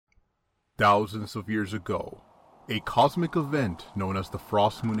Thousands of years ago, a cosmic event known as the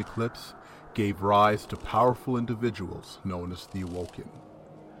Frost Moon Eclipse gave rise to powerful individuals known as the Awoken.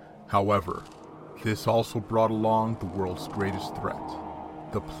 However, this also brought along the world's greatest threat,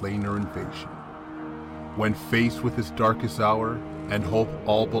 the planar invasion. When faced with its darkest hour and hope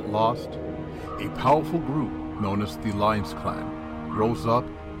all but lost, a powerful group known as the Alliance Clan rose up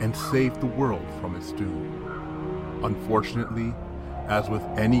and saved the world from its doom. Unfortunately, as with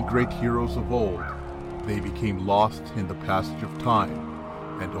any great heroes of old, they became lost in the passage of time,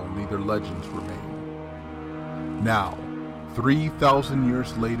 and only their legends remain. Now, 3,000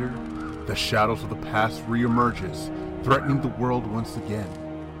 years later, the shadows of the past re-emerges, threatening the world once again.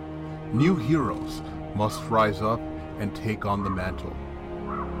 New heroes must rise up and take on the mantle.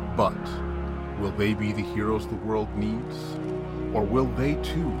 But will they be the heroes the world needs? Or will they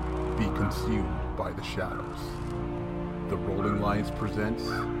too be consumed by the shadows? The Rolling Lions presents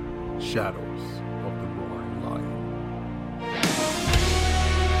Shadows of the Roaring Lion.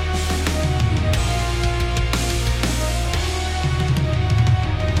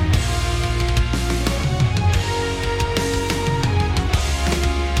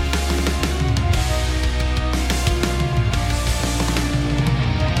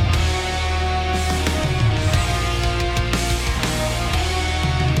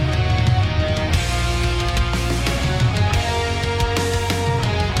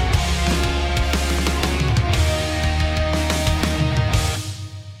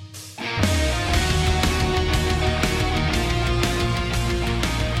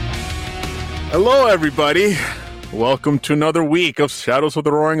 Hello, everybody. Welcome to another week of Shadows of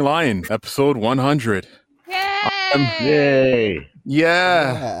the Roaring Lion, episode 100. Yay!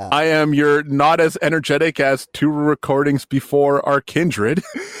 Yeah, I am your not as energetic as two recordings before our kindred,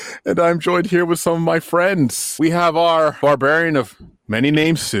 and I'm joined here with some of my friends. We have our barbarian of many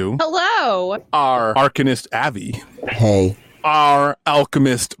names, Sue. Hello. Our arcanist, Avi. Hey. Our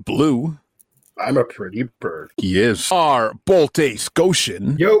alchemist, Blue. I'm a pretty bird. He is. Our bolt ace,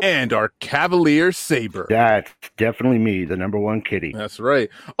 Goshen. Yo. And our cavalier, Saber. That's definitely me, the number one kitty. That's right.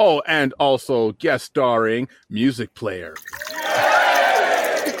 Oh, and also guest starring music player.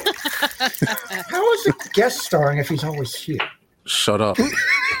 How is it guest starring if he's always here? Shut up.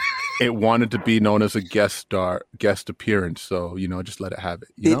 It wanted to be known as a guest appearance, so, just let it have it.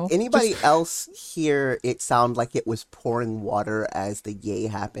 Did anybody else hear it sound like it was pouring water as the yay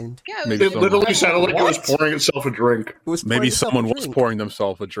happened? Yeah, Maybe It literally sounded like it was pouring itself a drink. Maybe someone was pouring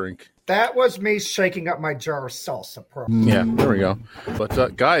themselves a drink. That was me shaking up my jar of salsa. Yeah, there we go.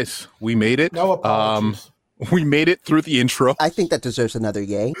 But guys, we made it. No apologies. We made it through the intro. I think that deserves another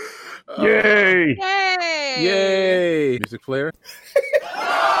yay. Yay! Yay! Yay! Music player.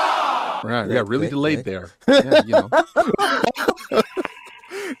 Right, yeah, really Good, delayed good. there. Yeah,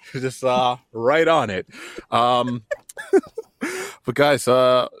 just right on it. But guys,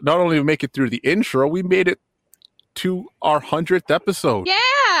 not only did we make it through the intro, we made it to our 100th episode.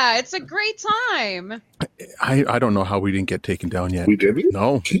 Yeah, it's a great time. I don't know how we didn't get taken down yet. We didn't?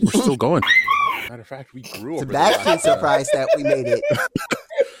 No, we're still going. Matter of fact, we grew over Sebastian's surprised that we made it.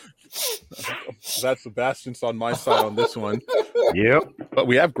 That's Sebastian's on my side on this one. Yep. But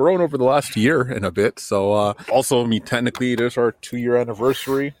we have grown over the last year and a bit. So also, technically, it is our 2-year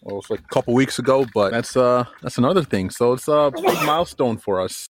anniversary. Well, it's like a couple weeks ago, but that's another thing. So it's a big milestone for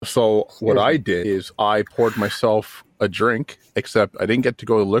us. So what I did is I poured myself a drink, except I didn't get to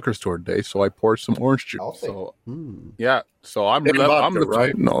go to the liquor store today, so I poured some orange juice. So yeah, so I'm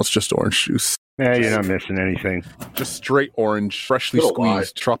right? No, it's just orange juice. Yeah, you're not missing anything. Just straight orange, freshly Little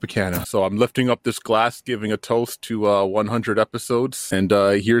squeezed Tropicana. So I'm lifting up this glass, giving a toast to 100 episodes, and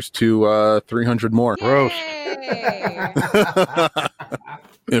here's to 300 more. Gross. Yay!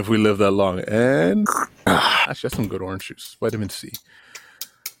 If we live that long. And actually, that's some good orange juice. Vitamin C.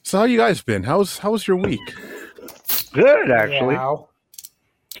 So how you guys been? How's your week? Good, actually. Wow.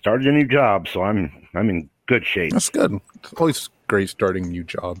 Started a new job, so I'm in good shape. That's good. It's always great starting new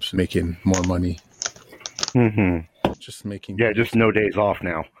jobs, making more money. Mm-hmm. Just making. Yeah, just no days off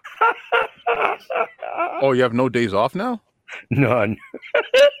now. Oh, you have no days off now? None.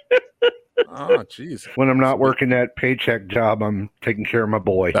 Oh, jeez. When I'm not working that paycheck job, I'm taking care of my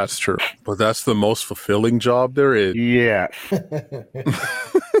boy. That's true. But that's the most fulfilling job there is. Yes.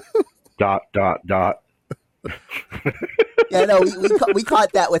 dot. Yeah, no, we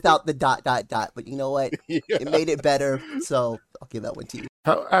caught that without the ... But you know what? Yeah. It made it better, so I'll give that one to you.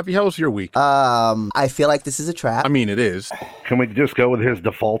 Abby, how was your week? I feel like this is a trap. I mean, it is. Can we just go with his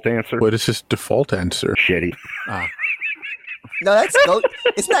default answer? What is his default answer? Shitty. No,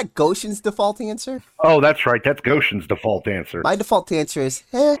 isn't that Goshen's default answer? Oh, that's right. That's Goshen's default answer. My default answer is,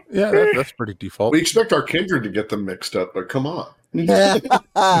 Yeah, that's pretty default. We expect our kindred to get them mixed up, but come on.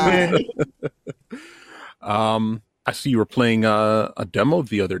 I see you were playing a demo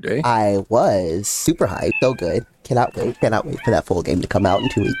the other day. I was super hyped. So good. Cannot wait. Cannot wait for that full game to come out in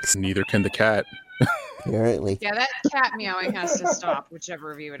 2 weeks. Neither can the cat. Apparently. Yeah, that cat meowing has to stop,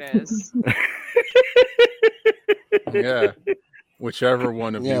 whichever of you it is. Yeah, whichever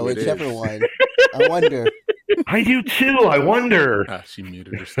one of Yeah, you it is. whichever one. I wonder. I do too. I wonder. Ah, she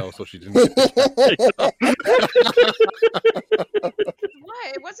muted herself so she didn't. What?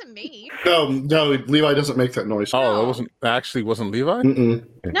 It wasn't me. No, Levi doesn't make that noise. Oh, that wasn't Levi? Mm-mm.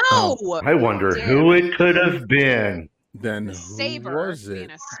 No! I wonder who it could have been. Then who Saber was it?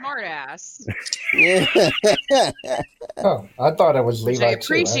 being a smartass, Oh, I thought it was which Levi I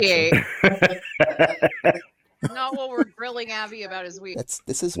too, actually. appreciate. Not while we're grilling Abby about his week.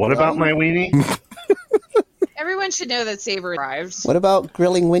 This is What about my weenie? Everyone should know that Saber arrived. What about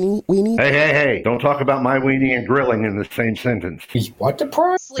grilling weenie? Hey! Don't talk about my weenie and grilling in the same sentence. He's what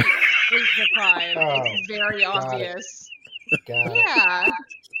deprived? Sleep deprived. Oh, It's very got it. obvious. God. Yeah.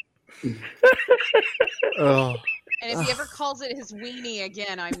 Oh, And if he ever calls it his weenie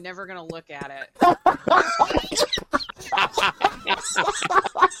again, I'm never gonna look at it.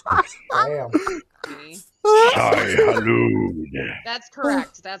 Damn. Hi, hello. That's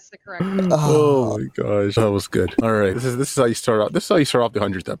correct. That's the correct. oh my gosh, that was good. All right, this is how you start off. This is how you start off the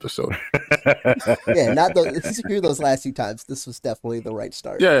 100th episode. Yeah, not those. If you hear those last 2 times, this was definitely the right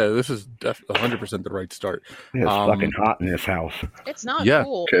start. Yeah, this is 100% the right start. It's fucking hot in this house. It's not Yeah.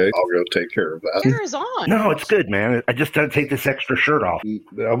 cool. Okay, I'll go take care of that. Air is on. No, it's good, man. I just got to take this extra shirt off.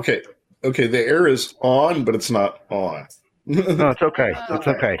 Okay, the air is on, but it's not on. No, it's okay. It's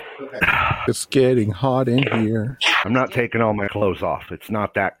okay. It's getting hot in here. I'm not taking all my clothes off. It's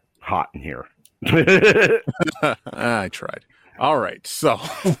not that hot in here. I tried. All right, so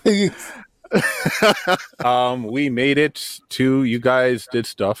we made it to, you guys did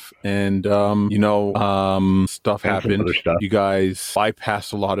stuff, and stuff And some happened. other stuff. You guys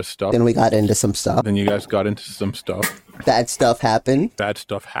bypassed a lot of stuff. Then we got into some stuff. Then you guys got into some stuff. Bad stuff happened. Bad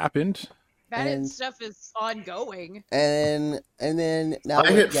stuff happened. That And- stuff is ongoing. And then now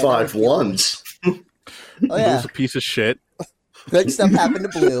I hit yeah, now 5 we're- ones. Oh It yeah, was a piece of shit. good stuff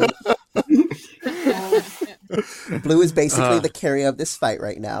happened to Blue. Blue is basically the carrier of this fight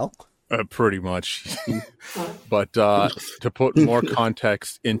right now. Pretty much. But to put more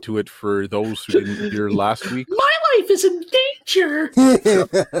context into it for those who didn't hear last week, My life is in danger.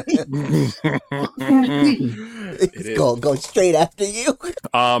 is. Go straight after you.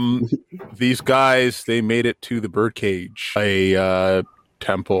 these guys, they made it to the birdcage, a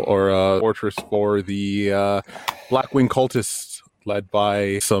temple or a fortress for the Blackwing cultists, led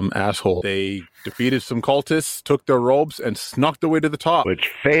by some asshole. They defeated some cultists, took their robes, and snuck their way to the top. Which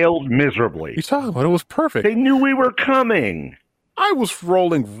failed miserably. You talking about? It was perfect. They knew we were coming. I was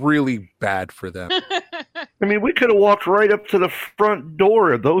rolling really bad for them. I mean, we could have walked right up to the front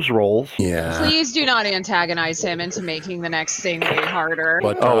door of those rolls. Yeah. Please do not antagonize him into making the next thing way harder.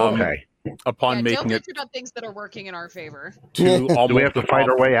 But Oh, okay. upon Yeah, making don't it think about things that are working in our favor. to almost Do we have to fight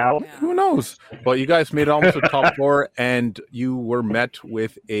our way out? Yeah. Who knows? But you guys made it almost to the top floor, and you were met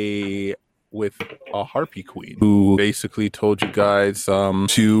with a harpy queen who basically told you guys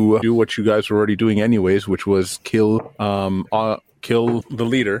to do what you guys were already doing anyways, which was kill the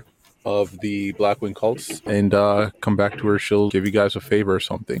leader of the Blackwing cults and come back to her. She'll give you guys a favor or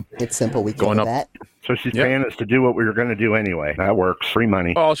something. It's simple. We Going go up. that. So she's Yep. paying us to do what we were going to do anyway. That works. Free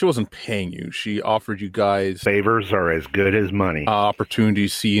money. Oh, she wasn't paying you. She offered you guys Favors are as good as money.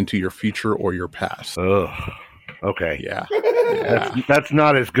 opportunities to see into your future or your past. Ugh. Okay. Yeah. Yeah. That's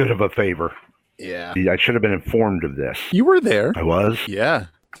not as good of a favor. Yeah. I should have been informed of this. You were there. I was? Yeah.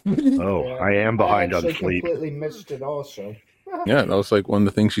 Oh, I am behind I on actually sleep. completely missed it also. Yeah, that was like one of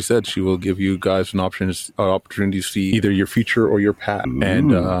the things she said. She will give you guys an opportunity to see either your future or your past.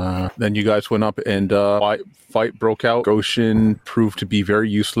 And then you guys went up and fight broke out. Goshen proved to be very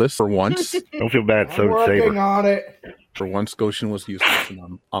useless for once. Don't feel bad, I'm so working Saber. on it. For once, Goshen was useless,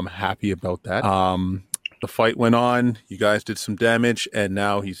 and I'm happy about that. The fight went on. You guys did some damage, and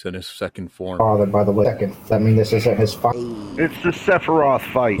now he's in his second form. Father, by the way, second. I mean, this isn't his fault. It's the Sephiroth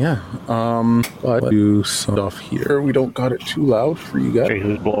fight. Yeah. But do some stuff here. We don't got it too loud for you guys. Okay,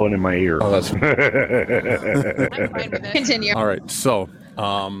 who's blowing in my ear? Oh, that's I'm fine with it. Continue. all right. So,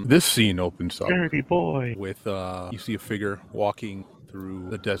 this scene opens up Dirty boy. with you see a figure walking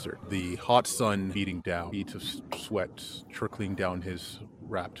through the desert, the hot sun beating down, beads of sweat trickling down his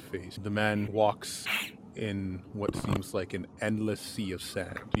wrapped face. The man walks in what seems like an endless sea of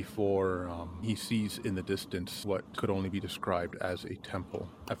sand before he sees in the distance what could only be described as a temple.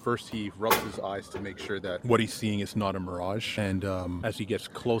 At first, he rubs his eyes to make sure that what he's seeing is not a mirage, and as he gets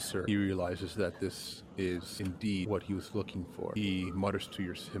closer, he realizes that this is indeed what he was looking for. He mutters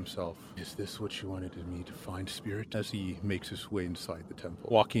to himself, "Is this what you wanted me to find, spirit?" As he makes his way inside the temple.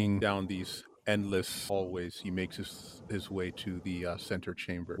 Walking down these endless hallways, he makes his way to the center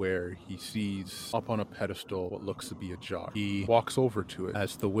chamber, where he sees up on a pedestal what looks to be a jar. He walks over to it.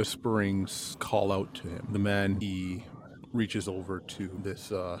 As the whisperings call out to him, the man, he reaches over to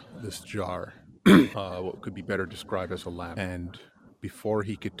this jar, what could be better described as a lamp, and before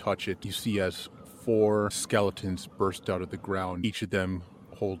he could touch it, you see as 4 skeletons burst out of the ground, each of them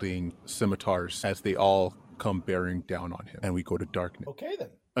holding scimitars, as they all come bearing down on him, and we go to darkness. Okay, then.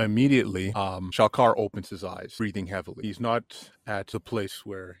 Immediately, Shalkar opens his eyes, breathing heavily. He's not at the place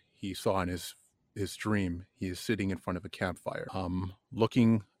where he saw in his dream. He is sitting in front of a campfire.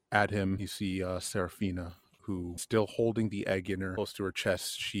 Looking at him, you see Seraphina, who, still holding the egg in her, close to her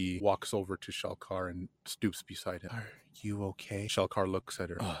chest. She walks over to Shalkar and stoops beside him. "Are you okay?" Shalkar looks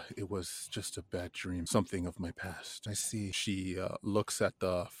at her. "It was just a bad dream. Something of my past." "I see." She looks at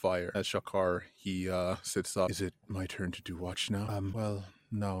the fire. As Shalkar, he sits up. "Is it my turn to do watch now?" Well,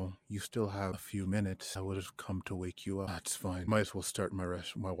 no, you still have a few minutes. I would have come to wake you up." "That's fine. Might as well start my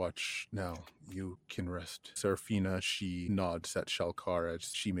watch now. You can rest." Seraphina, she nods at Shalkar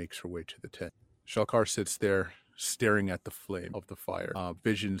as she makes her way to the tent. Shalkar sits there, staring at the flame of the fire.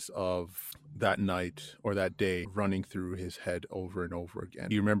 Visions of that night or that day running through his head over and over again.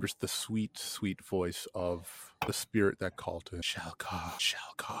 He remembers the sweet, sweet voice of the spirit that called to him, "Shalkar,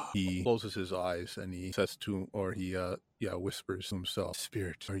 Shalkar." He closes his eyes and he says to, or he whispers to himself,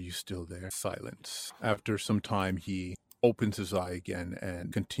 "Spirit, are you still there?" Silence. After some time, he opens his eye again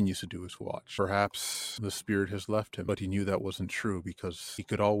and continues to do his watch. Perhaps the spirit has left him, but he knew that wasn't true because he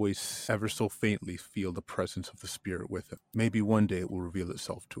could always, ever so faintly, feel the presence of the spirit with him. Maybe one day it will reveal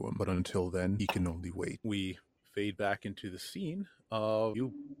itself to him, but until then, he can only wait. We fade back into the scene of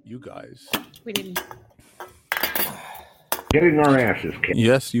you guys. We didn't. Getting our asses kicked.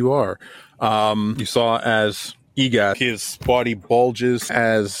 Yes, you are. You saw as Egat, his body bulges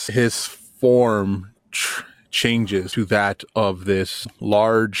as his form changes to that of this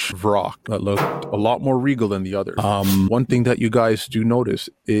large Vrock that looked a lot more regal than the others. One thing that you guys do notice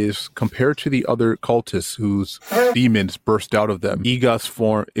is, compared to the other cultists whose demons burst out of them, Egat's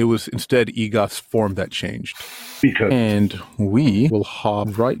form, it was instead Egat's form that changed. And we will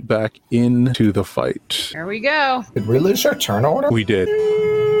hop right back into the fight. There we go. Did we lose our turn order? We did.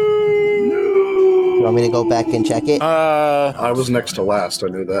 You want me to go back and check it? I was next to last. I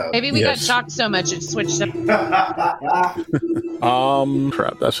knew that. Maybe we got Yes. shocked so much it switched up.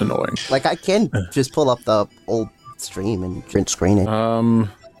 Crap, that's annoying. Like, I can just pull up the old stream and print screen it,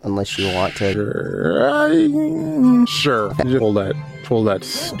 unless you want to. Sure. Just pull that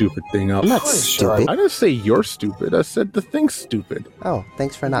stupid thing up. I'm not Sure. stupid. I didn't say you're stupid. I said the thing's stupid. Oh,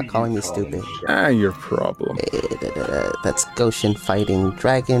 thanks for not calling me stupid. Your problem. That's Goshen fighting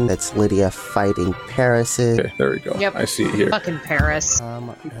Dragon. That's Lydia fighting Parasid. Okay, there we go. Yep. I see it here. Fucking Paris.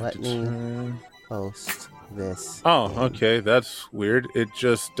 Let me post this. Oh, okay. That's weird. It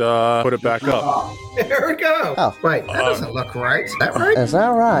just put it back up. There we go. Oh. Wait, that doesn't look right. Is that right? Is that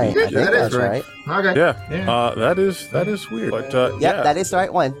right? I think that is that's right. Okay. Yeah. That is weird. But Yep, yeah. that is the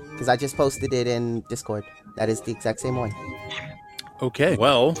right one, because I just posted it in Discord. That is the exact same one. Okay.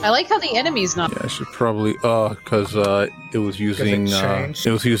 Well. I like how the enemy's not. Yeah, I should probably because it was using changed?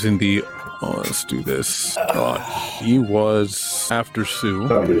 it was using the. Oh, let's do this. He was after Sue.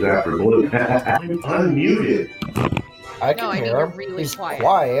 Somebody's after Blue. Unmuted. I No, can I mean, hear you're him. really He's quiet.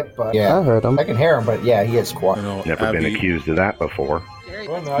 quiet, but I yeah, heard him. I can hear him. But yeah, he is You quiet. know, Never been Abby- accused of that before. Very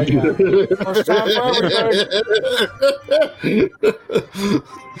Well, no, yeah. First time for everything.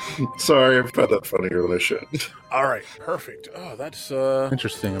 Sorry, I found that funnier than I should. All right, perfect. Oh, that's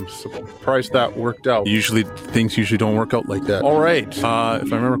interesting. I'm surprised that worked out. Things usually don't work out like that. All right. If I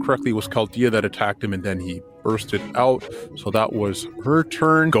remember correctly, it was Chaldea that attacked him, and then he bursted out. So that was her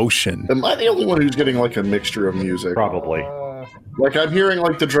turn. Goshen. Am I the only one who's getting like a mixture of music? Probably. Like I'm hearing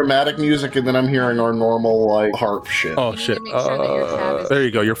like the dramatic music, and then I'm hearing our normal like harp shit. Oh You need shit. to make sure that your tab is- There you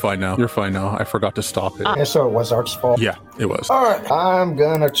go. You're fine now. I forgot to stop it. Yeah, so it was Art's fault. Yeah, it was. All right, I'm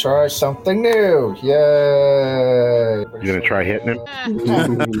gonna try something new. Yay! You gonna try hitting him?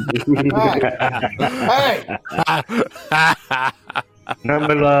 Eh, Hey, Nothing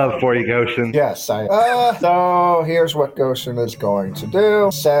but love for you, Goshen. Yes, I. So here's what Goshen is going to do.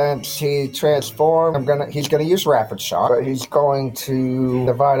 Since he transformed, he's gonna use rapid shot, but he's going to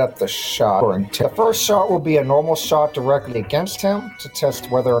divide up the shot. The first shot will be a normal shot directly against him to test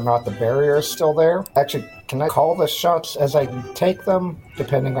whether or not the barrier is still there. Actually, can I call the shots as I take them,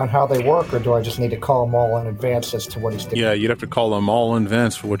 depending on how they work, or do I just need to call them all in advance as to what he's doing? Yeah, you'd have to call them all in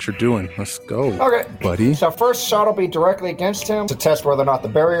advance for what you're doing. Let's go. Okay. Buddy. So first shot will be directly against him to test whether or not the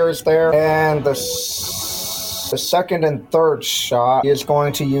barrier is there, and the second and third shot is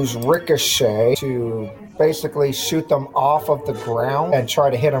going to use ricochet to basically shoot them off of the ground and try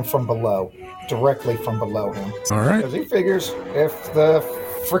to hit him from below, directly from below him. All right. Because he figures if the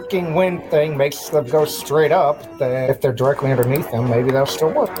freaking wind thing makes them go straight up, then if they're directly underneath him, maybe they'll still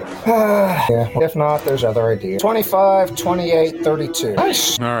work it. Yeah. If not, there's other ideas. 25, 28, 32.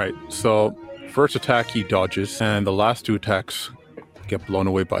 Nice. All right. So first attack he dodges, and the last two attacks get blown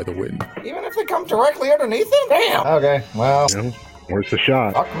away by the wind. Even if they come directly underneath him? Damn. Okay, well, Where's the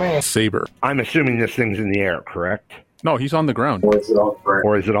shot? fuck me. Saber. I'm assuming this thing's in the air, correct? No, he's on the ground. Or is it on ground?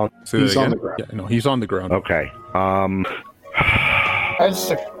 Or is it on? Say that He's on again? the ground. Yeah, no, he's on the ground. Okay.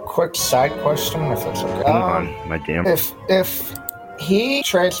 Just a quick side question, if it's okay. Come on, my damn. If he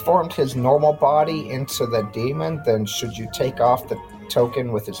transformed his normal body into the demon, then should you take off the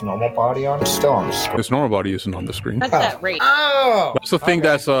token with his normal body on? It's still on the screen. His normal body isn't on the screen. That's that rate. Oh! That's the thing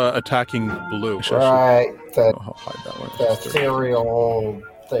that's attacking blue. Right, the I'll hide that one. ethereal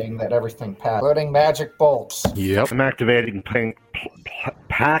thing that everything passed, including magic bolts. Yep. I'm activating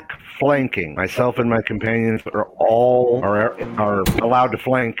pack flanking. Myself and my companions are allowed to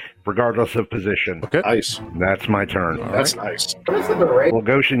flank regardless of position. Okay. Nice. That's my turn. That's nice. What is the duration? Well,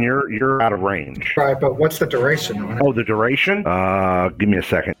 Goshen, you're out of range. Right, but what's the duration on it? Oh, the duration? Give me a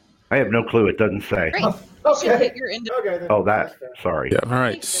second. I have no clue. It doesn't say. Great. You should hit your end. Okay, then. Oh, that. Sorry. Yeah. All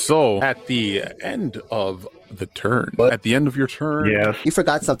right. So at the end of the turn, at the end of your turn, Yes. You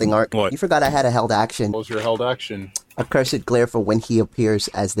forgot something, Art. What? You forgot I had a held action. what was your held action? A cursed glare for when he appears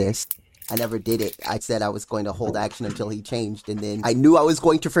as this. I never did it. I said I was going to hold action until he changed, and then I knew I was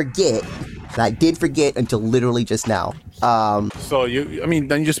going to forget. And I did forget until literally just now. So then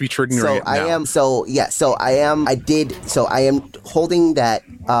you just be triggering So it I now. am. So yeah. So I am. So I am holding that.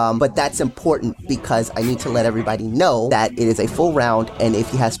 But that's important because I need to let everybody know that it is a full round, and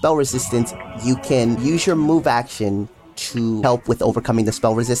if you have spell resistance, you can use your move action to help with overcoming the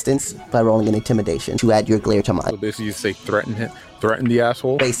spell resistance by rolling an intimidation to add your glare to mine. So basically, you say threaten the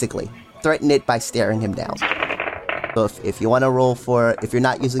asshole. Basically, threaten it by staring him down. So if you want to roll if you're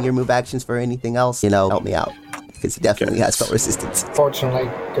not using your move actions for anything else, help me out. Because he definitely has spell resistance. Fortunately,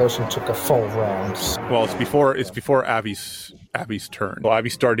 Goshen took a full round. Well, it's before Abby's turn. Well,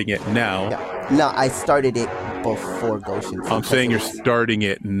 Abby's starting it now. Yeah. No, I started it before Goshen. I'm saying you're starting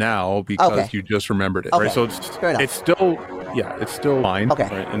it now because Okay. you just remembered it, Okay. right? So Fair enough. it's still fine. Okay.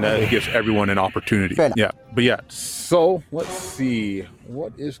 Right? And that gives everyone an opportunity. Fair enough. Yeah. But yeah, so let's see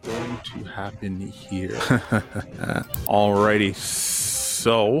what is going to happen here. Alrighty.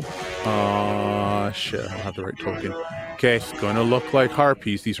 So, shit, I don't have the right token. Okay, it's gonna look like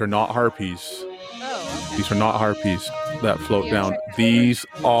harpies. These are not harpies. Oh. These are not harpies that float down. These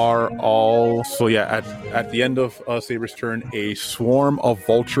are all... So yeah, at the end of Saber's turn, a swarm of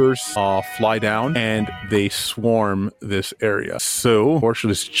vultures fly down, and they swarm this area. So,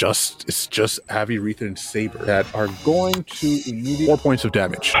 unfortunately, it's just Avi, Retha, and Saber that are going to immediately 4 points of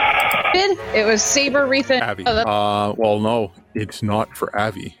damage. It was Saber, Retha. Avi. Oh, that- Well, no, it's not for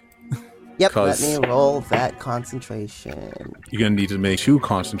Avi. Yep, let 'Cause- me roll that concentration. You're gonna need to make 2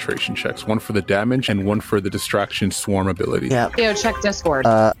 concentration checks, one for the damage and one for the distraction swarm ability. Yeah. Theo, check Discord.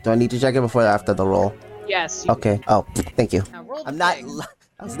 Do I need to check it before or after the roll? Yes. You, Okay. Oh, thank you. now roll the I'm not. thing.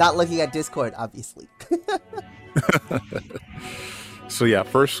 I was not looking at Discord, obviously. So yeah,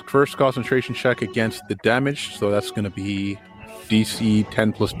 first concentration check against the damage. So that's gonna be DC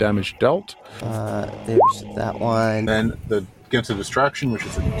 10 plus damage dealt. There's that one. Then against the distraction, which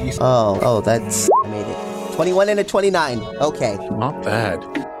is a DC. Oh, that's. I made it. 21 and a 29. Okay. Not bad.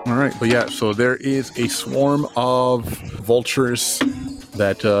 All right, but yeah, so there is a swarm of vultures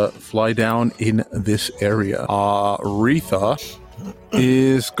that fly down in this area. Retha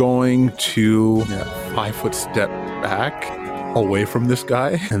is going to 5-foot step back away from this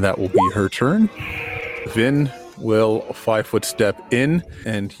guy, and that will be her turn. Vin will 5-foot step in,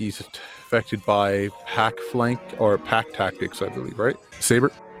 and he's affected by pack flank or pack tactics, I believe, right?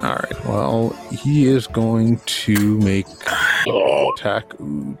 Saber? All right. Well, he is going to make attack.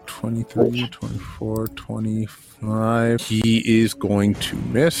 Ooh, 23, 24, 25. He is going to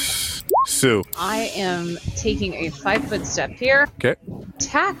miss. Sue. I am taking a 5-foot step here. Okay.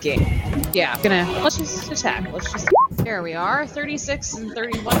 Attacking. Yeah, let's just attack. There we are. 36 and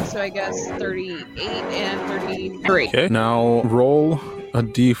 31, so I guess 38 and 33. Okay. Now roll a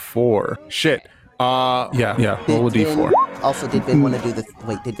d4. Shit. Yeah. Roll a d4. Also, did Vin want to do the...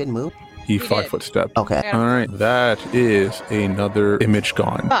 Wait, did Vin move? He He 5-foot step. Okay. Yeah. All right. That is another image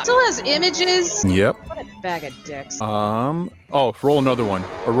gone. Still has images. Yep. What a bag of dicks. Roll another one.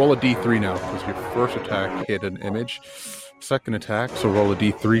 Or roll a d3 now, because your first attack hit an image. Second attack, so roll a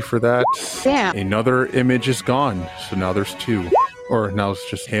d3 for that. Damn. Another image is gone, so now there's 2. Or now it's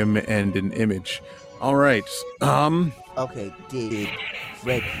just him and an image. All right. Okay, did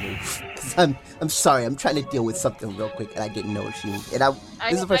Red move? 'Cause I'm sorry, I'm trying to deal with something real quick, and I didn't know what she moved. And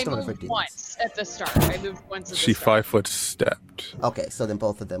this is the first time I've ever moved did once at the start. I moved once at the She start. 5-foot stepped. this. Okay, so then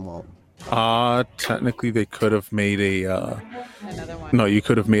both of them won't. Technically they could have made Another one. no, you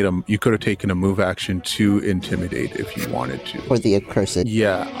could have taken a move action to intimidate if you wanted to. For the accursed.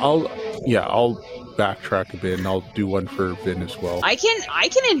 Yeah, I'll backtrack a bit and I'll do one for Vin as well. I can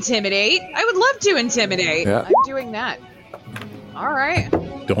intimidate. I would love to intimidate. Yeah. I'm doing that. All right.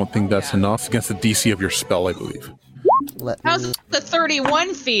 Don't think that's enough. It's against the DC of your spell, I believe. How's Me, the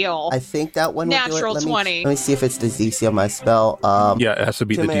 31 feel? I think that one will do it. Natural 20. Let me see if it's the DC of my spell. Yeah, it has to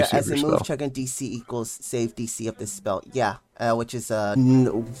be the Tremere, DC of as your a move, spell. check on DC equals save DC of the spell. Yeah, which is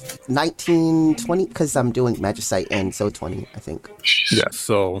 19, 20, because I'm doing Magicite, and so 20, I think. Yeah,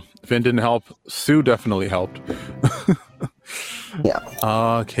 so Vin didn't help. Sue definitely helped. Yeah.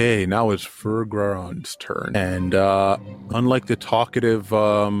 Okay, now it's Fergron's turn. And unlike the talkative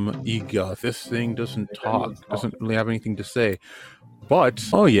Egoth, this thing doesn't talk, doesn't really have anything to say. But,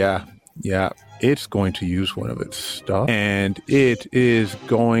 it's going to use one of its stuff. And it is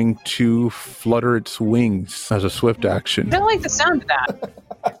going to flutter its wings as a swift action. I don't like the sound of that.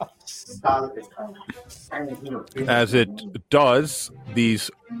 As it does,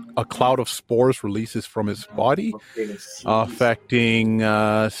 a cloud of spores releases from its body, affecting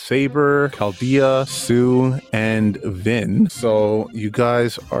Saber, Chaldea, Sue, and Vin. So you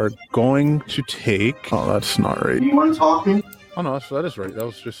guys are going to take... Oh, that's not right. You want to talk to me? Oh, no, that is right. That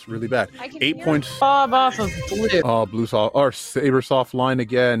was just really bad. I can 8 hear points... Bob off of blue. Oh, blue soft... Or Saber soft line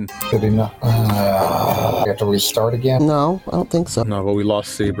again. Did he not? You have to restart again? No, I don't think so. No, but we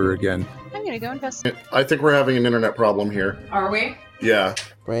lost Saber again. I'm gonna go investigate. I think we're having an internet problem here. Are we? Yeah.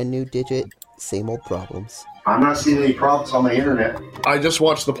 Brand new digit, same old problems. I'm not seeing any problems on my internet. I just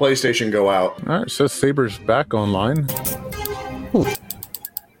watched the PlayStation go out. All right, so Saber's back online.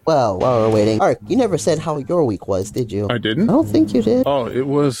 Well, while we're waiting, Ark, you never said how your week was, did you? I I didn't? don't think you did. Oh, it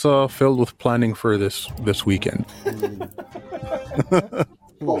was filled with planning for this weekend.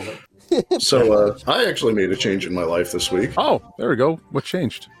 So I actually made a change in my life this week. Oh, there we go. What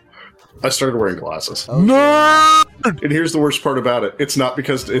changed? I started wearing glasses. No! And here's the worst part about it. It's not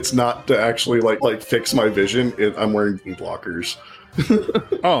because it's not to actually like fix my vision. I'm wearing blue blockers.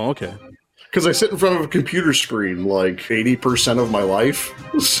 Oh, okay. Because I sit in front of a computer screen like 80% of my life.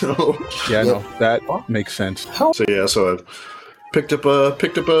 So Yeah, no, that makes sense. so I picked up a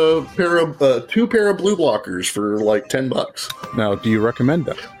pair of 2 pair of blue blockers for like $10. Now, do you recommend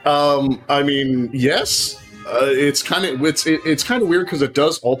them? I mean, yes. It's kind of weird because it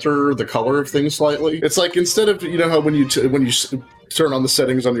does alter the color of things slightly. It's like instead of how when you turn on the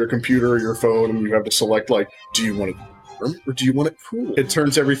settings on your computer or your phone and you have to select like, do you want it warm or do you want it cool? It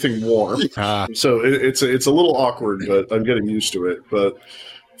turns everything warm. So it's a little awkward, but I'm getting used to it. But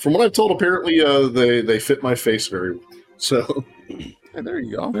from what I've told, apparently they fit my face very well. So Hey, there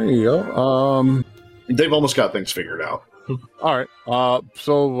you go. There you go. they've almost got things figured out. All right.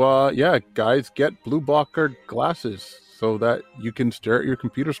 So guys, get blue blocker glasses so that you can stare at your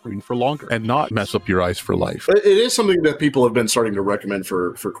computer screen for longer and not mess up your eyes for life. It is something that people have been starting to recommend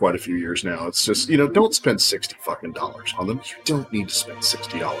for quite a few years now. It's just, don't spend $60 on them. You don't need to spend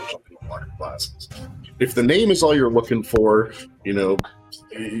 $60 on blue blocker glasses. If the name is all you're looking for, you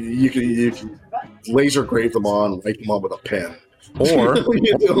can laser grave them on, write them on with a pen. Or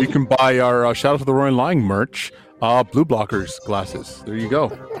you can buy our Shadow of the Roaring Lion merch, blue blockers glasses. There you go.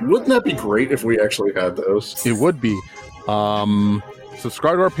 Wouldn't that be great if we actually had those? It would be.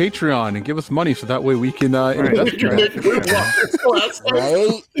 Subscribe to our Patreon and give us money so that way we can invest in Make it. blue blockers glasses.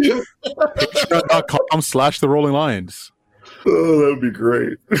 Right? Patreon.com/The Rolling Lions. Oh, that would be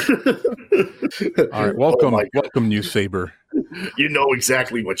great. All right, welcome, Oh my God. welcome, new Saber. You know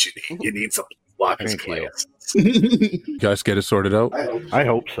exactly what you need. You need some Locke's Thank you. class. You guys get it sorted out? I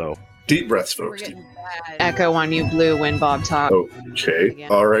hope so. Deep breaths, We're folks. getting bad echo on you, Blue, when Bob talks. Okay.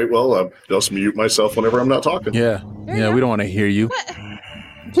 Again. All right. Well, I'll just mute myself whenever I'm not talking. Yeah. There you Yeah, go. we don't want to hear you. What?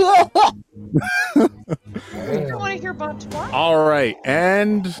 I don't want to hear Bob talk. All right,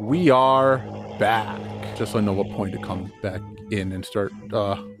 and we are back. Just so I know what point to come back in and start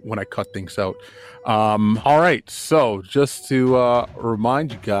when I cut things out. All right, so just to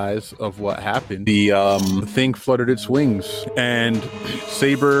remind you guys of what happened, the thing fluttered its wings, and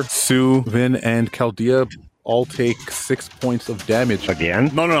Saber, Sue, Vin, and Chaldea all take 6 points of damage. Again?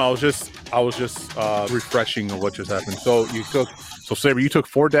 No, I was just refreshing what just happened. So Saber, you took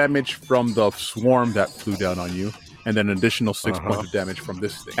 4 damage from the swarm that flew down on you, and then an additional 6 points of damage from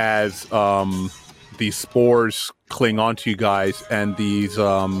this thing. As these spores cling onto you guys, and these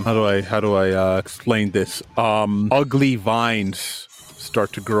how do I explain this? Ugly vines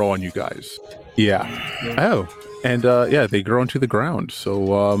start to grow on you guys. Yeah. Oh, and yeah, they grow into the ground.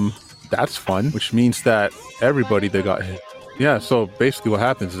 So that's fun, which means that everybody that got hit. Yeah, so basically what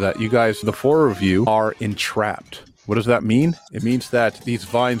happens is that you guys, the 4 of you, are entrapped. What does that mean? It means that these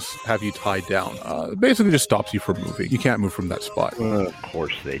vines have you tied down. Basically just stops you from moving. You can't move from that spot. Of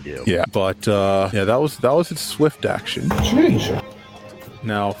course they do. Yeah, but yeah, that was its swift action. Jesus.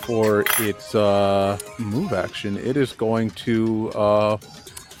 Now for its move action, it is going to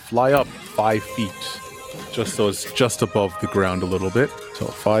fly up 5 feet. Just so it's just above the ground a little bit. So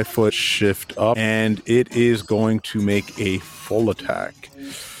 5 foot shift up, and it is going to make a full attack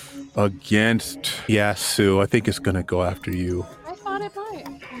against Yasu. I think it's gonna go after you. I thought it might.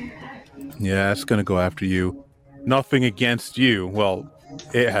 Yeah, it's gonna go after you. Nothing against you. Well,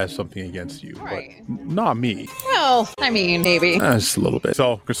 it has something against you, Right. but not me. Well, I mean, maybe. Just a little bit.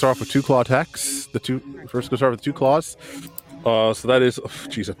 So, we're gonna start off with 2 claw attacks. First, gonna start with 2 claws. So that is, a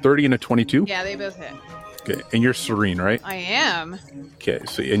 30 and a 22. Yeah, they both hit. Okay, and you're serene, right? I am. Okay,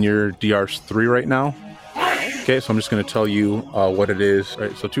 so and your DR's 3 right now. Okay, so I'm just going to tell you what it is. All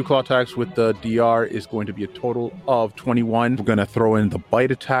right, so 2 claw attacks with the DR is going to be a total of 21. We're going to throw in the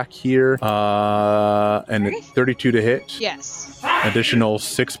bite attack here, and Okay. 32 to hit. Yes. Additional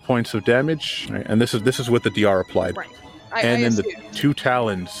 6 points of damage, all right, and this is with the DR applied. Right. And I then the assumed. 2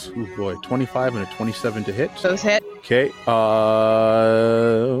 talons. Oh boy, 25 and a 27 to hit. Both hit. Okay,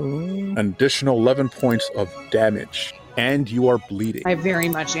 an additional 11 points of damage, and you are bleeding. I very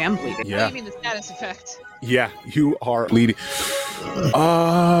much am bleeding. Yeah. Oh, you mean the status effect? Yeah, you are bleeding.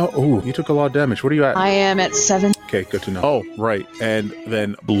 Oh, you took a lot of damage. What are you at? I am at 7. Okay, good to know. Oh, right. And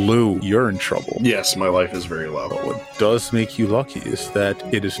then Blue, you're in trouble. Yes, my life is very low. But what does make you lucky is that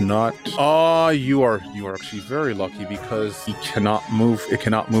it is not. You are actually very lucky because he cannot move. It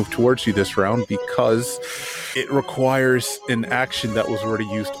cannot move towards you this round because it requires an action that was already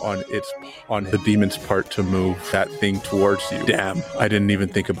used on the demon's part to move that thing towards you. Damn, I didn't even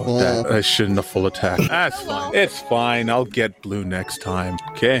think about that. I shouldn't have full attack. That's fine. It's fine. I'll get Blue next time.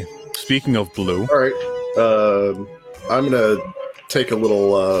 Okay. Speaking of Blue. All right. I'm gonna take a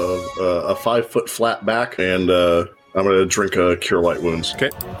little a 5 foot flat back, and I'm gonna drink a cure light wounds. Okay.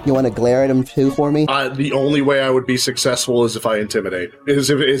 You want to glare at him too for me? The only way I would be successful is if I intimidate. Is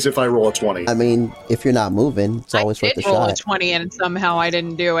if I roll a 20. I mean, if you're not moving, it's always I worth did a roll a shot. 20 and somehow I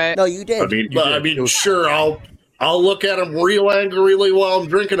didn't do it. No, you did. I mean, sure, I'll look at him real angrily while I'm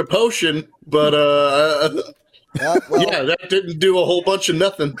drinking a potion, but Well, yeah, that didn't do a whole bunch of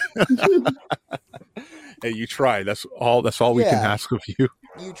nothing. Hey, you tried. That's all we can Yeah. ask of you.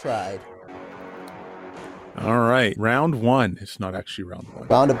 you tried. All right. Round 1. It's not actually round 1.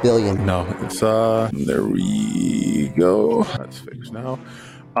 Round a billion. No, it's there we go. That's fixed now.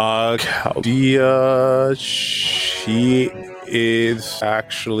 Chaldea, she is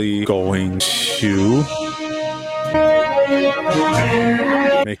actually going to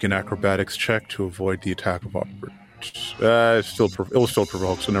make an acrobatics check to avoid the attack of opportunity. It will still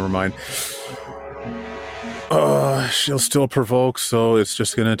provoke, so never mind. She'll still provoke, so it's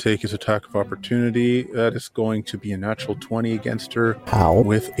just going to take his attack of opportunity. That is going to be a natural 20 against her How?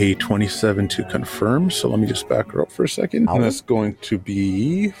 with a 27 to confirm. So let me just back her up for a second. Ow. And that's going to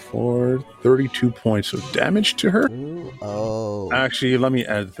be for 32 points of damage to her. Ooh, oh. Actually, let me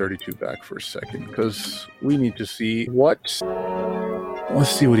add 32 back for a second because we need to see what.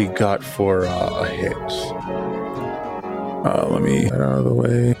 Let's see what he got for a hit. Let me get out of the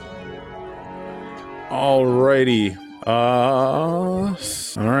way. Alrighty. All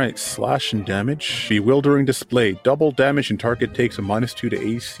right. Slash and damage. Bewildering display. Double damage and target takes a -2 to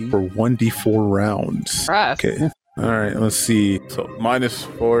AC for 1d4 rounds. Rough. Okay. All right. Let's see. So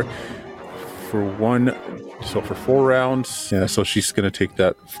 -4 for for 4 rounds. Yeah, so she's gonna take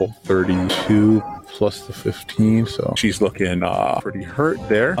that full 32 plus the 15. So she's looking pretty hurt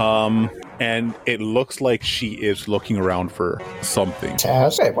there. And it looks like she is looking around for something.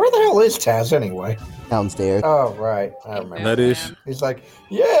 Taz? Hey, where the hell is Taz anyway? Downstairs. Oh, right. I remember. That is He's like,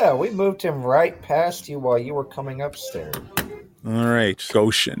 yeah, we moved him right past you while you were coming upstairs. all right.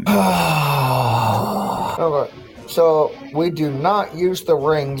 Goshen. Okay. So we do not use the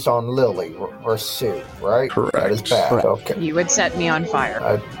rings on Lily or Sue, right? Correct. That is bad. Correct. Okay. You would set me on fire.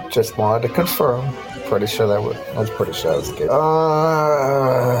 I just wanted to confirm. I was pretty sure that was good.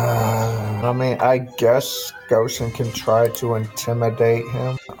 I mean, I guess Goshen can try to intimidate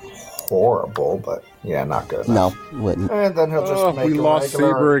him. Horrible, but yeah, not good. No, wouldn't. And then he'll just make We a lost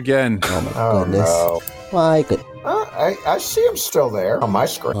regular... Saber again. Oh my Oh goodness. no. My good. I see him still there on my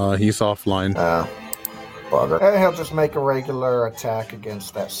screen. He's offline. Bugger. And he'll just make a regular attack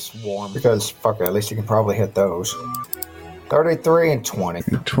against that swarm. Because, fuck it, at least he can probably hit those. 33 and 20.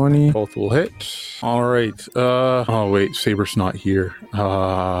 20. Both will hit. All right. Oh, wait. Saber's not here.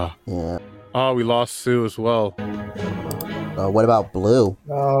 Yeah. Oh, we lost Sue as well. What about Blue?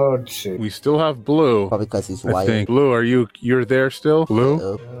 Oh, gee. We still have Blue. Probably because he's I white. think. Blue, you're there still? Blue?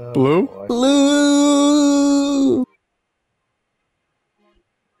 Oh. Blue? boy. Blue.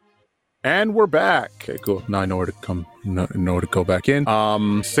 And we're back. Okay, cool. Now I know where to come. Know where to go back in.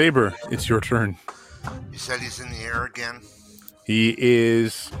 Saber, it's your turn. You said he's in the air again? He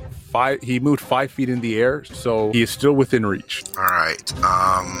is he moved 5 feet in the air, so he is still within reach. Alright,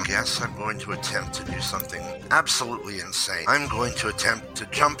 guess I'm going to attempt to do something absolutely insane. I'm going to attempt to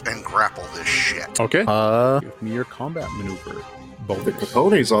jump and grapple this shit. Okay. Give me your combat maneuver. The Bonus.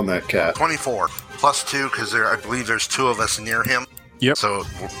 Capone's on that cat. 24 plus 2 because I believe there's 2 of us near him. Yep. So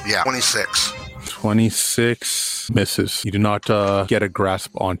yeah, 26. 26 misses. You do not get a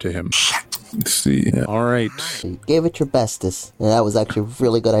grasp onto him. Let's see. Yeah. All right. You gave it your bestest. And that was actually a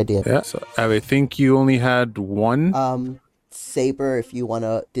really good idea. Yeah. So I think you only had one. Saber, if you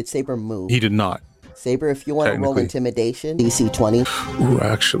wanna, did Saber move? He did not. Saber, if you wanna roll Technically. intimidation, DC 20. Ooh,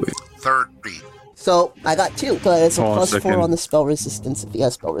 actually. Third beat. So I got 2. So it's a Hold on a plus 4 second. on the spell resistance if he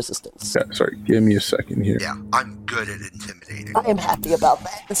has spell resistance. Yeah, sorry. Give me a second here. Yeah, I'm good at intimidating. I am happy about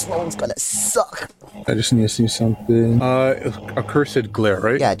that. This roll's gonna suck. I just need to see something. A cursed glare,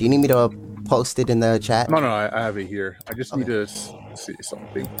 right? Yeah, do you need me to post it in the chat? No, I have it here. I just need to see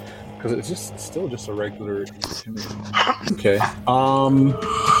something because it's still just a regular. Okay. No,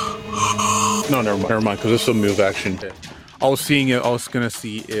 never mind. Because this is a move action. I was gonna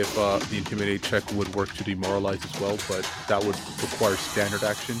see if the intimidate check would work to demoralize as well, but that would require standard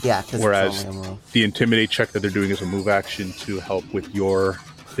action. Yeah, 'cause it's whereas only a move. the intimidate check that they're doing is a move action to help with your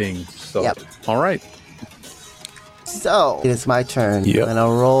thing. So, Yep. all right. So, it is my turn. Yep. I'm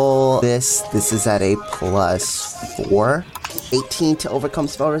gonna roll this. This is at a plus 4. 18 to overcome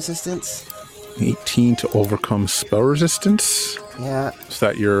spell resistance. 18 to overcome spell resistance. Yeah. Is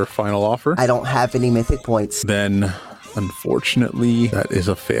that your final offer? I don't have any mythic points. Then, unfortunately, that is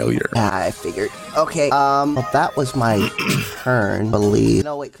a failure. I figured. Okay. Well, that was my turn, I believe.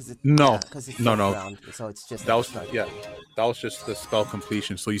 No, wait, because it's No. it's No, fourth no. round, so it's just That was that was just the spell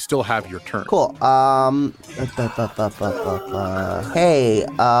completion. So you still have your turn. cool. Hey,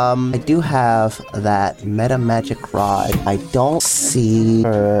 I do have that meta magic rod. I don't see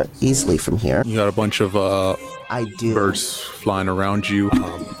her easily from here. You got a bunch of I do. birds flying around you,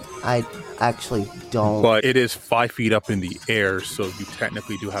 I actually don't. but it is 5 feet up in the air, so you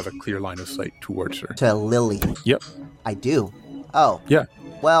technically do have a clear line of sight towards her. To Lily. Yep. I do. Oh. Yeah.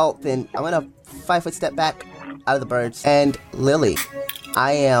 Well, then I'm gonna 5-foot step back out of the birds. And Lily,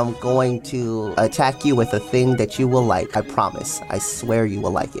 I am going to attack you with a thing that you will like. I promise. I swear you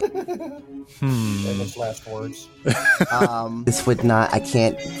will like it. Famous last words. This would not, I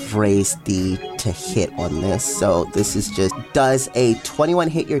can't raise the to hit on this. So this is just, does a 21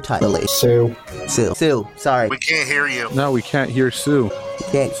 hit your touch, Lily? Sue. Sue, sorry. We can't hear you. No, we can't hear Sue.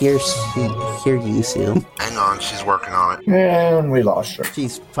 Can't hear you, Sue. Hang on, she's working on it. And we lost her.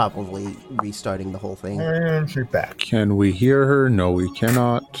 She's probably restarting the whole thing. I And she's back. Can we hear her? No, we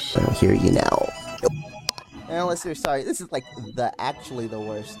cannot. don't hear you now. Unless you're sorry, this is like actually the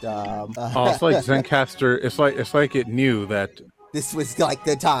worst. Oh, it's like Zencaster. It's like it knew that. This was like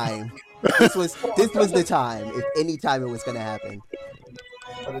the time. This was the time. If any time it was gonna happen.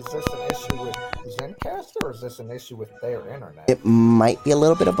 But is this an issue with Zencaster or is this an issue with their internet? It might be a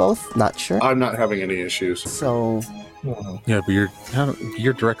little bit of both. Not sure. I'm not having any issues. So Yeah, but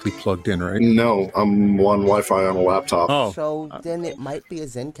you're directly plugged in, right? No, I'm on Wi-Fi on a laptop. Oh, then it might be a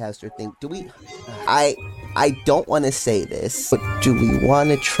Zencaster thing. Do we? I don't want to say this, but do we want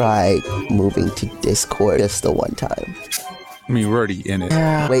to try moving to Discord just the one time? I mean, we're already in it.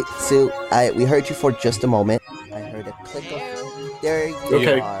 Wait, Sue, we heard you for just a moment. I heard a click of... There you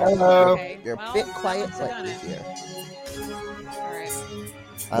Okay. are. Hello. Okay, You're well, a bit quiet, once but done you're it. here. Alright,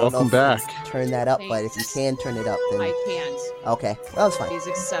 I don't know Welcome if back. you can turn that up, but if you can turn it up, then... I can't. Okay, that's fine. Please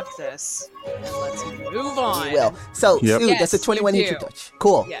accept this. And let's move on. We will. So, Yep. Sue, Yes, that's a 21 you hit do. you touch.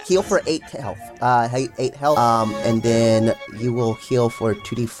 Cool. Yes. Heal for 8 health. 8 health. And then you will heal for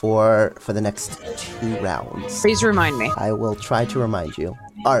 2d4 for the next 2 rounds. Please remind me. I will try to remind you.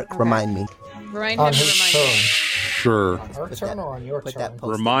 Ark, Okay. remind me. Remind On him to whose remind turn? me. Sure. On her turn or on your Put turn? that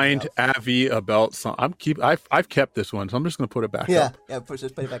post. Remind Avi about some. I've kept this one, so I'm just gonna put it back Yeah, up. yeah,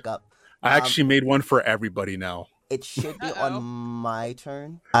 just put it back up. I actually made one for everybody now. It should be Uh-oh. on my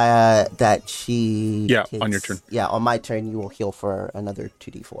turn. That she. Yeah, on your turn. Yeah, on my turn, you will heal for another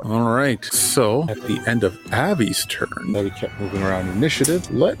 2d4. All right. So at the end of Avi's turn, that we kept moving around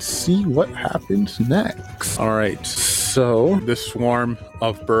initiative. Let's see what happens next. All right. So this swarm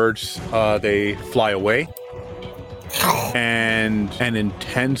of birds, they fly away, and an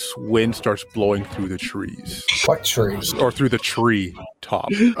intense wind starts blowing through the trees, What trees? or through the tree top.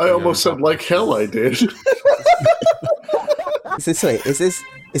 I almost said like hell I did.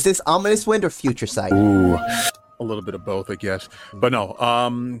 Is this ominous wind or future sight? Ooh, a little bit of both, I guess. But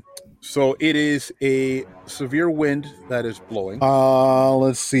no. So it is a severe wind that is blowing.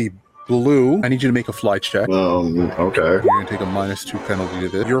 Let's see. Blue, I need you to make a fly check. Okay. You're gonna take a -2 penalty to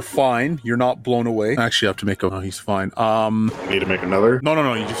this. You're fine. You're not blown away. Actually, I have to make a. Oh, he's fine. Need to make another. No.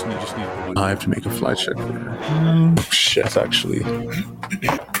 You just need. I have to make a fly check for her. Shit, that's actually.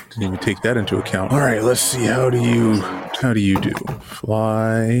 Didn't even take that into account. All right, let's see. How do you do?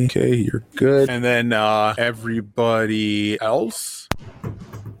 Fly. Okay, you're good. And then everybody else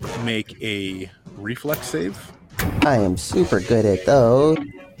make a reflex save. I am super good at those.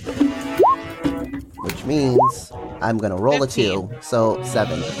 Which means I'm gonna roll 15. a 2, so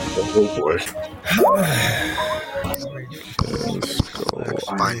 7. Oh boy.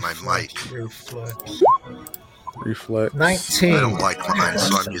 Find my mic. Reflex. 19. I don't like mine,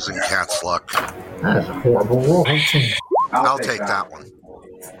 so I'm using cat's luck. That is a horrible roll. 19. I'll take that one.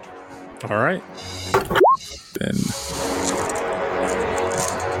 All right. Then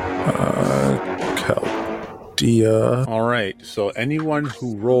Chaldea. All right. So anyone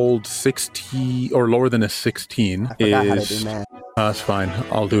who rolled 16 or lower than a 16 I forgot how to do is math. that's fine.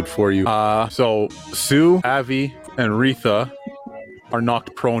 I'll do it for you. So Sue, Avi, and Retha are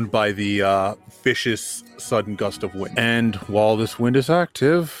knocked prone by the vicious sudden gust of wind. And while this wind is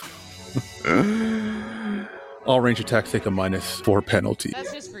active, all range attacks take a -4 penalty.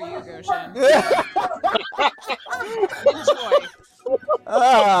 That's just for you, Goshen. Enjoy.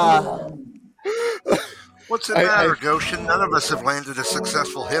 Ah, What's the matter, Goshen? None of us have landed a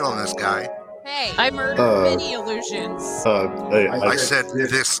successful hit on this guy. Hey, I murdered many illusions. I said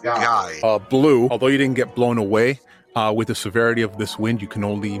this guy. Blue, although you didn't get blown away, with the severity of this wind, you can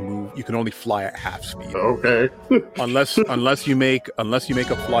only fly at half speed. Okay. unless you make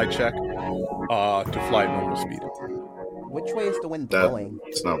a fly check to fly at normal speed. which way is the wind blowing?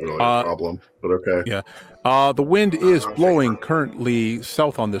 It's not really a problem, but okay. Yeah. The wind is blowing currently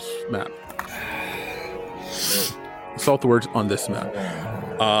south on this map. Southwards on this map.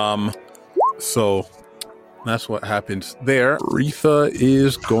 So that's what happens there. Retha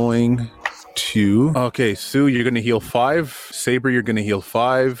is going to. Okay, Sue, you're going to heal 5. Saber, you're going to heal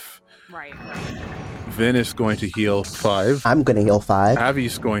 5. Right. Vin is going to heal 5. I'm gonna heal 5.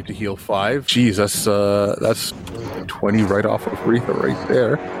 Avi's going to heal 5. Jeez, that's 20 right off of Retha right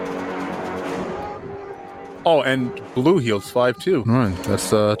there. Oh, and Blue heals 5 too. Right, that's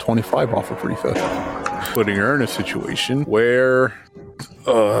 25 off of Retha. Putting her in a situation where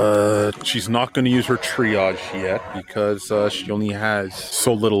she's not going to use her triage yet because she only has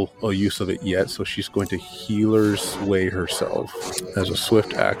so little use of it yet. So she's going to healer's way herself as a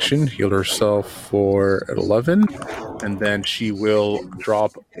swift action. Heal herself for 11, and then she will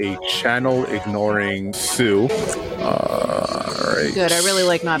drop a channel ignoring Sue. Right. Good. I really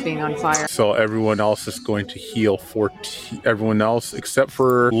like not being on fire. So everyone else is going to heal 14. Everyone else except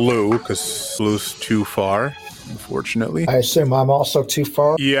for Lou, because Lou's too far, unfortunately. I assume I'm also too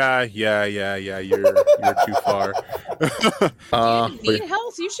far. Yeah. You're too far. Need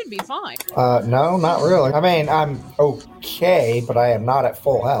health? You should be fine. No, not really. I mean, I'm okay, but I am not at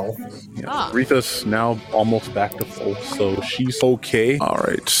full health. Retha's now almost back to full, so she's okay. All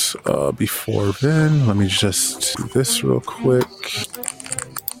right. Before then, let me just do this real quick.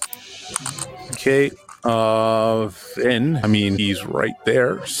 Okay. Then, I mean, he's right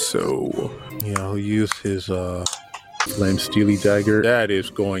there, so he'll use his flame steely dagger. That is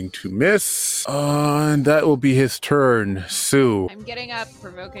going to miss, and that will be his turn. Sue, I'm getting up,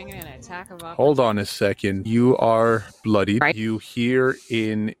 provoking an attack of opportunity. hold on a second. You are bloodied. Right. You hear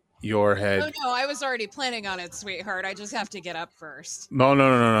in your head. Oh no, I was already planning on it, sweetheart. I just have to get up first. No.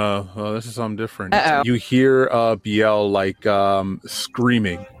 This is something different. Uh-oh. You hear Biel like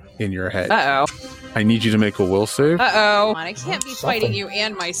screaming in your head. Uh-oh. I need you to make a will save. Uh-oh. I can't be Something- fighting you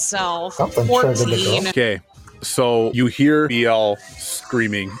and myself. Something triggered the 14. Okay, so you hear Biel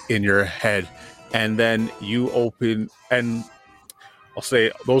screaming in your head, and then you open, and I'll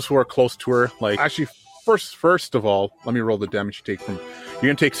say those who are close to her, like, actually, first of all, let me roll the damage you take from. You're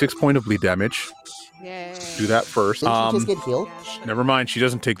gonna take 6 points of bleed damage. Yay. Do that first. Didn't you just get healed? Never mind. She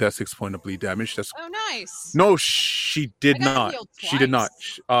doesn't take that 6 points of bleed damage. That's Oh, nice. no, she did I got not. healed She did not.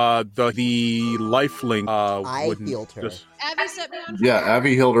 The lifelink I wouldn't healed her. just- Abby set me on Yeah,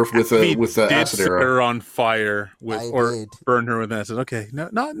 Abby healed her with He the did acid set arrow. her on fire with, I or did. burn her with acid. Okay, no.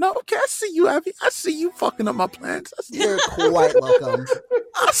 Okay, I see you, Abby. I see you fucking up my plans. I see you. You're quite welcome.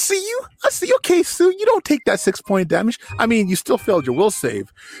 I see you. Okay, Sue, you don't take that 6 point damage. I mean, you still failed your will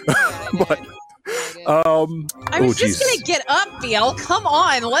save, but I was oh, just jeez. gonna get up, Biel. Come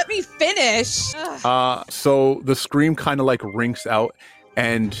on, let me finish. Ugh. So the scream kind of like rings out,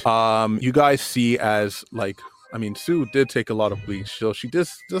 and you guys see as like, I mean, Sue did take a lot of bleed, so she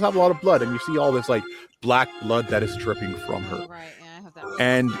does have a lot of blood, and you see all this like black blood that is dripping from her. Oh, right, yeah, I have that one.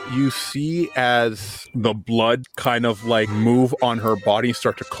 And you see as the blood kind of like move on her body,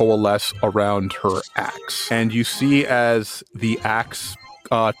 start to coalesce around her axe. And you see as the axe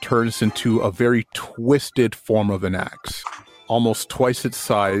turns into a very twisted form of an axe, almost twice its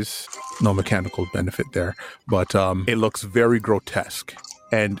size. No mechanical benefit there, but it looks very grotesque.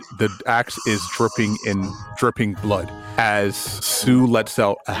 And the axe is dripping blood as Sue lets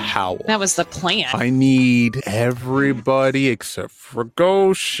out a howl. That was the plan. I need everybody except for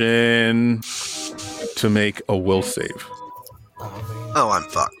Goshen to make a will save. Oh, I'm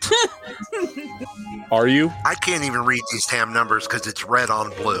fucked. Are you? I can't even read these damn numbers because it's red on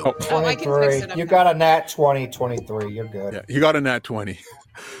blue. Oh, Oh, I can fix 23. it. I'm You not- got a nat 20, 23. You're good. yeah, you got a nat 20.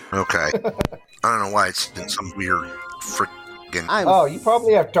 Okay. I don't know why it's in some weird freaking. Oh, you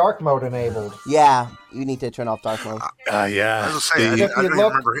probably have dark mode enabled. Yeah, you need to turn off dark mode. I Yeah. was gonna say, They- I If don't you even look-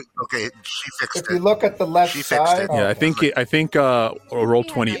 remember. Okay, she fixed If it. you look at the left She fixed side, it. Yeah, I think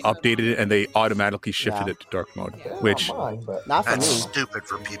Roll20 Yeah, I know. updated it and they automatically shifted Yeah. it to dark mode, Yeah, which mine, but Not for That's me. stupid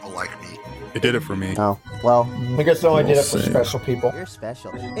for people like me. it did it for me. Oh, well, I guess they only did it for We'll see. special people. you're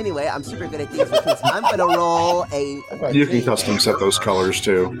special. Anyway, I'm super good at these because I'm gonna roll a. You can custom set those colors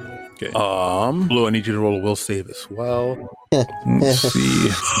too. Okay. Blue, I need you to roll a will save as well. Let's see.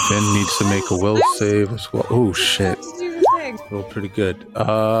 Ben needs to make a will save as well. Oh shit. Let's do the thing. Roll pretty good.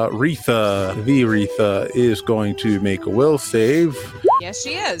 Retha is going to make a will save. Yes,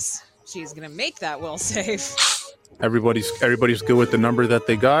 she is. She's gonna make that will save. Everybody's good with the number that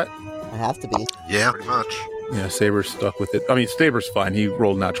they got. I have to be. Yeah, pretty much. Yeah, Saber's stuck with it. I mean, Saber's fine. He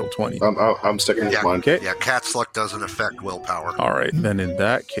rolled natural 20. I'm sticking with Yeah. mine. Okay. Yeah, cat's luck doesn't affect willpower. All right, then in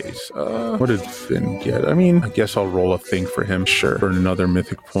that case, what did Finn get? I mean, I guess I'll roll a thing for him. Sure. For another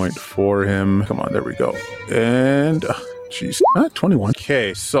mythic point for him. Come on, there we go. And, jeez, 21.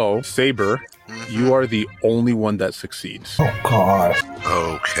 Okay, so, Saber, you are the only one that succeeds. Oh God!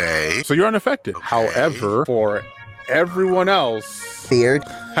 Okay. So you're unaffected. Okay. However, for everyone else, Feared.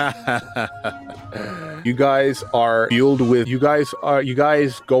 you guys are fueled with, you guys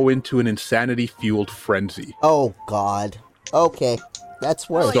go into an insanity fueled frenzy. Oh God. Okay, that's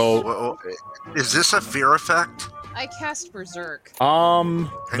worse. So, Well, is this a fear effect? I cast Berserk. no, on,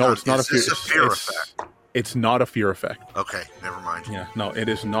 it's not is this a fear effect? It's not a fear effect. Okay, never mind. Yeah, no, it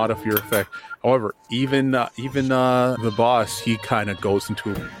is not a fear effect. However, even the boss, he kind of goes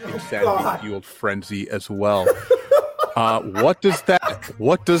into an insanity fueled frenzy as well. What does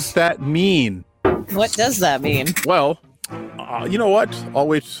that mean? What does that mean? Well, you know what? I'll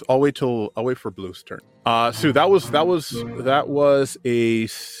wait for Blue's turn. Sue, that was a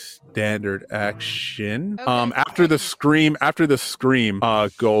standard action. Okay. After the scream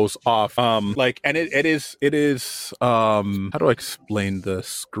goes off, and it is how do I explain the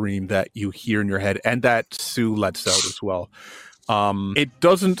scream that you hear in your head and that Sue lets out as well? It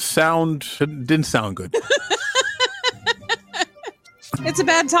didn't sound good. It's a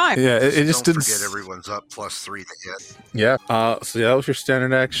bad time. Yeah, it just Don't didn't. forget everyone's up +3 to hit. Yeah. So that was your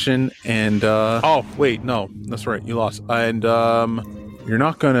standard action, and oh wait, no, that's right, you lost, and you're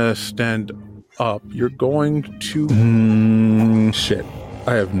not gonna stand up. You're going to shit.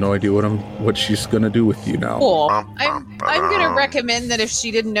 I have no idea what she's gonna do with you now. Cool. I'm gonna recommend that if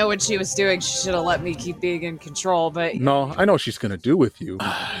she didn't know what she was doing, she should have let me keep being in control. But No, I know what she's gonna do with you.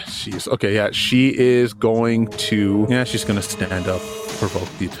 She's okay. Yeah, she is going to. Yeah, she's gonna stand up, provoke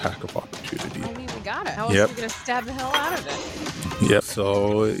the attack of opportunity. I mean, we got it. How else Yep. are we gonna stab the hell out of it? Yep.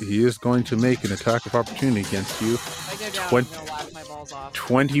 So he is going to make an attack of opportunity against you. If I go down, Twen- I'm gonna laugh my balls off.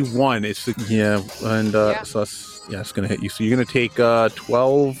 21. It's and Yeah. so it's gonna hit you. So you're gonna take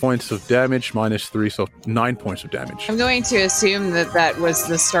 12 points of damage minus 3, so 9 points of damage. I'm going to assume that was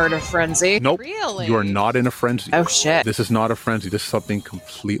the start of frenzy. Nope. Really? You are not in a frenzy. Oh shit. This is not a frenzy. This is something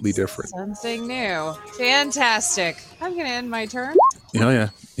completely different. Something new. Fantastic. I'm gonna end my turn. Yeah.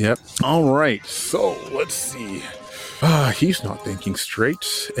 Yep. All right. So let's see. He's not thinking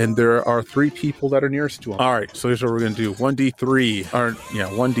straight, and there are 3 people that are nearest to him. All right, so here's what we're gonna do: 1d3, or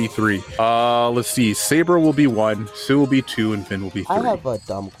 1d3. Let's see. Saber will be 1, Sue will be 2, and Finn will be 3. I have a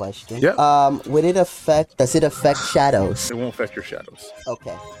dumb question. Yep. Does it affect shadows? It won't affect your shadows.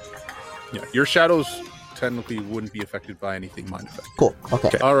 Okay. Yeah, your shadows technically wouldn't be affected by anything mind effect. Cool. Okay.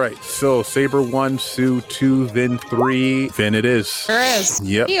 Okay. All right. So Saber 1, Sue 2, Vin 3. Finn it is. Sure is.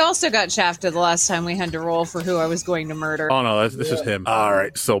 Yep. He also got shafted the last time we had to roll for who I was going to murder. Oh no, this is him. All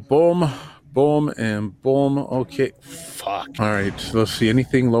right. So boom, boom, and boom. Okay. Fuck. All right. So let's see.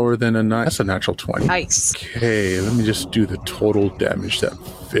 Anything lower than a 9? That's a natural 20. Nice. Okay. Let me just do the total damage that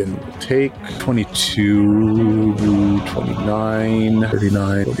Finn will take. 22, 29,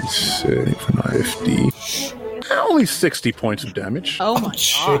 39, 46, 50. Only 60 points of damage. Oh my god.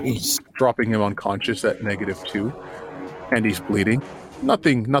 Jeez. Dropping him unconscious at -2, and he's bleeding.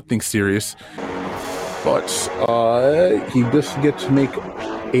 Nothing serious. But he does get to make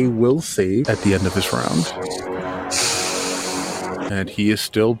a will save at the end of his round, and he is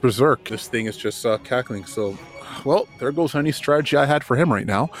still berserk. This thing is just cackling. So, well, there goes any strategy I had for him right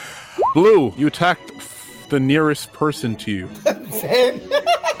now. Blue, you attacked the nearest person to you. Finn.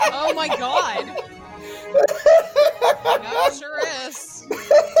 Oh my god. That sure is.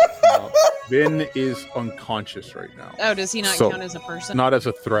 Vin is unconscious right now. Oh, does he not So, count as a person? Not as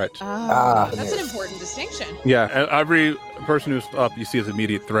a threat. That's an important distinction. Yeah, every person who's up you see as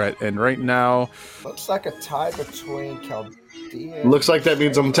immediate threat, and right now, Looks like a tie between Chaldea. Looks like that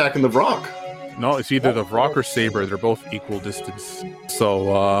means I'm attacking the rock. no, it's either the Rock or Saber. They're both equal distance.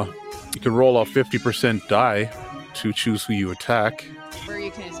 So you can roll a 50% die to choose who you attack. Where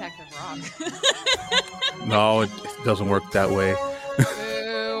you can attack the rock. No, it doesn't work that way.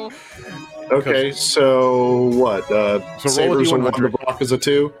 Boo. Okay, so what? roll a Saber's a 1, D100. the rock is a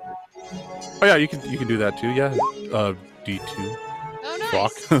 2. Oh yeah, you can do that too. Yeah, D2. Oh, nice.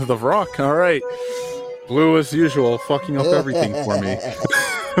 Rock, the Rock. All right, Blue as usual, fucking up everything for me.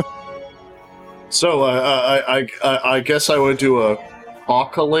 So I guess I would do a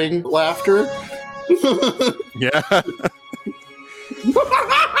cackling laughter. Yeah.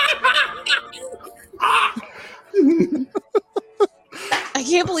 I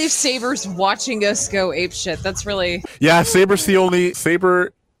can't believe Saber's watching us go apeshit. That's really... Yeah, Saber is the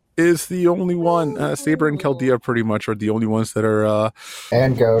only one. Saber and Chaldea pretty much are the only ones that are.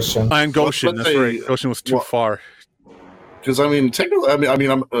 And Goshen. And Goshen, But that's they- right. Goshen was too well- far. Because I mean, technically,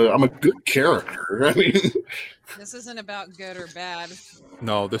 I'm a good character. I mean, This isn't about good or bad.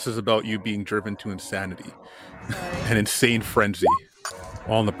 No, this is about you being driven to insanity, an insane frenzy.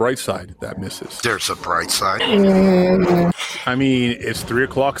 Well, on the bright side, that misses. There's a bright side. I mean, it's 3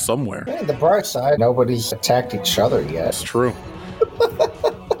 o'clock somewhere. Hey, the bright side, nobody's attacked each other yet. It's true.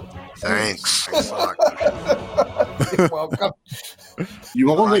 Thanks. Fuck. You're welcome.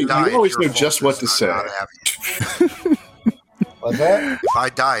 you always It's your know fault just what it's to say. not Abby. What's that? If I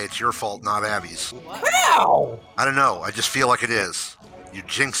die, it's your fault, not Abby's. Ow! I don't know. I just feel like it is. You're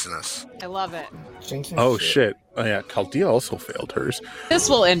jinxing us. I love it. Jinx and Oh shit! Oh yeah, Chaldea also failed hers. This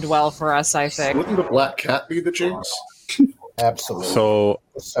will end well for us, I think. Wouldn't the black cat be the jinx? Absolutely. So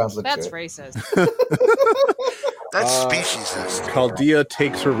That sounds legit. That's racist. That's speciesist. Chaldea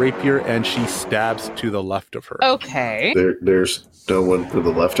takes her rapier and she stabs to the left of her. Okay. There's no one to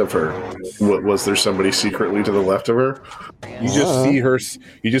the left of her. What, was there somebody secretly to the left of her? You just see her.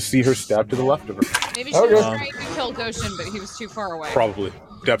 You just see her stab to the left of her. Maybe she Okay. was trying to kill Goshen, but he was too far away. Probably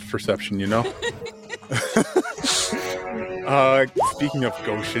depth perception, you know. Speaking of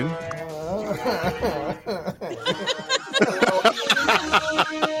Goshen,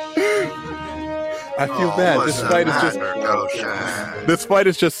 I feel bad. This fight is just Goshen. this fight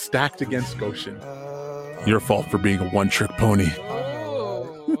is just stacked against Goshen. Your fault for being a one-trick pony.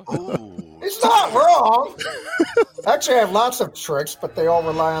 Ooh. Ooh. It's not wrong. Actually, I have lots of tricks, but they all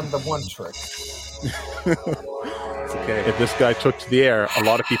rely on the one trick. That's Okay, if this guy took to the air, a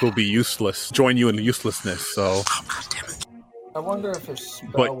lot of people would be useless. Join you in uselessness. So, Oh, God damn it. I wonder if his spell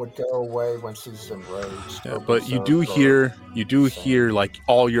But- would go away once he's enraged. yeah, or but you berserk do or- hear like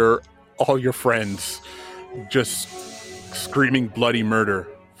all your friends just screaming bloody murder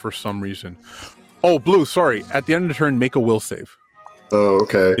for some reason. Oh, Blue, sorry. At the end of the turn, make a will save. Oh,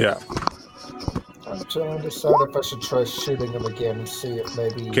 okay. Yeah. I'm trying to decide if I should try shooting him again and see if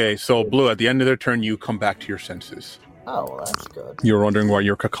maybe. Okay, so Blue, at the end of their turn, you come back to your senses. Oh, well, that's good. You were wondering why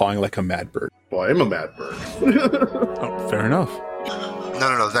you're cawing like a mad bird. Well, I am a mad bird. Oh, fair enough.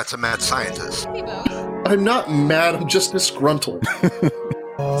 No, that's a mad scientist. Hey, Bo. I'm not mad, I'm just disgruntled.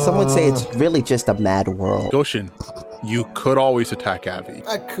 Some would say it's really just a mad world. Goshen, you could always attack Avi.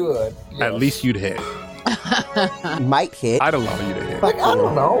 I could. At yes. least you'd hit. Might hit. I'd allow you to hit. Like, I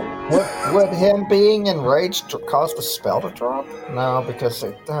don't know. Would him being enraged cause the spell to drop? No, because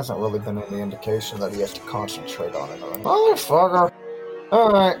it hasn't really been any indication that he has to concentrate on it. Motherfucker.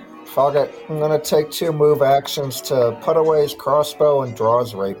 Alright, fuck it. I'm gonna take 2 move actions to put away his crossbow and draw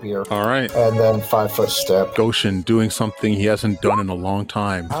his rapier. All right. And then 5-foot step. Goshen doing something he hasn't done in a long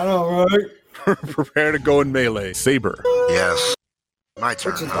time. I know, right? Prepare to go in melee. Saber. Yes. My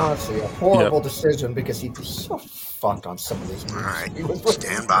turn. Which is honestly a horrible decision because he'd be so fucked on some of these moves. Alright, He was-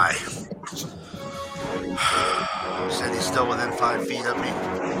 stand by. Said he's still within 5 feet of me.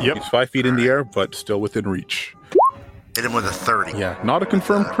 Yep. He's 5 feet in the air, but still within reach. Hit him with a 30. Yeah, not a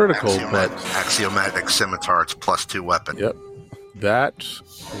confirmed critical, but Axiomatic scimitar, it's +2 weapon. yep. That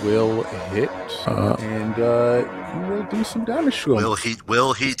will hit. And you will do some damage to him.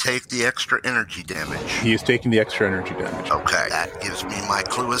 Will he take the extra energy damage? He is taking the extra energy damage. Okay, that gives me my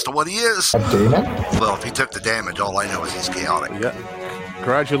clue as to what he is. A demon? Well, if he took the damage, all I know is he's chaotic. Yeah.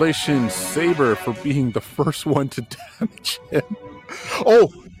 Congratulations, Saber, for being the first one to damage him.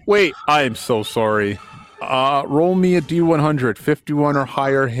 Oh, wait. I am so sorry. Roll me a D100. 51 or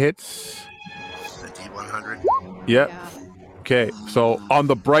higher hits. The D100. Yep. Yeah. Okay, so on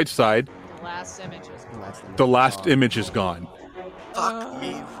the bright side, Last image is the last image is gone. Fuck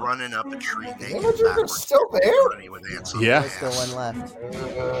me running up a tree naked Imagers are backwards. still there? Running with ants on Yeah. my Still ass. one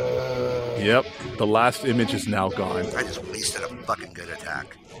left. Yep, the last image is now gone. I just wasted a fucking good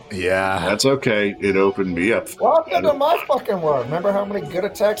attack. Yeah. That's okay. It opened me up. Welcome to my fucking world. Remember how many good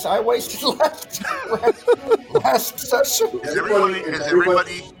attacks I wasted last session?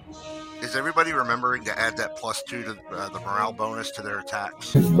 Is everybody remembering to add that +2 to the morale bonus to their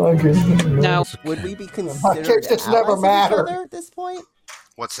attacks? No. Would we be considered it's never allies of each mattered. other at this point?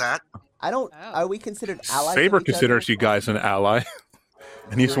 What's that? I don't. Oh. Are we considered allies? Saber of each considers other? you guys an ally,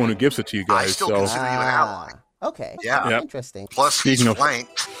 and he's the one who gives it to you I guys. still So consider you an ally. Okay. Yeah. Yep. Interesting. Plus, he's Speaking of-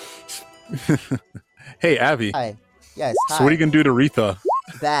 flanked. hey, Avi. Hi. Yes. So what are you gonna do to Retha?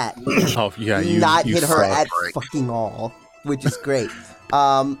 That. Oh yeah, you not you hit her suck. at fucking all, which is great.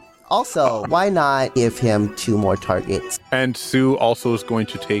 Also, why not give him 2 more targets? And Sue also is going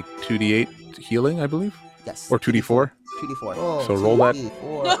to take 2d8 healing, I believe, Yes. or 2d4. 2d4. Oh, So roll that. 2d4.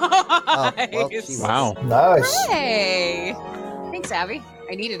 Oh, well, Nice. she Wow. Nice. Hey. Thanks, Abby.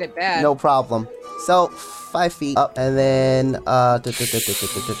 I needed it bad. No problem. So 5 feet up, and then So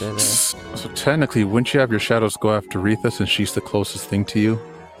technically, wouldn't you have your shadows go after Retha since she's the closest thing to you?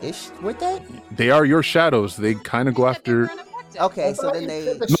 ish. Would they? They are your shadows. They kind of go after. Okay, so then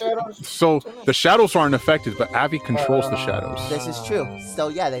they. The shadows. So the shadows aren't affected, but Avi controls the shadows. This is true. So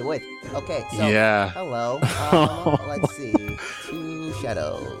yeah, they would. Okay. So Yeah. hello. Let's see. 2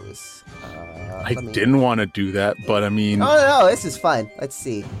 shadows. I didn't want to do that, but I mean, No, this is fun. Let's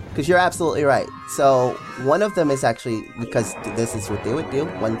see. Because you're absolutely right. So, one of them is actually, because this is what they would do,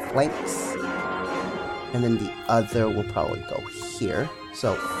 one flanks. And then the other will probably go here.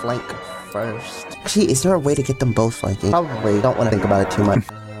 So, flank first. Actually, is there a way to get them both flanking? Probably. Don't want to think about it too much.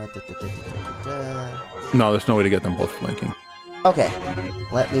 no, there's no way to get them both flanking. Okay.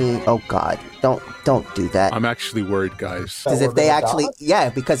 Let me. Oh God! Don't do that. I'm actually worried, guys. Because if they actually, yeah,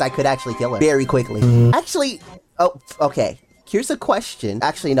 because I could actually kill her very quickly. Actually, oh, okay. Here's a question.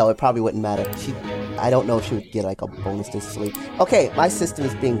 Actually, no, it probably wouldn't matter. I don't know if she would get like a bonus to sleep. Okay, my system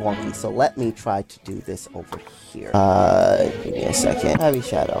is being wonky, so let me try to do this over here. Give me a second. Heavy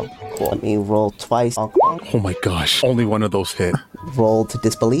shadow. Cool. Let me roll twice. Oh my gosh, only one of those hit. Roll to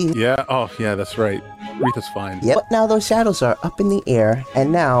disbelieve. Yeah, oh yeah, that's right. Retha's fine. Yep. But now those shadows are up in the air,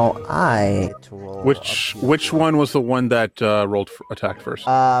 and now I get to roll. Which one was the one that attacked first?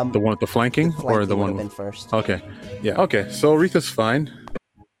 The one with the flanking, or the one been with... first? Okay, yeah, okay. So Retha's fine.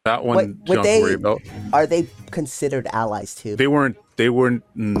 That one, Would you don't have to worry about. Are they considered allies too? They weren't They weren't.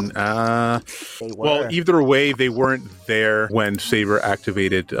 They were. Well, either way, they weren't there when Saber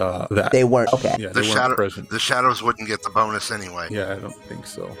activated that. They weren't. Okay. Yeah, The they weren't present. The shadows wouldn't get the bonus anyway. Yeah, I don't think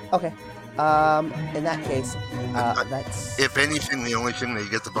so. Okay. In that case, that's. If anything, the only thing that you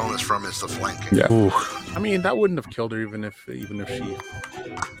get the bonus from is the flanking. Yeah. Ooh. I mean, that wouldn't have killed her even if she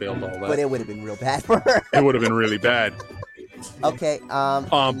failed all that. But it would have been real bad for her. It would have been really bad. Okay.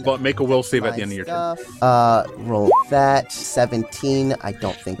 But make a will save at the end of your turn. Roll that 17. I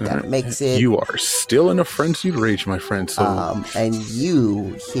don't think that makes it. You are still in a frenzied rage, my friend. So And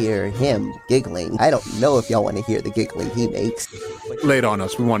you hear him giggling. I don't know if y'all want to hear the giggling he makes. lay it on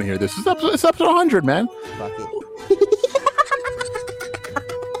us. We want to hear this. It's up to 100, man. Fuck it.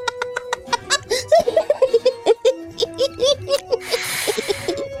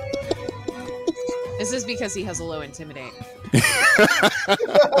 This is because he has a low intimidate.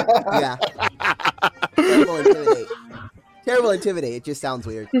 Yeah. Terrible intimidate. Terrible intimidate. It just sounds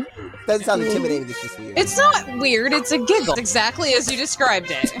weird. Doesn't sound intimidating. It's just weird. It's not weird. It's a giggle. Exactly as you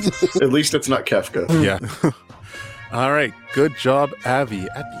described it. At least it's not Kefka. Yeah. All right. Good job, Avi.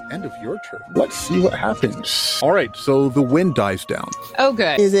 At the end of your turn, let's see what happens. All right. So the wind dies down, Oh,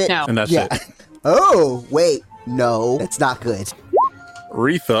 good. Is it? No. and that's Yeah. it. Oh, wait. No, that's not good.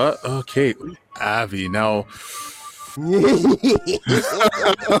 Retha. Okay. Avi. Now. Yep.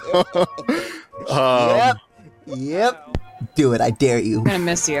 Yep. Do it. I dare you. I'm gonna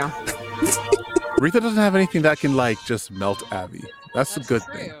miss you. Retha doesn't have anything that can just melt Avi. That's a good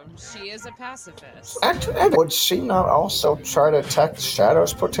true. thing. She is a pacifist. Actually, would she not also try to attack the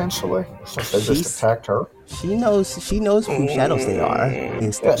shadows potentially? Since they She's- just attacked her? She knows who shadows they are.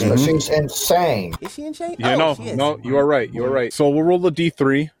 Is Yes, but she's insane. she in shade? Yeah. Oh, she is. No. You are right. You are right. So we'll roll the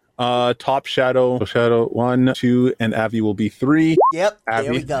D3. Top shadow. So shadow 1, 2, and Avi will be 3. Yep. Abby.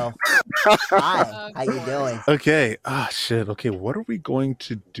 There we go. Hi. How you doing? Okay. Shit. Okay. What are we going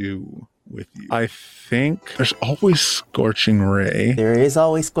to do with you? I think there's always Scorching Ray. There is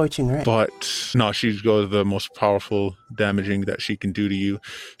always scorching ray. But no, she goes the most powerful damaging that she can do to you.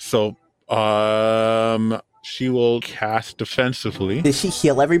 So, she will cast defensively. Did she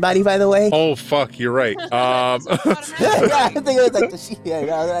heal everybody, by the way? Oh fuck, you're right. Yeah, I think it was like the she. Yeah,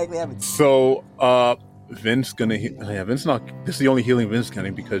 likely haven't. So, Vin's gonna. Vin's not. This is the only healing Vin's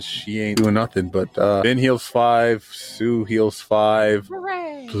getting because she ain't doing nothing. But Vin heals 5. Sue heals 5.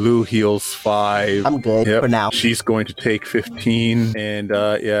 Hooray! Blue heals 5. I'm good for now. She's going to take 15,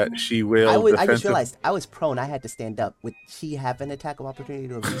 and she will. I just realized I was prone. I had to stand up. Would she have an attack of opportunity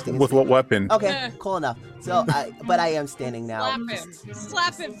to abuse things? With what weapon? Okay, cool enough. So, but I am standing now.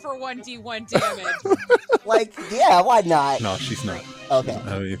 Slap him for 1d1 damage. Yeah, why not? No, she's not. Okay.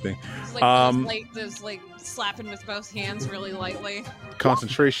 Not anything. Those slapping with both hands really lightly.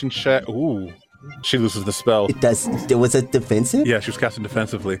 Concentration check. Ooh, she loses the spell. Was it defensive? Yeah, she was casting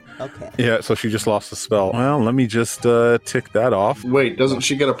defensively. Okay. Yeah, so she just lost the spell. Well, let me just tick that off. Wait, doesn't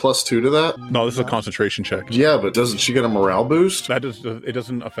she get a +2 to that? No, this is a concentration check. Yeah, but doesn't she get a morale boost? It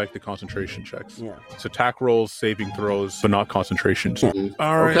doesn't affect the concentration checks. Yeah. It's attack rolls, saving throws, but not concentrations. Yeah.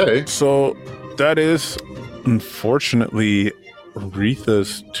 All right. Okay. So that is unfortunately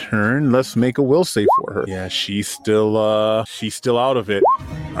Retha's turn. Let's make a will save for her. Yeah, she's still out of it.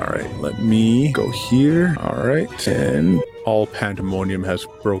 All right, let me go here. All right, and all pandemonium has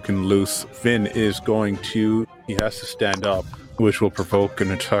broken loose. Vin is he has to stand up, which will provoke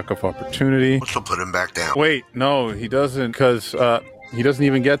an attack of opportunity. Which will put him back down. Wait, no, he doesn't, because he doesn't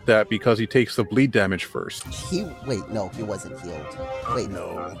even get that because he takes the bleed damage first. He wasn't healed. Wait,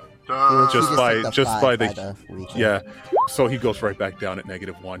 no. Uh, Just by the recap. yeah. So he goes right back down at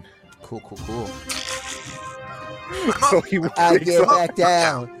 -1. Cool. So he I'll takes get up- back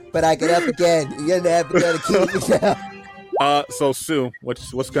down, but I get up again. You're never gonna keep me down. So Sue,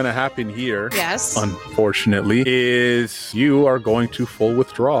 what's gonna happen here? Yes. Unfortunately, is you are going to full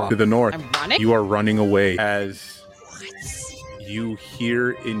withdraw to the north. I'm running? You are running away as you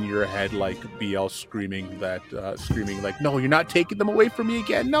hear in your head BL screaming no, you're not taking them away from me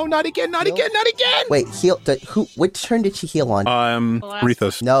again. No, not again, not No. again, not again. Wait, heal. Which turn did she heal on? last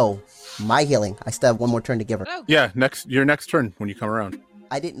Rithos. No, my healing. I still have one more turn to give her. Oh, Yeah, your next turn when you come around.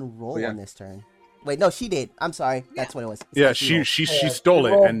 I didn't roll Yeah. on this turn. Wait, no, she did. I'm sorry. That's what it was. It's Yeah, not she rolled. stole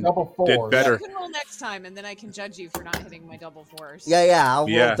rolled it and double did fours. better. You can roll next time, and then I can judge you for not hitting my double fours. Yeah, I'll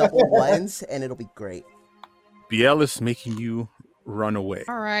Yeah. roll double ones, and it'll be great. BL is making you run away.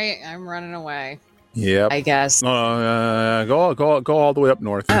 All right, I'm running away. Yep. I guess. Go all the way up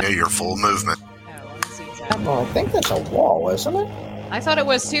north. yeah, your full movement. Oh, let's see exactly. Well, I think that's a wall, isn't it? I thought it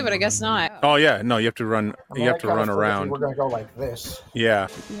was too, but I guess not. Oh yeah, no, you have to run. You have to run around. We're gonna go like this. Yeah.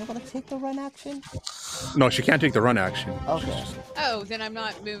 You able to take the run action? No, she can't take the run action. Okay. Oh, then I'm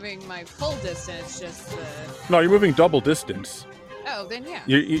not moving my full distance, just the... No, you're moving double distance. Oh, then yeah.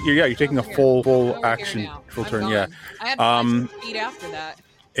 You're taking a Over full here. Over here action, now. full I'm turn. gone. Yeah. I had to speed after that.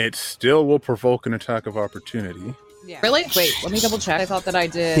 It still will provoke an attack of opportunity. Yeah. Really? Wait, let me double check. I thought that I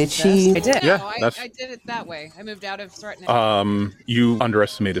did. Did she? I did. Yeah, No, that's- I did it that way. I moved out of threatening. You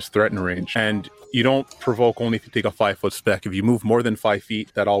underestimate his threat and range, and you don't provoke only if you take a 5-foot spec. If you move more than 5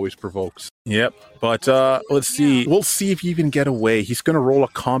 feet, that always provokes. Yep. But let's see. We'll see if you can get away. He's gonna roll a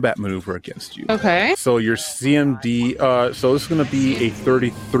combat maneuver against you. Okay. So your CMD. So this is gonna be a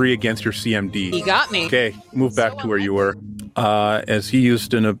 33 against your CMD. He got me. Okay, move back to where you were. As he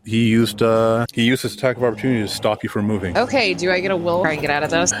used his attack of opportunity to stop you from moving. Okay, do I get a will try and get out of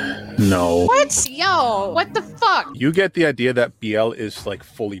this? No. What? Yo, what the fuck? You get the idea that BL is like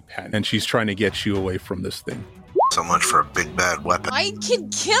fully panicked, and she's trying to get you away from this thing. So much for a big bad weapon. I can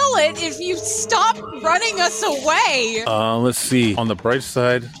kill it if you stop running us away. Let's see. On the bright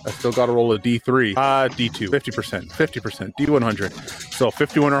side, I still got to roll a D3. D2. 50%. 50%. D100. So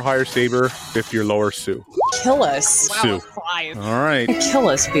 51 or higher Saber, 50 or lower Sue. Kill us. Sue. Wow, 5. All right. Kill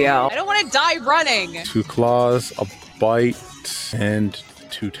us, BL. I don't want to die running. 2 claws, a bite, and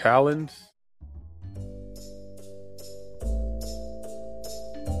 2 talons.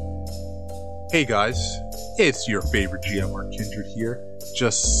 Hey guys, it's your favorite GM Mark Kindred here.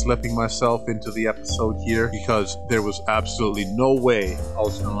 Just slipping myself into the episode here because there was absolutely no way I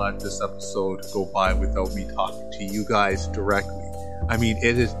was going to let this episode go by without me talking to you guys directly. I mean,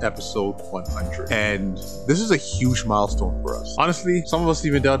 it is episode 100, and this is a huge milestone for us. Honestly, some of us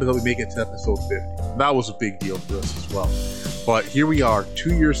even doubted that we make it to episode 50. That was a big deal for us as well. But here we are,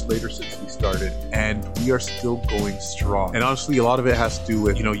 2 years later since we started, and we are still going strong. And honestly, a lot of it has to do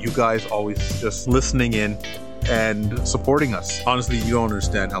with, you guys always just listening in and supporting us. Honestly, you don't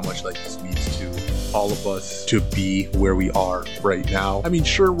understand how much this means to all of us to be where we are right now. I mean,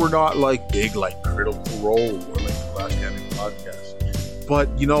 sure, we're not big Critical Role or the Last Gaming Podcast. But,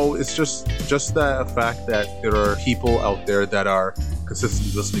 it's just that fact that there are people out there that are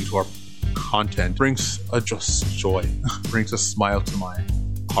consistently listening to our content brings a just joy, brings a smile to my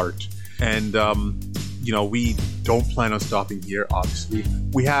heart. And, we don't plan on stopping here, obviously.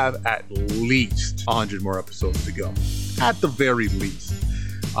 We have at least 100 more episodes to go. At the very least.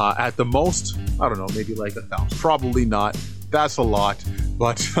 At the most, I don't know, maybe 1,000. Probably not. That's a lot.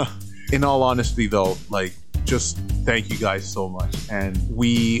 But in all honesty, though, just thank you guys so much. And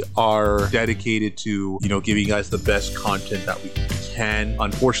we are dedicated to, giving you guys the best content that we can.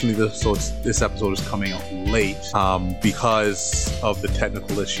 Unfortunately, this episode is coming out late because of the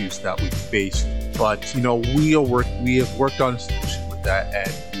technical issues that we faced. But, we have worked on a solution with that,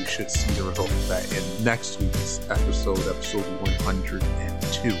 and you should see the result of that in next week's episode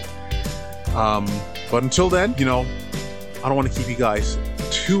 102. But until then, I don't want to keep you guys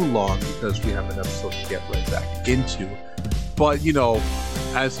too long because we have an episode to get right back into. But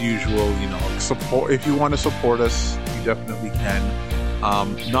as usual, support. If you want to support us, you definitely can.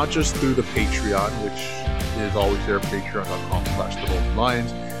 Not just through the Patreon, which is always there,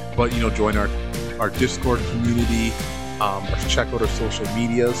 patreon.com/TheGoldenLions, but join our Discord community. Check out our social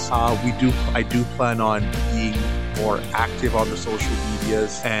medias. I do plan on being more active on the social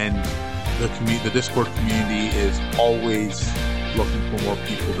medias, and the Discord community is always looking for more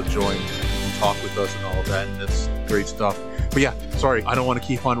people to join and talk with us and all of that, and that's great stuff. But yeah, sorry, I don't want to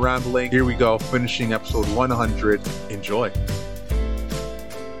keep on rambling. Here we go, finishing episode 100. Enjoy.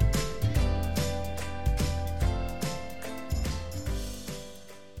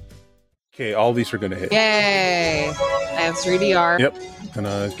 Okay, all these are going to hit. Yay! I have 3 DR. Yep.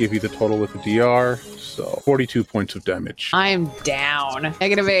 Gonna give you the total with the DR. So 42 points of damage. I'm down.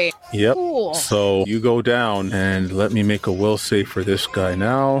 -8. Yep. Cool. So you go down, and let me make a will save for this guy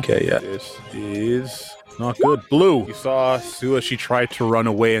now. Okay, yeah. This is not good. Blue. You saw Sue as she tried to run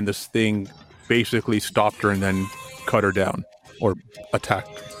away, and this thing basically stopped her and then cut her down. Or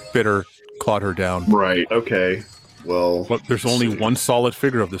bit her, clawed her down. Right. Okay. Well, But there's only one solid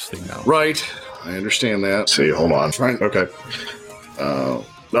figure of this thing now. right. I understand that. See, hold on. Right. Okay. All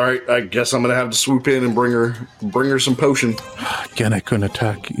right. I guess I'm gonna have to swoop in and bring her some potion. Again, I couldn't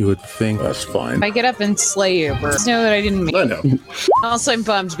attack, you would think. That's fine. If I get up and slay you, just know that I didn't mean. I know. Also, I'm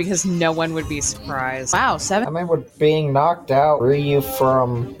bummed because no one would be surprised. Wow, 7. I mean, would being knocked out free you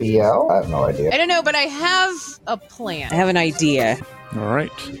from BL? I have no idea. I don't know, but I have a plan. I have an idea. All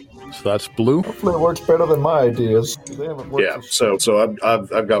right. So that's blue. Hopefully it works better than my ideas. They haven't worked Yeah. for So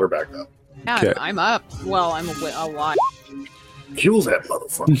I've got her back now. Yeah, Okay. I'm up. Well, I'm a lot. Kill that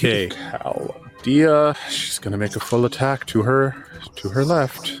motherfucker. Okay, Chaldea, she's gonna make a full attack to her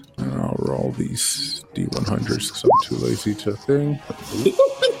left. And I'll roll these D100s because I'm too lazy to thing.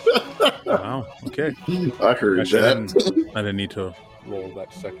 Wow, okay. I heard Actually, that. I didn't need to roll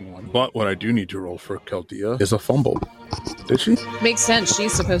that second one. But what I do need to roll for Chaldea is a fumble. Did she? Makes sense.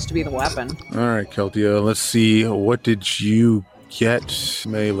 She's supposed to be the weapon. Alright, Chaldea, let's see. What did you get?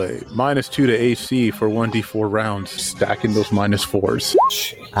 Melee. -2 to AC for 1d4 rounds. Stacking those -4s.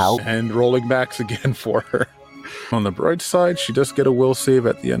 Ow. And rolling backs again for her. On the bright side, she does get a will save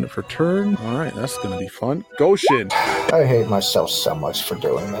at the end of her turn. Alright, that's gonna be fun. Goshen! I hate myself so much for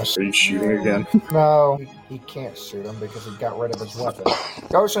doing this. Are you shooting again? No, he can't shoot him because he got rid of his weapon.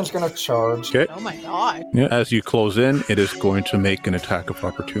 Goshen's gonna charge. Okay. Oh my god. Yeah, as you close in, it is going to make an attack of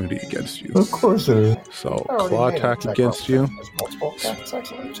opportunity against you. Of course it is. So, I already claw made an attack against you. There's multiple attacks on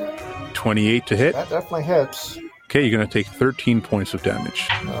the 28 to hit. That definitely hits. Okay, you're going to take 13 points of damage.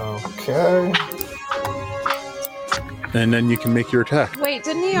 Okay. And then you can make your attack. Wait,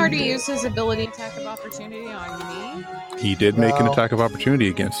 didn't he already use his ability attack of opportunity on me? He did make an No. attack of opportunity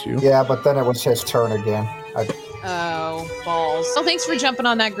against you. Yeah, but then it was his turn again. Oh, balls. Well, thanks for jumping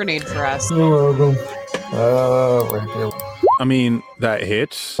on that grenade for us. You're welcome. Right here. I mean, that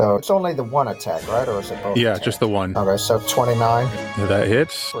hits. So it's only the one attack, right? Or is it both? Yeah, attacks? just the one. Okay, so 29 Yeah, that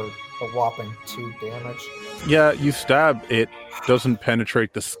hits. for a whopping 2 damage. Yeah, you stab. It doesn't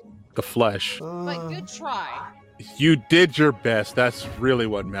penetrate the flesh. But good try. You did your best. That's really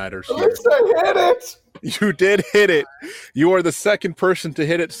what matters At here. least I hit it! You did hit it. You are the second person to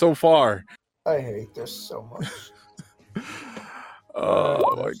hit it so far. I hate this so much.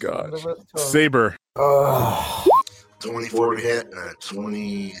 Oh my gosh. Ugh. Saber. 24 to hit and a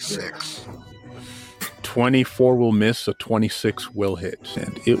 26. 24 will miss, a 26 will hit.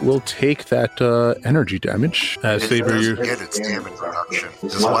 And it will take that energy damage. As It Saber, doesn't you get its damage reduction.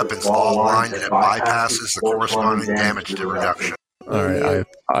 This weapon's fall line and it bypasses the corresponding damage to reduction. all right.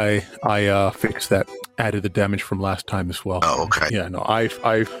 I fixed that. Added the damage from last time as well. Oh, okay. Yeah, no,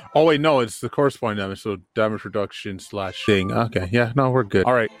 oh wait, no, it's the corresponding damage, so damage reduction / thing. Okay, yeah, no, we're good.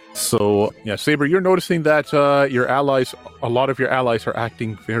 All right, so yeah, Saber, you're noticing that your allies, a lot of your allies are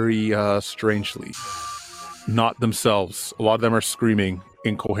acting very strangely. Not themselves. A lot of them are screaming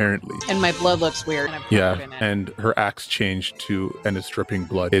incoherently. And my blood looks weird. And I'm Yeah, covered in it. and her axe changed to, and it's dripping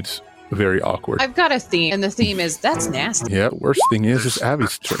blood. It's very awkward. I've got a theme, and the theme is that's nasty. Yeah, worst thing is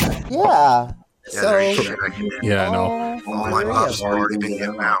Abby's turn. Yeah. Yeah, So, there's shit I can do. Yeah, no. All my three of buffs have already been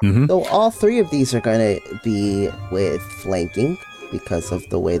given out. Mm-hmm. So all three of these are going to be with flanking because of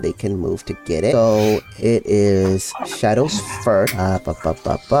the way they can move to get it. So it is Shadows first.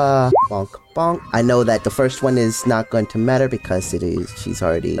 Bonk, bonk. I know that the first one is not going to matter because she's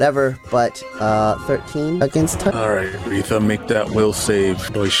already whatever, but 13 against touch. All right, Aretha, make that will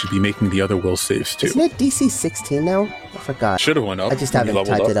save. Boy, you should be making the other will saves too. Isn't it DC 16 now? I forgot. Should have went up. I just when you haven't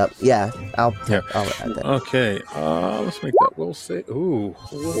leveled typed it up. Yeah, I'll Yeah. add that. Okay, let's make that will save. Ooh.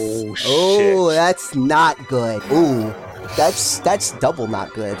 Oh, shit. Oh, that's not good. Ooh, that's double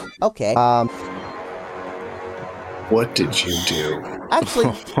not good. Okay. What did you do?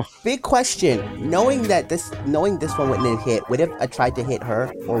 Actually, big question. Knowing this one wouldn't hit, would it have tried to hit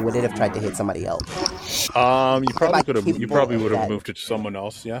her, or would it have tried to hit somebody else? You probably could have. You capable probably of would have that? moved it to someone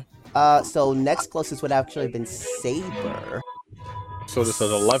else. Yeah. So next closest would actually have been Saber. So this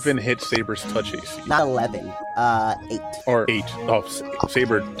is 11 hit Saber's touch AC. Not 11. 8. Or 8. Oh,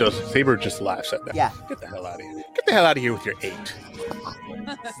 Saber just laughs at that. Yeah. Get the hell out of here. Get the hell out of here with your 8.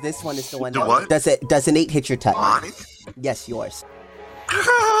 This one is the one. The what? Does an 8 hit your touch? Mine? Yes, yours.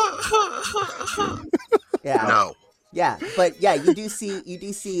 Yeah. No. Yeah, but yeah, you do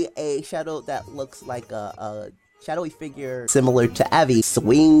see a shadow that looks like a shadowy figure similar to Avi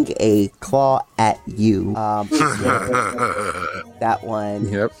swing a claw at you. That one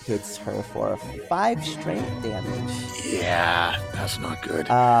Yep. hits her for 5 strength damage. Yeah, that's not good.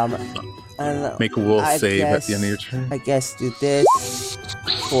 I don't know. Make a will I save at the end of your guess- turn. I guess do this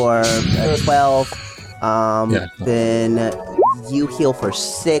for 12. Yeah. Then you heal for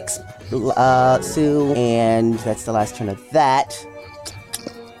 6, Sue, and that's the last turn of that.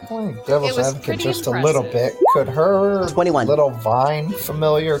 Playing devil's It was advocate pretty just impressive. a little bit. Could her 21. little vine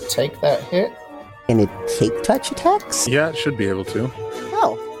familiar take that hit? Can it take touch attacks? Yeah, it should be able to.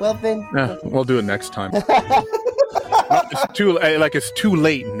 Oh, well then. Yeah, we'll do it next time. It's too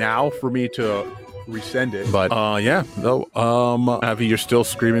late now for me to resend it. But yeah, though, Avi, you're still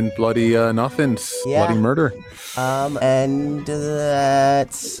screaming bloody nothings, Yeah. bloody murder. And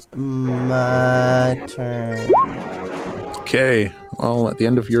that's my turn. Okay, well, at the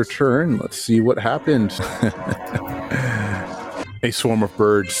end of your turn, let's see what happened. a swarm of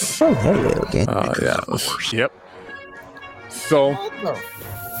birds. Okay. Yeah. Yep. So,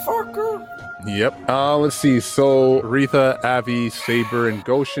 Motherfucker. yep. Let's see. So, Aretha, Avi, Saber, and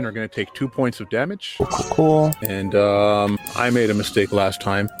Goshen are going to take 2 points of damage. Cool. And I made a mistake last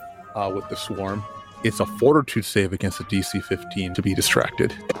time with the swarm. It's a fortitude save against a DC 15 to be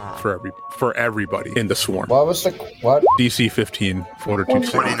distracted for everybody in the swarm. What was the what? DC 15 fortitude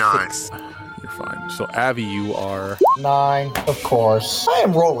save. 29. You're fine. So Avi, you are 9, of course. I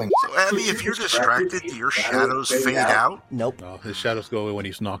am rolling. So, Abby, if you're distracted, do your shadows fade out? Nope. his shadows go away when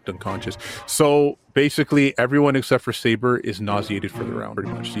he's knocked unconscious. So basically, everyone except for Saber is nauseated for the round,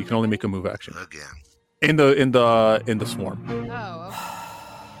 pretty much. So you can only make a move action Again. in the swarm. Oh, okay.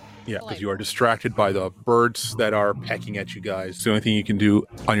 Yeah, because you are distracted by the birds that are pecking at you guys. So the only thing you can do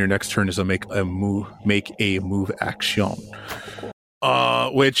on your next turn is to make a move action.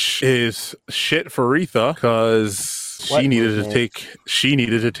 Which is shit for Aretha because she needed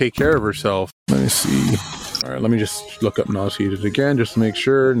to take care of herself. Let me see. All right, let me just look up nauseated again just to make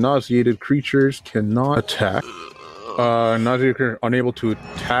sure. Nauseated creatures cannot attack. Nauseated creatures unable to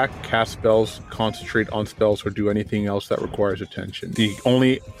attack, cast spells, concentrate on spells, or do anything else that requires attention. The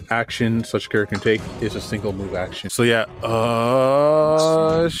only action such a character can take is a single move action. So yeah,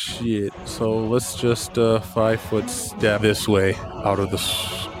 shit. So let's just 5-foot step this way out of this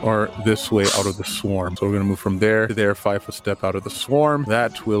way out of the swarm. So we're gonna move from there to there, 5-foot step out of the swarm.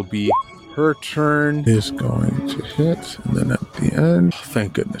 That will be her turn. Is going to hit, and then at the end,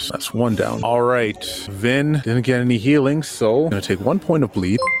 thank goodness, that's one down. All right, Vin didn't get any healing, so gonna take 1 point of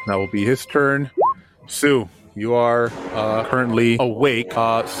bleed. That will be his turn. Sue, you are currently awake.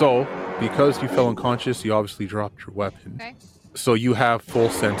 So because you fell unconscious, you obviously dropped your weapon. Okay. So you have full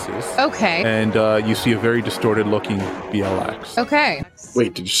senses. Okay. And you see a very distorted looking BL axe. Okay.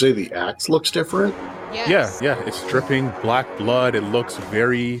 Wait, did you say the axe looks different? Yes. Yeah, it's dripping black blood. It looks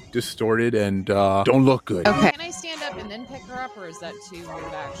very distorted and don't look good. Okay. Can I stand up and then pick her up, or is that 2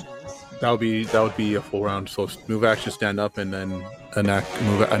 move actions? That would be a full round. So move action, stand up, and then an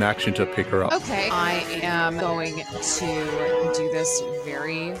action to pick her up. Okay. I am going to do this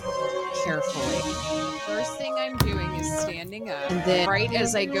very carefully. First thing I'm doing is standing up, and then right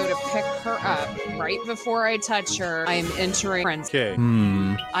as I go to pick her up, right before I touch her, I'm entering frenzy. Okay.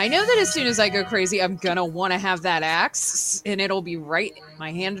 I know that as soon as I go crazy, I'm gonna want to have that axe, and it'll be right.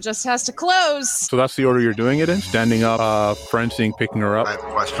 My hand just has to close. So that's the order you're doing it in? Standing up, frenzying, picking her up, I have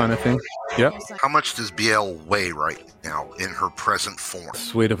a question. kind of thing? Yep. How much does BL weigh right now in her present form?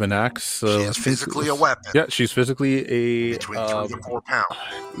 Weight of an axe. She is physically a weapon. Yeah, she's physically a... Between 3 and 4 pounds.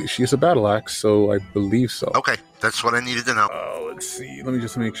 She's a battle axe, so I believe so. Okay, that's what I needed to know. Let's see. Let me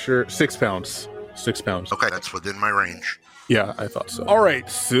just make sure. 6 pounds. 6 pounds. Okay, that's within my range. Yeah, I thought so. All right,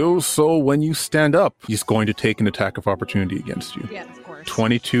 Sue. So when you stand up, he's going to take an attack of opportunity against you. Yeah, of course.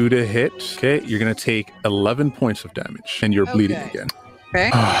 22 to hit. Okay, you're going to take 11 points of damage, and you're bleeding again. Okay.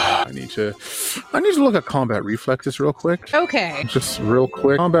 I need to look at combat reflexes real quick. Okay. Just real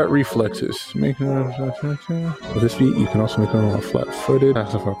quick. Combat reflexes. With this feat, you can also make them more flat-footed.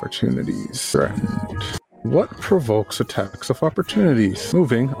 Attacks of opportunities. Threatened. What provokes attacks of opportunities?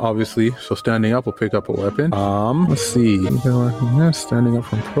 Moving, obviously. So standing up will pick up a weapon. Let's see. Standing up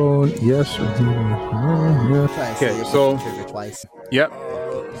from prone. Yes. Okay, so yep.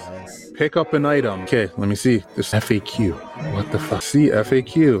 Pick up an item. Okay, let me see. This FAQ. What the fuck? See,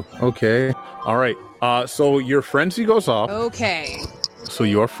 FAQ. Okay. All right. So your frenzy goes off. Okay. So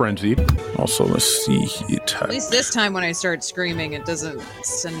you are frenzied. Also, let's see. He attacked. At least this time when I start screaming, it doesn't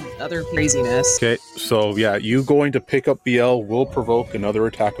send other craziness. Okay, so yeah, you going to pick up BL will provoke another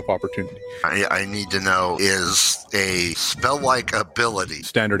attack of opportunity. I need to know, is a spell-like ability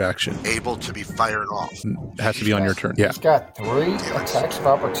Standard action. able to be fired off? It has to be on your turn. Yeah. He's got 3 attacks of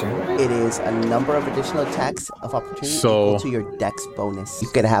opportunity. It is a number of additional attacks of opportunity So- equal to your dex bonus. You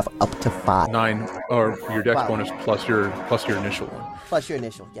can have up to 5. 9, or your dex Wow. bonus plus your initial one. Plus your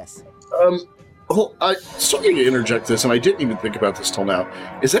initial, yes. Sorry to interject this, and I didn't even think about this till now.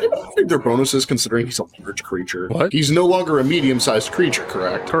 Is anybody think their bonuses considering he's a large creature? What? He's no longer a medium-sized creature,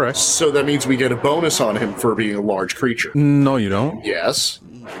 correct? Correct. So that means we get a bonus on him for being a large creature. No, you don't. Yes.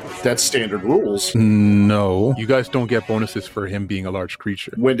 That's standard rules. No. You guys don't get bonuses for him being a large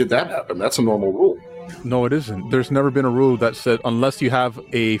creature. When did that happen? That's a normal rule. No, it isn't. There's never been a rule that said unless you have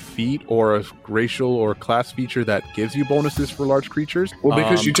a feat or a racial or class feature that gives you bonuses for large creatures. Well,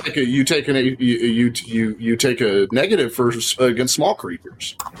 because you take a negative for against small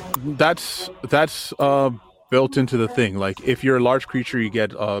creatures. That's built into the thing. Like if you're a large creature, you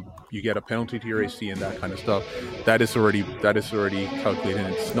get a penalty to your AC and that kind of stuff. That is already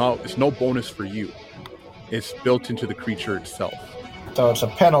calculated. It's no bonus for you. It's built into the creature itself. So it's a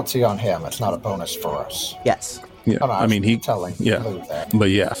penalty on him. It's not a bonus for us. Yes. Yeah, Oh, no, I mean, he. telling Yeah, Lou that. but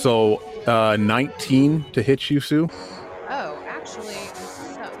yeah. So 19 to hit you, Sue. Oh, actually, I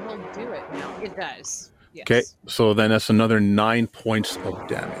think that will do it now. It does. Yes. Okay, so then that's another 9 points of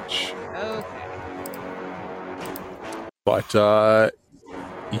damage. Okay. But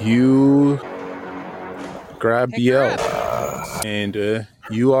you grab Pick her BL, and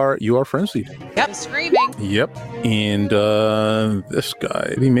you are frenzied. Yep. Screaming. Yep. And this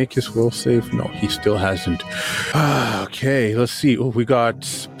guy, did he make his will save? No, he still hasn't. Okay, let's see. Oh, we got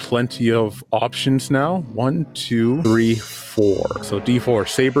plenty of options now. 1, 2, 3, 4. So D4.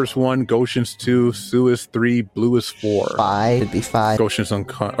 Saber's 1, Goshen's 2, Sue is 3, Blue is 4. 5 would be 5. Goshen's on,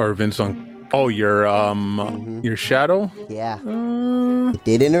 or Vince on. Oh, your shadow? Yeah. It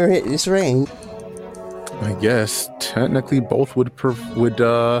did enter his range. I guess technically both would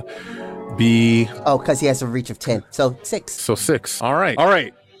be Oh, because he has a reach of 10. So 6. so 6. All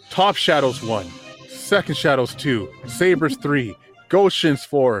right. Top Shadow's 1, second Shadow's 2, Saber's 3, Goshen's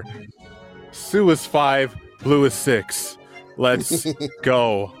 4, Sue is 5, Blue is 6. Let's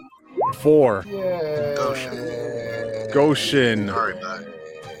go. 4. Yeah. Goshen. Sorry, bud.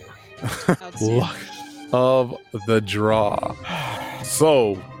 Luck of the draw.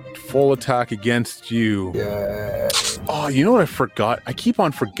 So, full attack against you. Yeah. Oh, you know what I forgot? I keep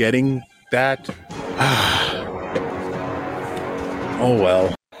on forgetting that. Oh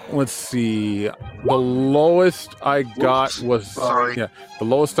well. Let's see. The lowest I got was Sorry. the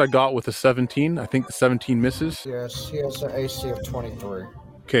lowest I got with a 17. I think the 17 misses. Yes, he has an AC of 23.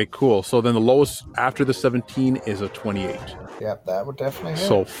 Okay, cool. So then the lowest after the 17 is a 28. Yep, that would definitely hit.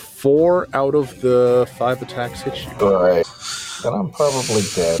 So 4 out of the 5 attacks hit you. Right. Then I'm probably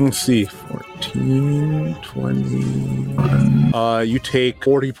dead. Let's see. 14, 20. You take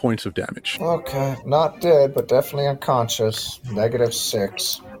 40 points of damage. Okay, not dead, but definitely unconscious.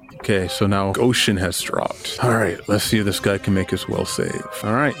 -6. Okay, so now Goshen has dropped. All right, let's see if this guy can make his will save.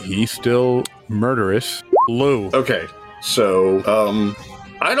 All right, he's still murderous. Lou. Okay, so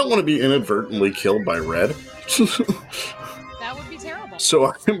I don't want to be inadvertently killed by Red. That would be terrible.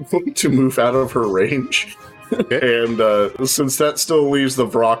 So I'm going to move out of her range. Okay. And since that still leaves the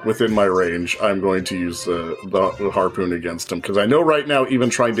Vrock within my range, I'm going to use the harpoon against him. Because I know right now, even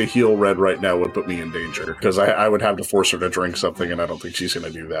trying to heal Red right now would put me in danger. Because I would have to force her to drink something, and I don't think she's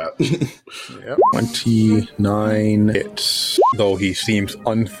going to do that. Yep. 29 hits. Though he seems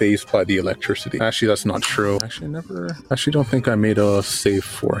unfazed by the electricity. Actually, that's not true. Actually, don't think I made a save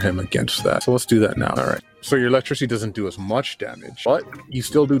for him against that. So let's do that now. All right. So your electricity doesn't do as much damage, but you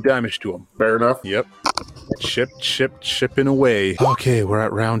still do damage to him. Fair enough. Yep. Chipping away. Okay, we're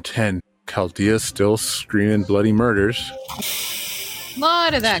at round 10. Chaldea's still screaming bloody murders.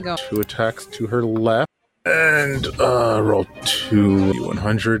 Lot of that going. 2 attacks to her left. And roll 2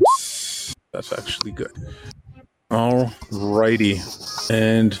 100s. That's actually good. Alrighty.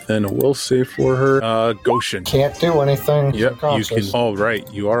 And then a will save for her. Goshen. Can't do anything. Yep, you can. Unconscious. Oh,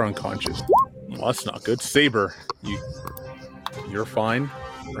 right. You are unconscious. Well, that's not good. Saber, you're fine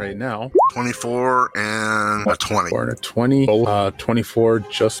right now. 24 and a 20. Or a 20. 24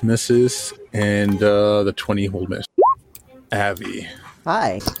 just misses, and the 20 will miss. Avi.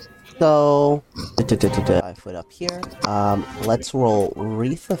 Hi. So, 5 foot up here. Let's roll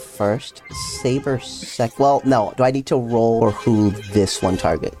Retha first. Saber second. Well, no. Do I need to roll for who this one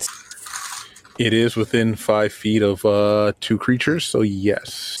targets? It is within 5 feet of 2 creatures, so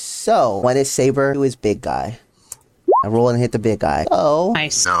yes. So, one is Saber, who is big guy. I roll and hit the big guy. Oh.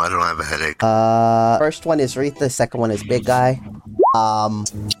 Nice. No, I don't have a headache. First one is Retha, second one is big guy.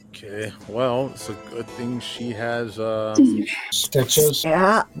 Okay, well, it's a good thing she has, Stitches.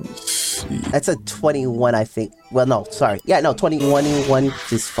 Yeah. let's see. That's a 21, I think. Well, no, sorry. Yeah, no, 21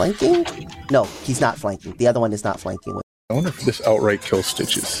 is flanking? No, he's not flanking. The other one is not flanking. I wonder if this outright kills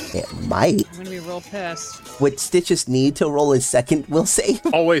Stitches. It might. I'm gonna be real pissed. Would Stitches need to roll his second will save?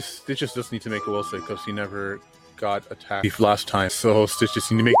 Oh, wait, Stitches does need to make a will save because he never got attacked last time. So Stitches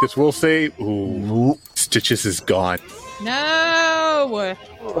need to make this will save. Ooh, Stitches is gone. No!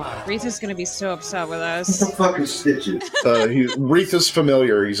 Rita's gonna be so upset with us. Fucking Stitches. Retha's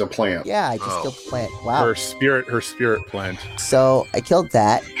familiar. He's a plant. Yeah, I just killed the plant. Wow. Her spirit plant. So, I killed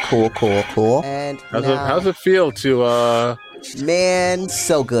that. Cool. And How's it feel to man,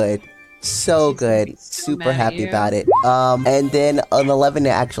 so good. So good. Super mad at happy you. about it. And then an 11 to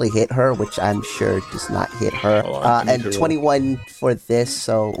actually hit her, which I'm sure does not hit her. Hold on, I need And to 21 for this,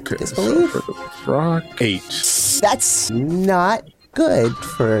 so okay, disbelief? so for the frog, 8. That's not good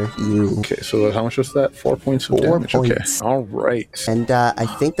for you. Okay, so how much was that? 4 points of 4 damage. points. Okay. All right. And I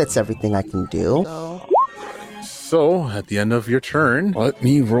think that's everything I can do. So, So, at the end of your turn, let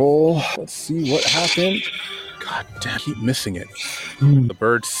me roll. Let's see what happened. God damn, I keep missing it. The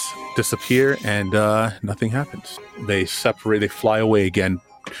birds disappear and nothing happens. They separate, they fly away again.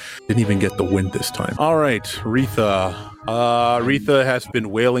 Didn't even get the wind this time. All right, Retha. Retha has been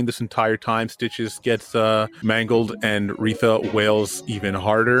wailing this entire time. Stitches gets mangled, and Retha wails even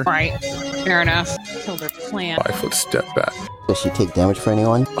harder. Right. Fair enough. Killed her plant. 5 foot step back. Does she take damage for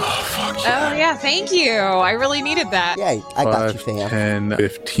anyone? Oh, fuck Oh, yeah. Thank you. I really needed that. Yeah, I got you, 5, fam. 10,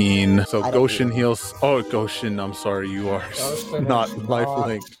 15. So I don't Goshen need it. heals. Oh, Goshen, I'm sorry. You are Goshen not is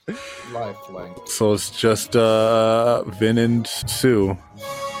lifelink. Lifelink. So it's just Vin and Sue.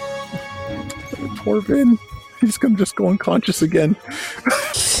 Poor Vin. He's gonna just go unconscious again.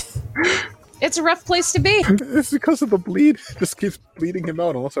 It's a rough place to be. It's because of the bleed. Just keeps bleeding him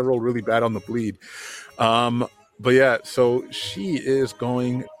out unless I roll really bad on the bleed. But yeah, so she is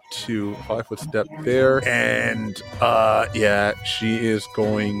going to 5 foot step there, and yeah, she is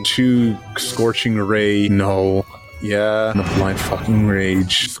going to Scorching Ray. No. Yeah, the blind fucking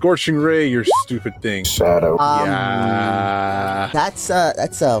rage. Scorching Ray, you stupid thing. Shadow. Yeah. That's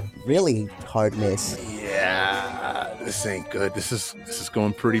a really hard miss. Yeah. This ain't good. This is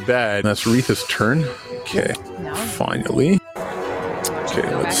going pretty bad. That's Retha's turn. Okay. No. Finally. Okay,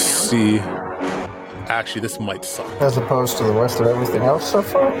 Go let's back see. Actually, this might suck. As opposed to the rest of everything else so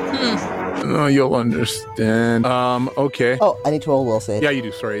far? No, you'll understand. Okay. Oh, I need to roll a will save. Yeah, you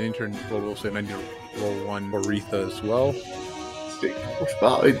do. Sorry, I didn't turn roll will save. I need to roll one for Retha as well.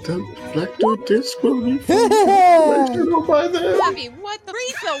 Reflector disc will be functional by then. Abby, what the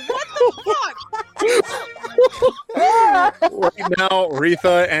Retha? What the fuck? Right now,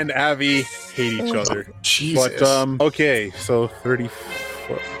 Retha and Avi hate each other. Jesus. But okay, so 30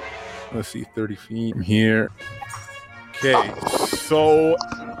 foot. Let's see, 30 feet from here. Okay, so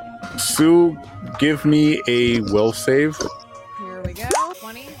Sue, give me a will save. Here we go.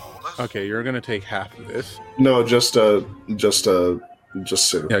 20. Okay, you're gonna take half of this. No, just Sue.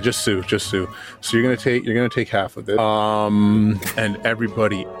 Yeah, just Sue. So you're gonna take half of it. And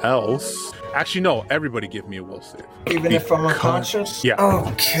everybody else. Actually, no. Everybody, give me a will save. Even if I'm unconscious? Yeah.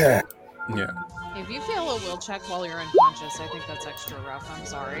 Okay. Yeah. If you fail a will check while you're unconscious, I think that's extra rough. I'm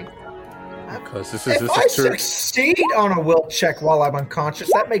sorry. Because this If I is succeed on a will check while I'm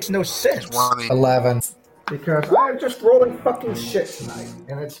unconscious, that makes no sense. 20. 11. Because I'm just rolling fucking shit tonight,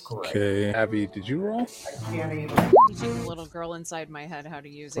 and it's great. okay. Abby, did you roll? I can't even. Teaching the little girl inside my head how to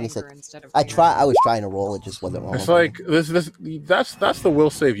use 26. anger instead of. I was trying to roll, it just wasn't rolling. It's like that's the will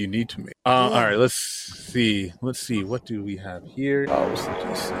save you need to make. All right, let's see. What do we have here? Oh, what's the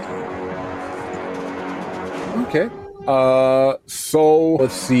DC? Okay. So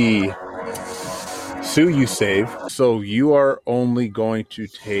let's see. Sue, you save. So you are only going to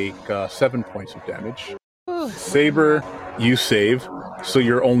take 7 points of damage. Saber, you save. So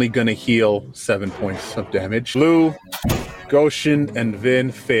you're only going to heal 7 points of damage. Blue, Goshen, and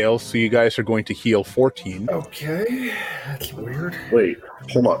Vin fail. So you guys are going to heal 14. Okay. That's weird. Wait,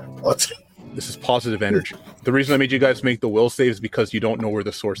 hold on. Let's. This is positive energy. The reason I made you guys make the will save is because you don't know where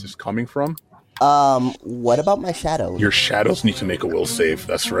the source is coming from. What about my shadow? Your shadows need to make a will save.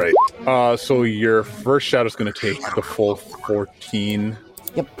 That's right. So your first shadow's going to take the full 14.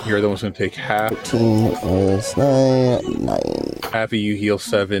 Yep. Your other one's going to take half. 13 is 9. Avi, you heal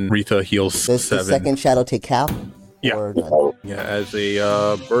 7. Retha heals Does 7. the second shadow take half? Yeah. Or none? Yeah, as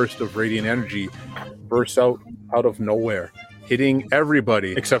a burst of radiant energy bursts out of nowhere, hitting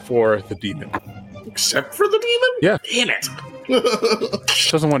everybody except for the demon. Except for the demon? Yeah. Damn it.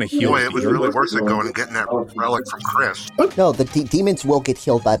 Doesn't want to heal. Boy, it was really worth it going and getting that relic from Chris. No, the demons will get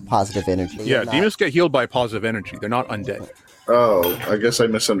healed by positive energy. Yeah, They're not- demons get healed by positive energy. They're not undead. Oh, I guess I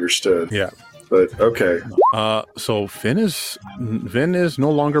misunderstood. Yeah. But okay. So Vin is no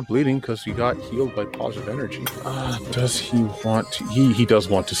longer bleeding because he got healed by positive energy. Does he want to? He does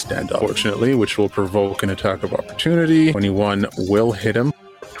want to stand up, fortunately, which will provoke an attack of opportunity. 21 will hit him.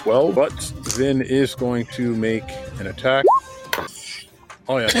 12, but Vin is going to make an attack.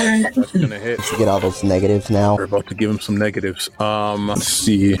 Oh yeah, that's gonna hit. You get all those negatives now. We're about to give him some negatives. Let's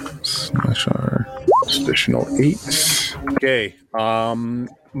see. Slash R. Additional 8. Okay.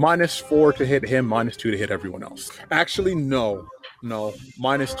 -4 to hit him, -2 to hit everyone else. Actually, no.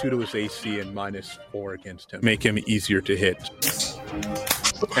 -2 to his AC and -4 against him. Make him easier to hit.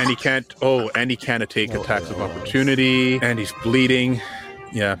 And he can't take attacks of opportunity. And he's bleeding.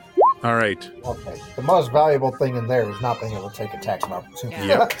 Yeah. All right. Okay. The most valuable thing in there is not being able to take attacks of opportunity.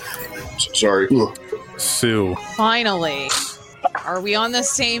 Yeah. Sorry. Ugh. Sue, Finally. Are we on the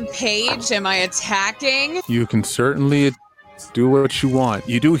same page? Am I attacking? you can certainly do what you want.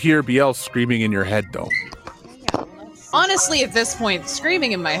 You do hear Biel screaming in your head, though. Yeah, Honestly, at this point,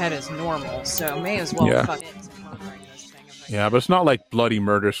 screaming in my head is normal, so may as well Yeah. fuck it to murdering this thing if I Yeah, but it's not like bloody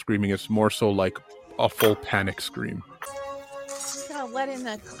murder screaming. It's more so like a full panic scream. Just gotta let in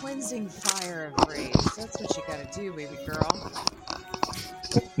that cleansing fire of rage. That's what you gotta do, baby girl.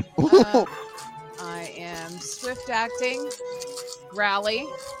 I am swift acting, rally,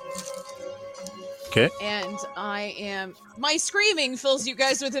 Okay. and my screaming fills you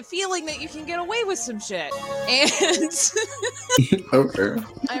guys with a feeling that you can get away with some shit. And Okay.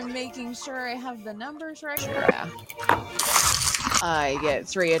 I'm making sure I have the numbers right. Yeah. I get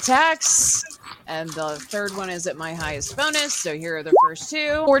 3 attacks, and the third one is at my highest bonus, so here are the first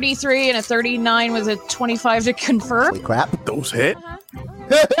two. 43 and a 39 with a 25 to confirm. Holy crap. Those hit.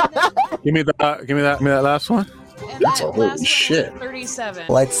 Uh-huh. Give me that last one. And That's that a holy last one is shit. a 37.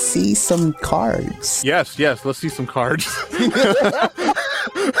 Let's see some cards. Yes. Let's see some cards. Here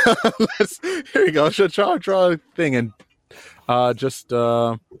you go. Draw a thing and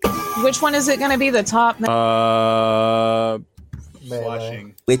Which one is it going to be? The top?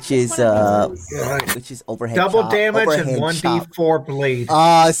 slashing. Which is overhead Double chop, damage and overhand 1d4 bleed.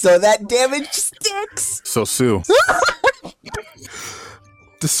 So that damage sticks. So Sue,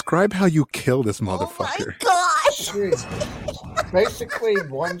 describe how you kill this Oh my motherfucker. gosh. Jeez. Basically,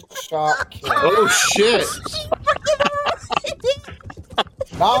 one shot kill. Oh shit!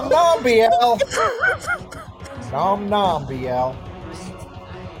 Nom nom, BL. Nom nom, BL. I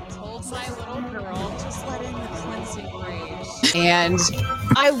told my little girl, just let in the cleansing rage. And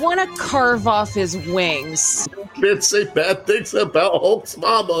I want to carve off his wings. Can't say bad things about Hulk's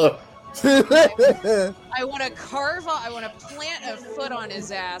mama. I want to plant a foot on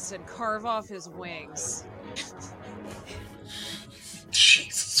his ass and carve off his wings.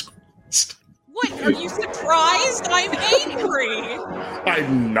 Jesus Christ! What? Are you surprised? I'm angry.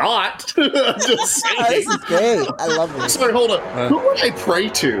 I'm not. I'm just Oh, this saying. is great. I love this. Sorry, hold on. Who would I pray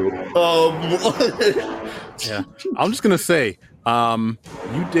to? Yeah. I'm just gonna say,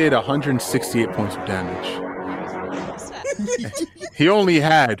 you did 168 points of damage. He only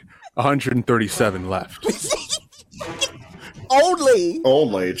had 137 left.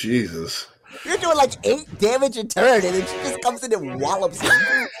 Only Jesus. you're doing like 8 damage a turn, and then she just comes in and wallops him.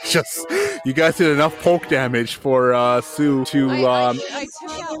 Just you guys did enough poke damage for Sue to I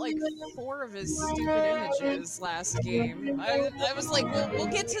took out like 4 of his stupid images last game. I was like, we'll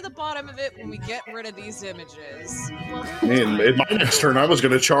get to the bottom of it when we get rid of these images. Man, in my next turn, I was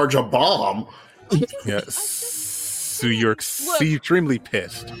going to charge a bomb. Sue, you're extremely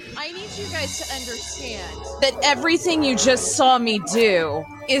pissed. I need you guys to understand that everything you just saw me do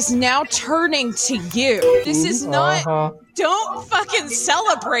is now turning to you. This is not. Uh-huh. Don't fucking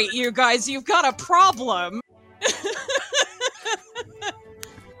celebrate, you guys. You've got a problem.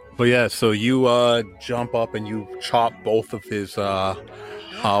 But yeah, so you jump up and you chop both of his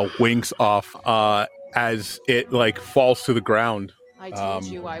wings off as it like falls to the ground. I told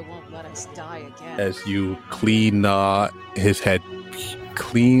you I won't let us die again. As you clean his head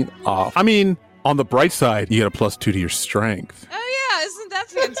clean off. I mean, on the bright side, you get a +2 to your strength. Oh yeah, isn't that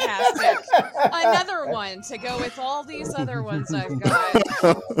fantastic? Another one to go with all these other ones I've got.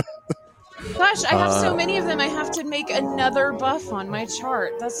 Gosh, I have so many of them. I have to make another buff on my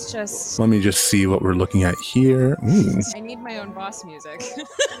chart. That's just. Let me just see what we're looking at here. Ooh. I need my own boss music.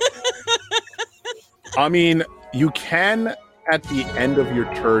 I mean, you can at the end of your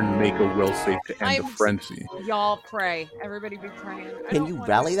turn make a will save to end the I'm- frenzy. Y'all pray. Everybody be praying. I Can don't you want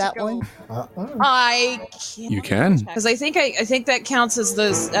rally this to that go- one? I can't. You can. Because I think that counts as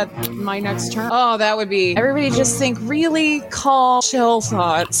at my next turn. Oh, that would be. Everybody just think really calm, chill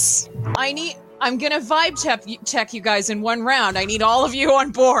thoughts. I'm gonna vibe check you guys in one round. I need all of you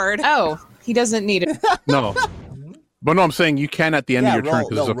on board. Oh, he doesn't need it. No. But no, I'm saying you can at the end of your turn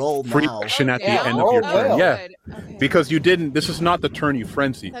because roll there's a free now. action at Yeah? the end of your Oh, turn. well. Yeah. Good. Okay. Because you didn't. This is not the turn you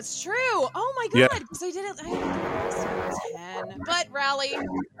frenzy. That's true. Oh my Yeah. god, because I didn't. I 10, but rally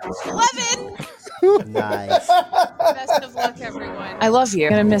 11. Nice. Best of luck, everyone. I love you.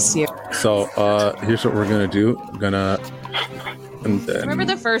 I'm gonna miss you. So here's what we're gonna do. We're gonna and then Remember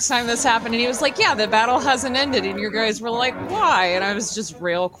the first time this happened, and he was like, "Yeah, the battle hasn't ended," and you guys were like, "Why?" And I was just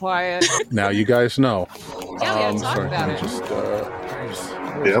real quiet. now you guys know. Yeah, we gotta talk sorry, about let me it. just,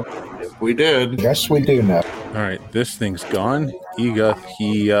 Yep, we did. Yes, we do know. all right, this thing's gone. Egoth,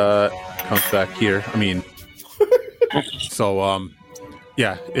 he comes back here. I mean, so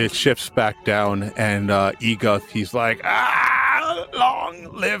yeah, it shifts back down, and Egoth, he's like, ah, Long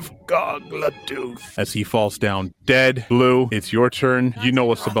live Goglatooth. As he falls down dead. Blue, it's your turn. You know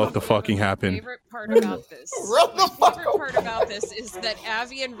what's about to fucking happen. Favorite part about this. Run the fuck favorite part about this is that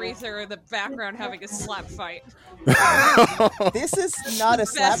Avi and Retha are in the background having a slap fight. This is not a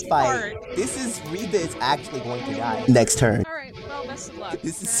slap Best fight. part. This is Retha is actually going to die. Next turn. All right, well, best of luck.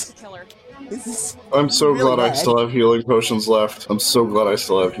 This is- That's a killer. This is I'm so Really glad I bad. still have healing potions left. I'm so glad I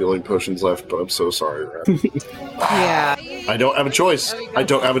still have healing potions left, but I'm so sorry, Ren. Yeah. I don't have a choice. I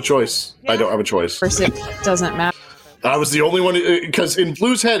don't have a choice. I don't have a choice. Of course, it doesn't matter. I was the only one, because in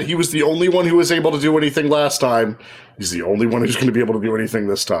Blue's head, he was the only one who was able to do anything last time. He's the only one who's going to be able to do anything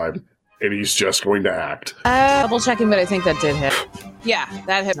this time. And he's just going to act. Double checking, but I think that did hit. Yeah,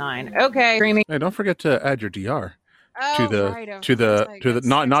 that hit 9. Okay. Screaming. Hey, don't forget to add your DR Oh, to the right, of to the course, I to the guess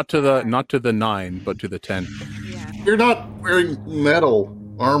not to the it's not to the 9, but to the 10. Yeah, You're not wearing metal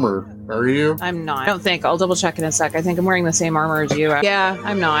armor, are you? I'm not. I don't think. I'll double check in a sec. I think I'm wearing the same armor as you. Yeah,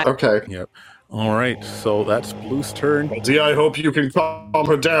 I'm not. Okay. Yep. All right, so that's Blue's turn. Well, D, I hope you can calm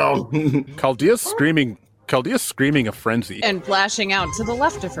her down. Chaldea's screaming a frenzy. And flashing out to the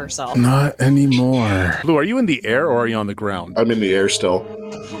left of herself. Not anymore. Blue, are you in the air or are you on the ground? I'm in the air still,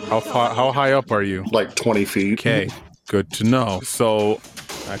 How high up are you? like 20 feet. Okay, good to know. So,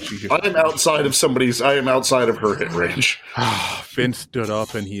 actually, I am outside of her hit range. Vin stood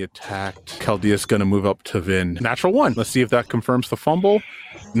up and he attacked. Chaldea's gonna move up to Vin. Natural 1. Let's see if that confirms the fumble.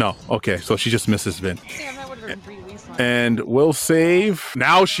 No. Okay, so she just misses Vin. Damn, that would have been really fun. And will save.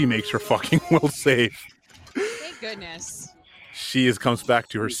 Now she makes her fucking will save. Thank goodness. She comes back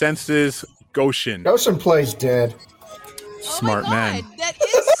to her senses. Goshen. Goshen plays dead. Smart oh my man. God, that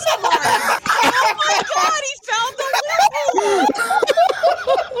is smart. Oh my God, he found the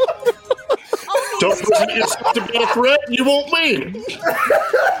loophole. Don't present yourself to be a threat, you won't leave.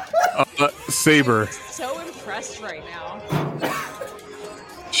 Saber. So impressed right now.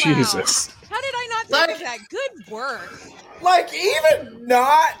 Jesus. How did I not think of that? Good work. Like, even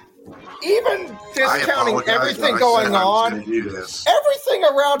discounting apologize everything when I going said I was on, gonna do this. everything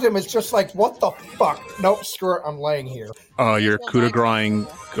around him is just like, what the fuck? Nope, screw it, I'm laying here. You're coup de grace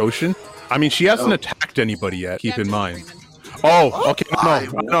Goshen? I mean, she hasn't attacked anybody yet. Keep in mind. Oh, okay.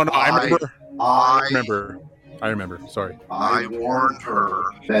 No. I remember. Sorry. I warned her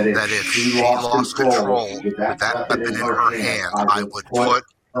that if she lost control with that weapon in her hand, I would put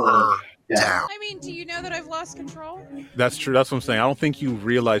her down. I mean, do you know that I've lost control? That's true. That's what I'm saying. I don't think you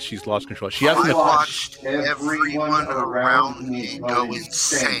realize she's lost control. She I hasn't attacked. watched everyone around me go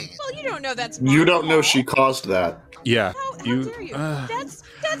insane. Well, you don't know that's You don't know she caused that. Yeah. How dare you?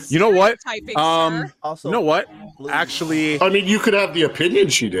 That's You know what? stereotyping, sir. also. You know what? Blue- Actually, I mean, you could have the opinion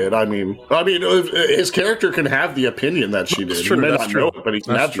she did. I mean, his character can have the opinion that she did. That's true, He may that's not true. know it, but he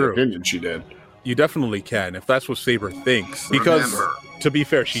can That's have true. the opinion she did. you definitely can if that's what Saber thinks. Because, Remember, to be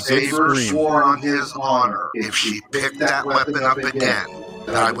fair, she did Saber scream. swore on his honor if she picked that weapon up again,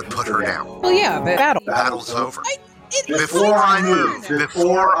 that I would put her down. Well, yeah, but battle. Battle's over. It was Before I my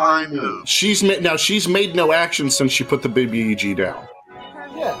turn. move. She's made no action since she put the BBEG down.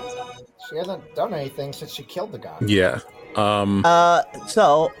 Yeah. She hasn't done anything since she killed the guy. Yeah.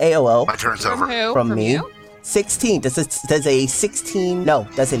 So AOO My turn's From over. who? from me. You? 16. Does a 16? No,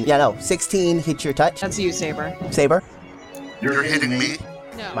 doesn't. Yeah, no. 16 hit your touch. That's you, Saber. Saber. You're hitting me.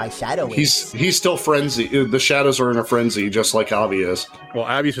 No. My shadow is. He's still frenzy. The shadows are in a frenzy, just like Avi is. Well,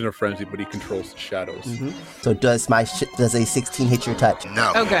 Abby's in a frenzy, but he controls the shadows. So does a 16 hit your touch?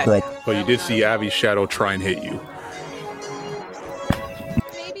 No. Oh, good. Good. But you did see Abby's shadow try and hit you.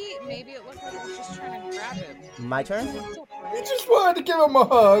 Maybe it looked like I was just trying to grab it. My turn. You just wanted to give him a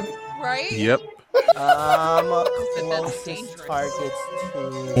hug. Right? Yep. Closest dangerous. targets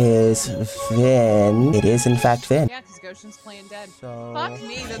to is Vin. It is in fact Vin. Yeah, because Goshen's playing dead. So Fuck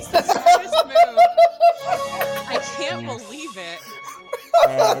me, that's the smartest move. I can't believe it.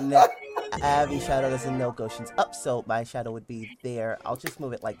 and Abby's shadow doesn't know Goshen's up, so my shadow would be there. I'll just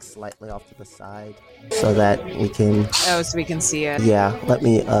move it like slightly off to the side so that we can. Oh, so we can see it. Yeah, let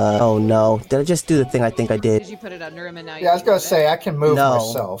me. Oh no, did I just do the thing I think I did? Did you put it under him and now you Yeah, I was gonna move it? say I can move No,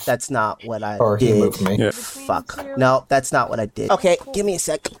 myself. that's not what I Or he did. moved me. Yeah. Fuck. No, that's not what I did. Okay, give me a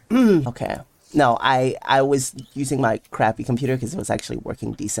sec. Okay. No, I was using my crappy computer because it was actually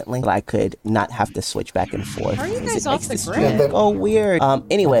working decently. So I could not have to switch back and forth. How are you because guys it off makes the this grid? stream Yeah, go weird. Then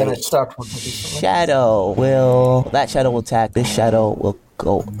Anyway, it stopped working decently. that shadow will attack. This shadow will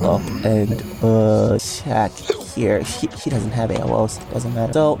go up and attack here. She doesn't have AOs. Doesn't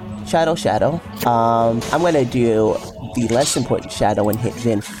matter. So shadow. I'm gonna do the less important shadow and hit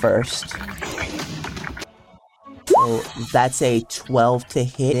Vin first. So that's a 12 to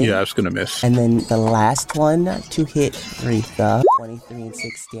hit. Yeah, it's gonna miss. And then the last one to hit Retha. 23 and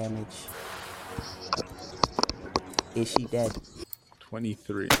 6 damage. Is she dead?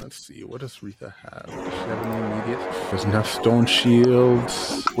 23. Let's see. What does Retha have? Does she have any immediate? Doesn't have stone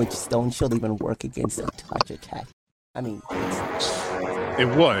shields. Which stone shield even work against a touch attack? I mean, It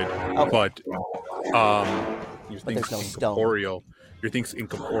would, but you think there's no stone. incorporeal. Your thing's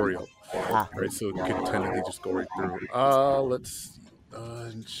incorporeal. Right, so it could technically just go right through. Let's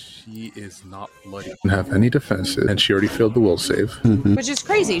she is not bloody. Doesn't have any defenses, and she already failed the will save. Which is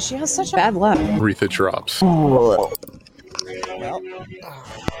crazy. She has such bad luck. Retha drops. well,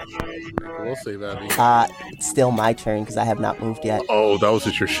 Will save, Abby. it's still my turn because I have not moved yet. Oh, that was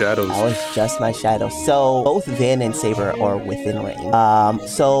just your shadows. That was just my shadow. So both Vin and Saber are within range.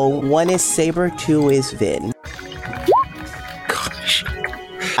 So 1 is Saber, 2 is Vin. Gosh.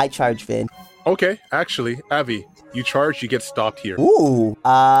 I charge Vin. Okay, actually, Abby, you charge, you get stopped here. Ooh.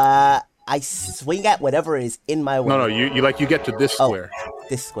 I swing at whatever is in my way. No, you get to this square.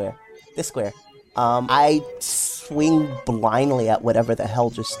 This square. This square. I swing blindly at whatever the hell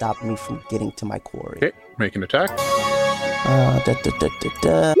just stopped me from getting to my quarry. Okay, make an attack.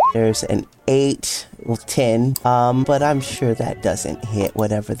 There's an 8, well, 10. But I'm sure that doesn't hit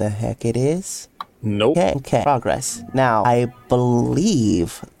whatever the heck it is. Nope. Okay. Progress. Now, I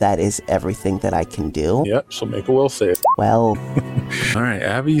believe that is everything that I can do. Yep, so make a will save. Well. Alright,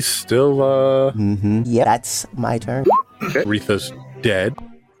 Abby's still, Yeah, that's my turn. Okay. Retha's dead.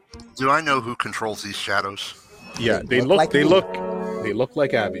 Do I know who controls these shadows? Yeah, they look like me. They look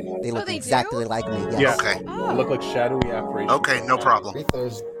like Abby. They look they exactly do? like me. Yes. Yeah. Okay. They look like shadowy apparitions. Okay, no problem.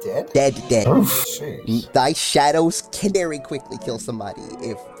 Retha's dead? Dead. Jeez. Thy shadows can very quickly kill somebody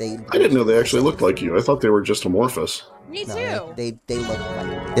if they. I didn't know they actually looked like you. I thought they were just amorphous. Me too. No, they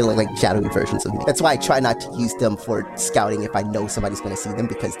look like shadowy versions of me. That's why I try not to use them for scouting if I know somebody's going to see them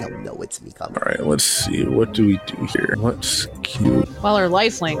because they'll know it's me coming. Alright, let's see. What do we do here? Let's cute. Well, her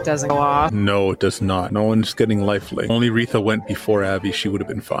lifelink doesn't go off. No, it does not. No one's getting lifelink. Only Retha went before Abby. She would have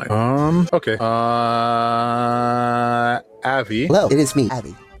been fine. Okay. Abby. Hello, it is me,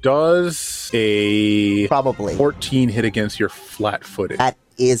 Abby. Does a Probably. 14 hit against your flat-footed? That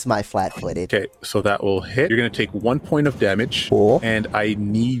is my flat-footed. Okay, so that will hit. You're going to take 1 point of damage. Cool. And I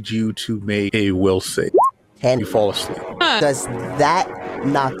need you to make a will save. And You fall asleep. does that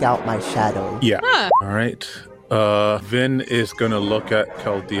knock out my shadow? Yeah. Huh. All right. Vin is gonna look at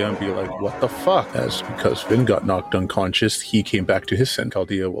Chaldea and be like, what the fuck? That's because Vin got knocked unconscious. He came back to his sin.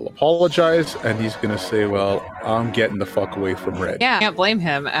 Chaldea will apologize, and he's gonna say, well, I'm getting the fuck away from Red. Yeah, can't blame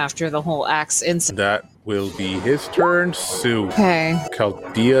him after the whole axe incident. That will be his turn soon. Okay.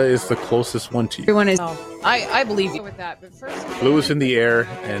 Chaldea is the closest one to you. Everyone is. Oh, I believe you with that, but first. Blue is in the air,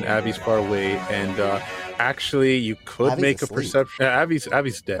 and Abby's far away, and actually, you could Abby's make asleep. a perception. Abby's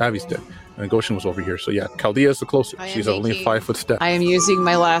dead. Abby's dead. And Goshen was over here. So yeah, Chaldea is the closest. I am She's only a making- 5 foot step. I am using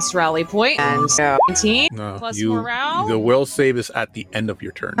my last rally point, and so 19 No, plus you, morale. the will save is at the end of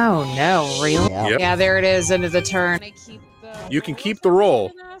your turn. Oh no, really? Yeah. Yep. Yeah, there it is, end of the turn. Can I keep the... You can keep the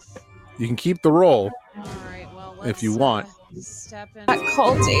roll. You can keep the roll. All right, well, If you want. Step in.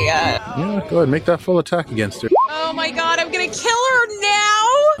 Chaldea. Yeah, go ahead. Make that full attack against her. Oh my god, I'm gonna kill her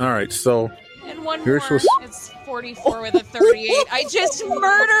now! All right, so And one You're more. supposed- It's 44 with a 38. I just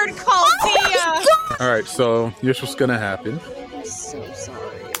murdered Chaldea! all right, so here's what's gonna happen. I'm so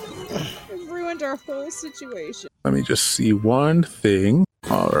sorry. I've ruined our whole situation. Let me just see one thing.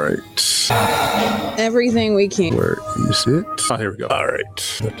 All right. Everything we can. Where is it? Oh, here we go. All right.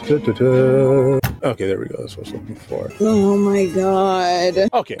 Da-da-da-da. Okay, there we go. That's what I was looking for. Oh my god.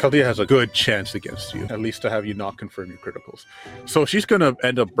 Okay, Chaldea has a good chance against you, at least to have you not confirm your criticals. So she's gonna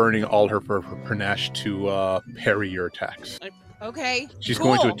end up burning all her panache to parry your attacks. Okay. She's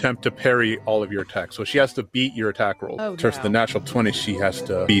cool. going to attempt to parry all of your attacks. So she has to beat your attack roll. Oh, In terms of no. the natural 20, she has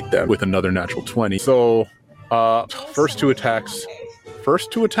to beat them with another natural 20. So first two attacks,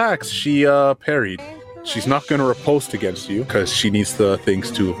 she parried. She's not going to riposte against you because she needs the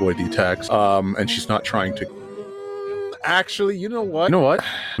things to avoid the attacks. And she's not trying to. Actually, you know what?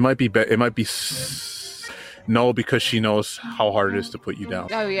 It might be. No, because she knows how hard it is to put you down.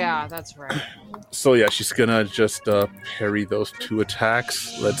 Oh yeah, that's right. So yeah, she's gonna just parry those two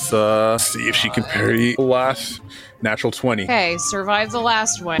attacks. Let's see if she can parry the last natural 20. Okay, survive the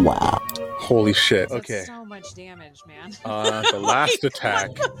last one. Wow. Holy shit. That's Okay. so much damage, man. The last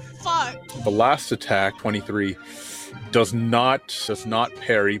attack. Fuck. The last attack, 23, does not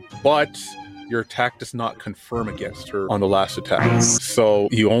parry, but your attack does not confirm against her on the last attack. So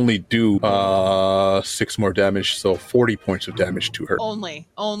you only do 6 more damage, so 40 points of damage to her. Only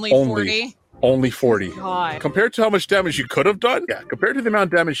Only. 40. Only 40. God. Compared to how much damage you could have done, compared to the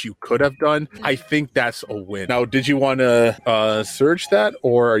amount of damage you could have done, I think that's a win. Now, did you want to surge that,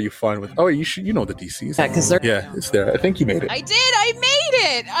 or are you fine with? Oh, you know the DCs. Yeah, because they're. Yeah, it's there. I think you made it. I did. I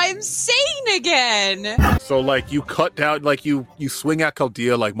made it. I'm sane again. So like you cut down, like you swing at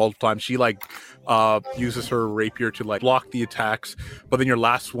Chaldea like multiple times. She like uses her rapier to like block the attacks, but then your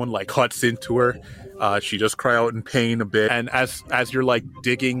last one like cuts into her. She does cry out in pain a bit, and as you're like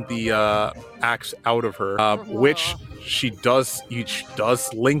digging the axe out of her, which she does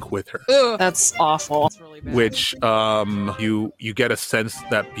link with her. Ugh, that's awful. That's really bad. Which you get a sense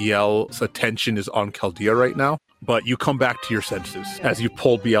that BL's attention is on Chaldea right now, but you come back to your senses as you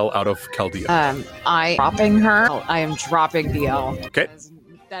pull BL out of Chaldea. I dropping her. I am dropping BL. Okay.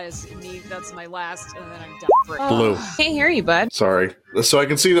 That is me. That's my last, and then I'm done. For it. Blue. Can't hear you, bud. Sorry. So I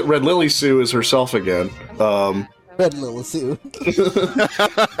can see that Red Lily Sue is herself again. Red Little Sue.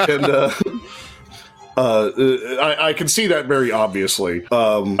 And I can see that very obviously.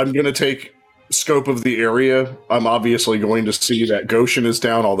 I'm going to take scope of the area. I'm obviously going to see that Goshen is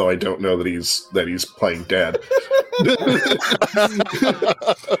down, although I don't know that he's playing dead.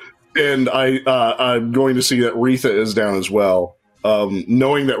 And I'm going to see that Retha is down as well.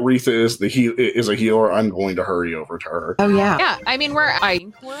 Knowing that Retha is a healer, I'm going to hurry over to her. Oh yeah. Yeah. I mean, we're out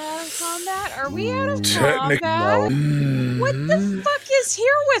of combat. Are we out of combat? What the fuck is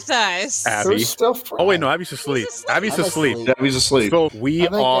here with us? Abby. Who's still Oh wait, no, Abby's asleep. Abby's asleep. Abby's asleep. So we I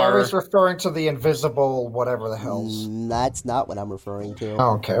think are. Gary's referring to the invisible whatever the hell's. That's not what I'm referring to.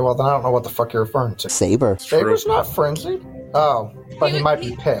 Okay, well then I don't know what the fuck you're referring to. Saber. Saber's not frenzied. Oh, but he might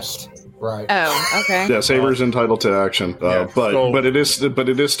be pissed. Right. Oh, okay. Yeah, Saber's entitled to action, but it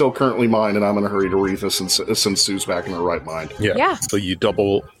is still currently mine, and I'm in a hurry to Retha since Sue's back in her right mind. Yeah. So you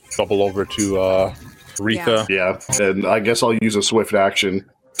double over to Retha. Yeah, and I guess I'll use a swift action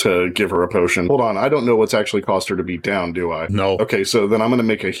to give her a potion. Hold on, I don't know what's actually caused her to be down, do I? No. Okay, so then I'm going to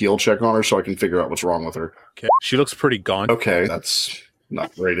make a heal check on her so I can figure out what's wrong with her. Okay. She looks pretty gaunt. Okay, that's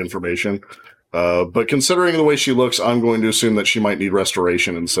not great information. But considering the way she looks, I'm going to assume that she might need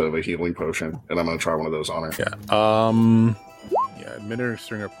restoration instead of a healing potion, and I'm going to try one of those on her. Yeah.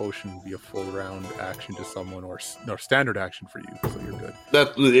 Administering a potion would be a full round action to someone, or standard action for you, so you're good.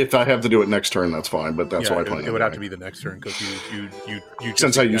 That if I have to do it next turn, that's fine. But that's why I plan. It would have to be the next turn because you.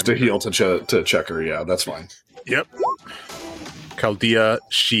 Since I used a heal to check her, yeah, that's fine. Yep. Chaldea,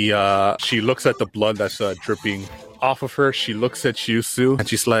 she looks at the blood that's dripping off of her. She looks at you, Sue, and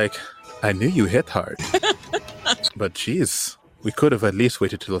she's like, I knew you hit hard. But geez, we could have at least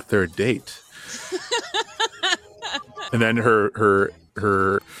waited till the third date. And then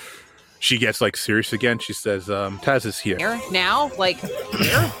she gets like serious again. She says, Taz is here. Here? Now? Like,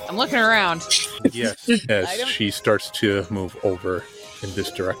 here? I'm looking around. Yes, as she starts to move over in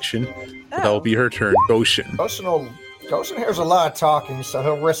this direction. That'll be her turn. Goshen. Goshen hears a lot of talking, so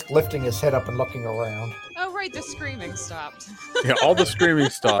he'll risk lifting his head up and looking around. Oh, right, the screaming stopped. Yeah, all the screaming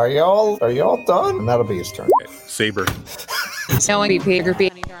stopped. Are y'all done? And that'll be his turn. Saber.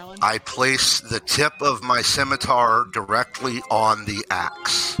 I place the tip of my scimitar directly on the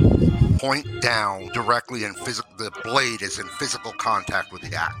axe. Point down directly in the blade is in physical contact with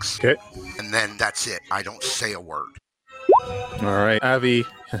the axe. Okay. And then that's it. I don't say a word. All right, Abby,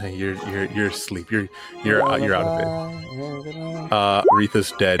 you're asleep. You're out of it.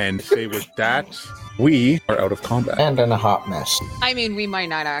 Retha's dead, and say with that, we are out of combat. And in a hot mess. I mean, we might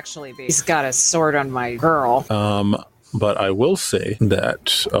not actually be. He's got a sword on my girl. But I will say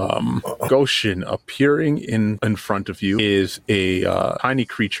that Goshen appearing in front of you is a tiny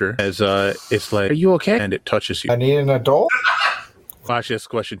creature. As it's like, are you okay? And it touches you. I need an adult? I'll ask you this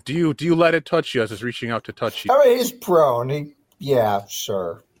question: Do you let it touch you as it's reaching out to touch you? I mean, he's prone. Yeah,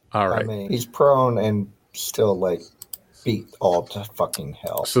 sure. All right. I mean, he's prone and still like beat all to fucking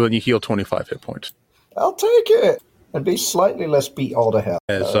hell. So then you heal 25 hit points. I'll take it. And be slightly less beat all to hell.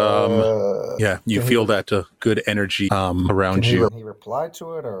 As you feel that good energy around you. Can he reply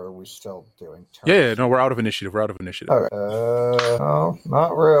to it, or are we still doing turns? Yeah, no, we're out of initiative. All right. No,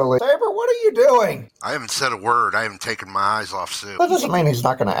 not really. Saber, what are you doing? I haven't said a word. I haven't taken my eyes off Sue. That doesn't mean he's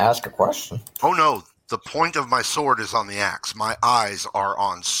not going to ask a question. Oh no, the point of my sword is on the axe. My eyes are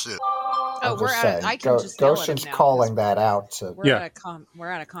on Sue. Oh, I'm just saying. Goshen's calling that out. We're out of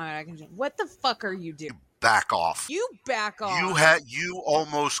combat. I can just, what the fuck are you doing? back off. You back off. You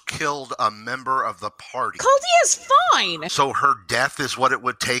almost killed a member of the party. Caldea's fine. So her death is what it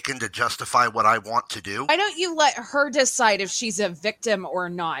would take to justify what I want to do? Why don't you let her decide if she's a victim or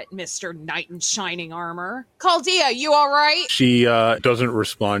not, Mr. Knight in Shining Armor? Chaldea, you all right? She doesn't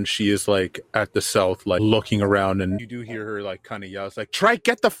respond. She is like at the south, like looking around, and you do hear her like kind of yell. It's like, "Try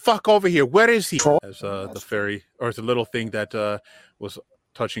get the fuck over here! Where is he?" As the fairy or the little thing that was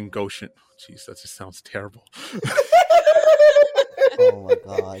touching Goshen. Jeez, that just sounds terrible. Oh my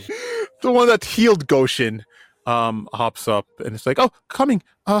god. The one that healed Goshen hops up and it's like, "Oh, coming!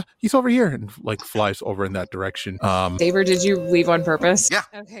 He's over here," and like flies over in that direction. Saber, did you leave on purpose? Yeah.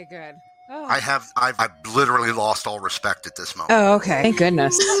 Okay, good. Oh. I've literally lost all respect at this moment. Oh, okay. Thank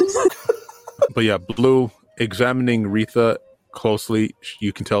goodness. But yeah, Blue examining Retha closely,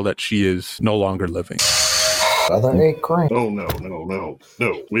 you can tell that she is no longer living. Another 8 grand. Oh, no.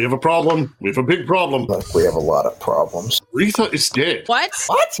 We have a problem. We have a big problem. Look, we have a lot of problems. Retha is dead. What?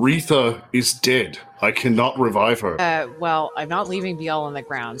 Retha is dead. I cannot revive her. Well, I'm not leaving Biel on the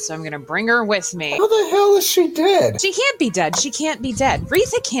ground, so I'm gonna bring her with me. How the hell is she dead? She can't be dead. She can't be dead.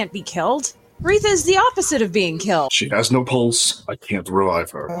 Retha can't be killed. Retha is the opposite of being killed. She has no pulse. I can't revive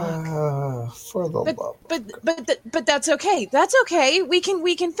her. For the love. But that's okay. That's okay. We can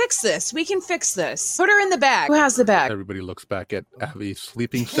fix this. We can fix this. Put her in the bag. Who has the bag? Everybody looks back at Abby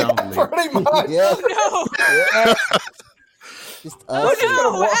sleeping soundly. Yeah, pretty much. Yeah. No. Yeah. Just Oh us.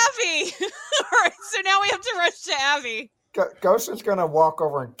 no, Abby! Alright, so now we have to rush to Abby. Goshen's gonna walk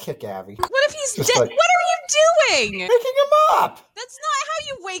over and kick Abby. What if he's Just dead? like- What are you doing? Picking him up! That's not how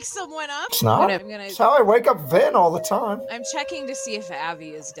you wake someone up. It's not. I'm gonna It's how I wake up Vin all the time. I'm checking to see if Abby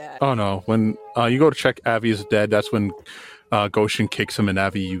is dead. Oh no, when you go to check Abby is dead, that's when Goshen kicks him and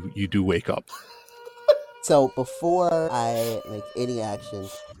Abby, you do wake up. So before I make any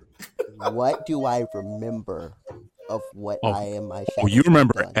actions, what do I remember of what I am my Oh, you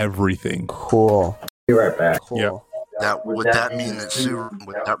remember done? everything. Cool. Be right back. Cool. Yep. Would that mean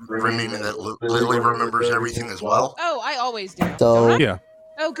that Lily remembers everything as well? Oh, I always do. So Yeah.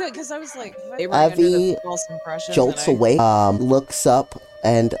 Oh, good, because I was like, they were under Abby the false impression jolts that I- awake, looks up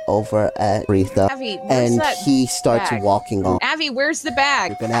and over at Retha, Abby, where's and that he starts bag? walking off. Abby, where's the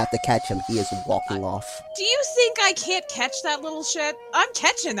bag? You're gonna have to catch him. He is walking off. Do you think I can't catch that little shit? I'm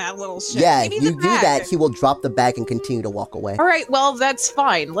catching that little shit. Yeah, Give if me you the do bag. that, he will drop the bag and continue to walk away. All right, well, that's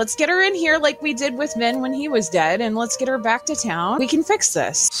fine. Let's get her in here like we did with Min when he was dead, and let's get her back to town. We can fix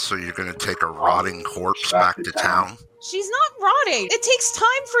this. So you're going to take a rotting corpse back to town? She's not rotting. It takes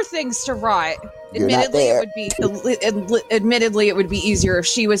time for things to rot. You're not there. Admittedly, it would be easier if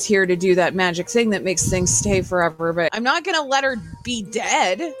she was here to do that magic thing that makes things stay forever. But I'm not gonna let her be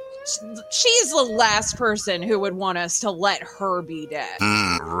dead. She's the last person who would want us to let her be dead.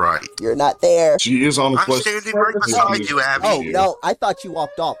 Right. You're not there. She is on the I'm quest. standing right beside you, Abby. Oh, no, I thought you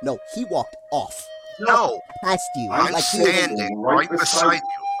walked off. No, he walked off. No, Past you. I'm Like he was- standing right beside you.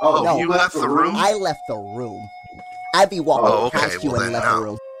 Oh, No. you left the room? I left the room. Abby walked Oh, okay, past you well and then, left the no.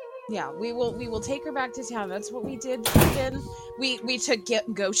 room. Yeah, we will take her back to town. That's what we did. Then we took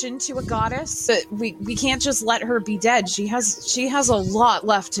Goshen to a goddess. But we can't just let her be dead. She has a lot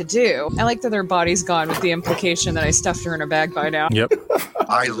left to do. I like that her body's gone with the implication that I stuffed her in a bag by now. Yep.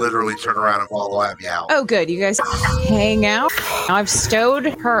 I literally turn around and follow Abby out. Oh, good. You guys hang out. Now I've stowed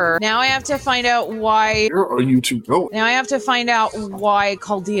her. Now I have to find out why. Where are you two going? Now I have to find out why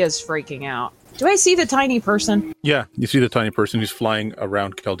Chaldea's freaking out. Do I see the tiny person? Yeah, you see the tiny person who's flying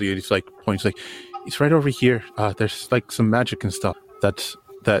around Chaldea. He's like points like, he's right over here. There's like some magic and stuff that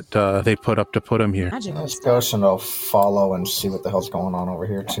they put up to put him here. Magic. Let's Goshen will follow and see what the hell's going on over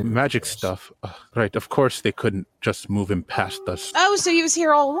here, too. Magic stuff. Right, of course they couldn't just move him past us. Oh, so he was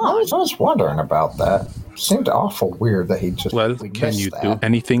here all I along. was wondering about that. Seemed awful weird that he just. Well, we can missed you that. do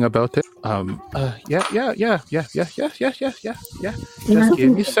anything about it? Yeah. Just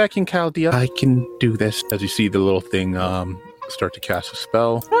give me a second, Chaldea. I can do this. As you see the little thing start to cast a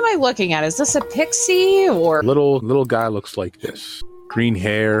spell. What am I looking at? Is this a pixie or? Little guy looks like this. Green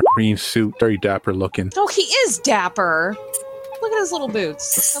hair, green suit, very dapper looking. Oh, he is dapper. Look at his little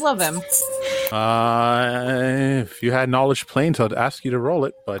boots. I love him. If you had knowledge planes, I'd ask you to roll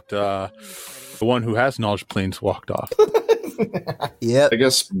it, but the one who has knowledge planes walked off. Yep. I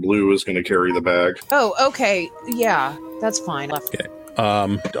guess Blue is going to carry the bag. Oh, okay. Yeah, that's fine. Left.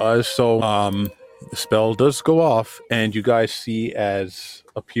 The spell does go off, and you guys see as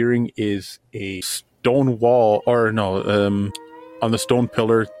appearing is a stone wall, or no, on the stone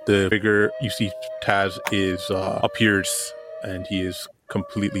pillar, the figure you see Taz is appears, and he is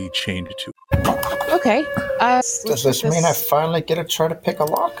completely chained to. Okay. Does this mean I finally get to try to pick a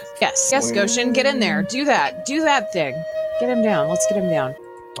lock? Yes, Goshen, get in there. Do that thing. Get him down. Let's get him down.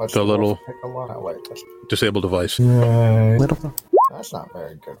 Let's The little- pick a lock. Oh, wait, that's, Disable device. that's not a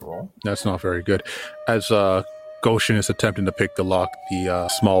very good roll. That's not very good. As Goshen is attempting to pick the lock, the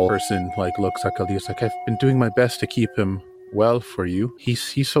small person looks at Chaldea's like, I've been doing my best to keep him well for you.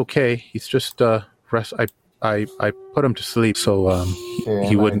 He's okay. He's just rest. I put him to sleep so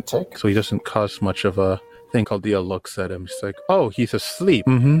he wouldn't, so he doesn't cause much of a thing. Chaldea looks at him. She's like, oh, he's asleep.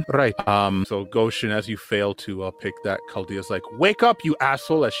 Right. So Goshen, as you fail to pick that, Chaldea's like, wake up, you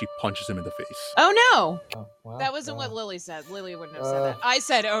asshole, as she punches him in the face. Oh no! Oh, well, That wasn't what Lily said. Lily wouldn't have said that. I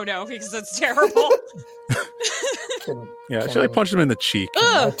said, oh no, because that's terrible. Yeah, she punched him in the cheek.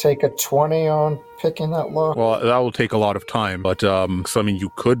 Can I take a 20 on picking that lock? Well, that will take a lot of time, but so I mean,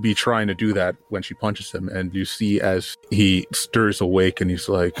 you could be trying to do that when she punches him, and you see as he stirs awake, and he's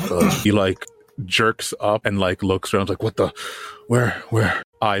like, he jerks up and looks around, like, what the, where?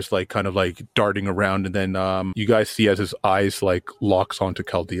 Eyes kind of darting around, and then you guys see as his eyes locks onto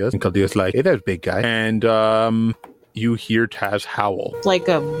Chaldea, and Chaldea's like, hey, there's big guy, and you hear Taz howl. Like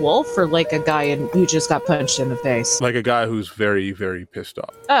a wolf or like a guy who just got punched in the face? Like a guy who's very, very pissed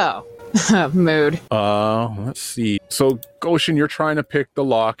off. Oh. Mood. Let's see. So Goshen, you're trying to pick the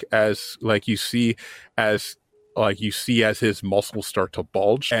lock as you see as his muscles start to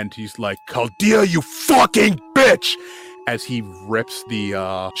bulge, and he's like, Chaldea, you fucking bitch! As he rips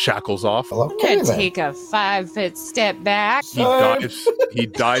the shackles off. I'm gonna take a 5-foot step back. He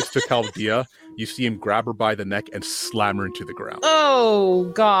dives to Chaldea. You see him grab her by the neck and slam her into the ground.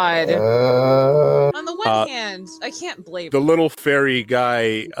 Oh, God. On the one hand, I can't blame the little fairy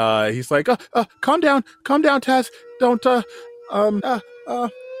guy. He's like, calm down, Taz. Don't,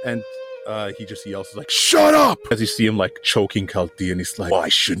 and he just yells like, shut up! As you see him choking Chaldea, and he's like, why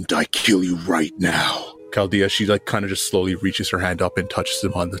shouldn't I kill you right now? Chaldea, she kind of just slowly reaches her hand up and touches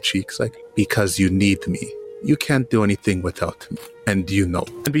him on the cheeks, like, because you need me. You can't do anything without me, and you know.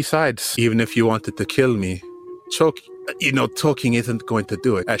 And besides, even if you wanted to kill me, talking isn't going to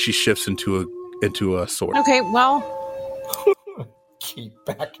do it. As she shifts into a sword. Okay, well. Keep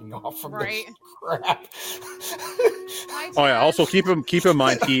backing off from right. this crap. Oh yeah. Also, keep in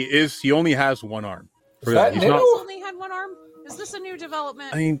mind he only has one arm. Is that He's new? not. Only had one arm. Is this a new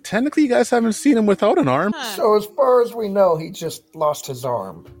development? I mean, technically, you guys haven't seen him without an arm. Huh. So as far as we know, he just lost his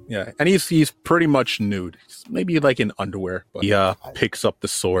arm. Yeah, and he's pretty much nude. He's maybe in underwear, but he picks up the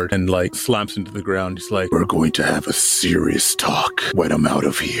sword and slams into the ground. He's like, "We're going to have a serious talk when I'm out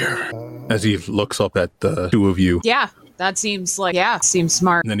of here." As he looks up at the two of you. Yeah, that seems seems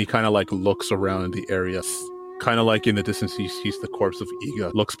smart. And then he kind of looks around in the area, kind of in the distance. He sees the corpse of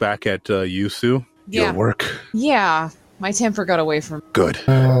Iga. Looks back at Yusu. Yeah. Your work. Yeah, my temper got away from. Good.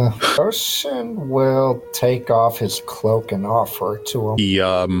 Goshen will take off his cloak and offer it to him. He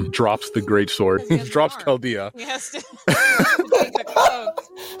drops the great sword. He drops Chaldea. He has to take the cloak,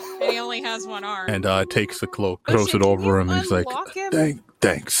 and he only has one arm. And takes the cloak, throws it over him, and he's like,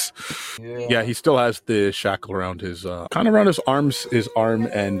 thanks. Yeah, he still has the shackle around his, kind of around his arm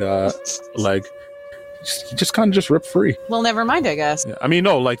and leg. He just kind of just ripped free. Well, never mind, I guess. Yeah, I mean,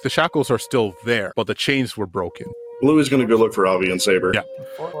 no, the shackles are still there, but the chains were broken. Louie's going to go look for Avi and Saber. Yeah.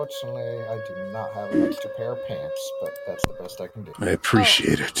 Unfortunately, I do not have an extra pair of pants, but that's the best I can do. I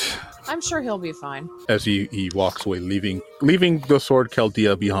appreciate it. I'm sure he'll be fine. As he walks away, leaving the sword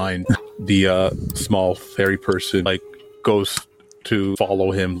Chaldea behind, the small fairy person goes to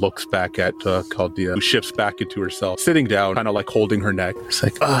follow him, looks back at Chaldea, who shifts back into herself, sitting down, kind of holding her neck. It's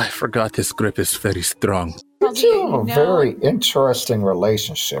like, I forgot this grip is very strong. You two have a very interesting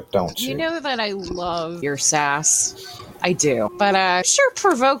relationship, don't you? You know that I love your sass. I do. But sure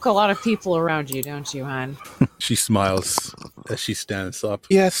provoke a lot of people around you, don't you, hon? She smiles as she stands up.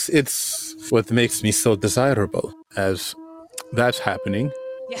 Yes, it's what makes me so desirable. As that's happening.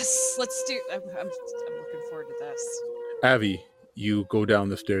 Yes, let's do. I'm looking forward to this. Avi, you go down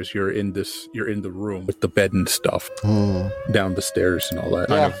the stairs. You're in the room with the bed and stuff. Down the stairs and all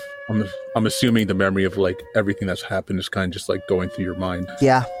that. Yeah. I'm assuming the memory of everything that's happened is kind of just going through your mind.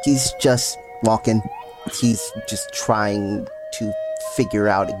 Yeah, he's just walking. He's just trying to figure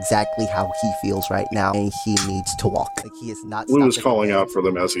out exactly how he feels right now, and he needs to walk. He is not. Lou is calling out for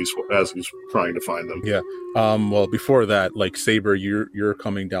them as he's trying to find them. Yeah. Well, before that, Saber, you're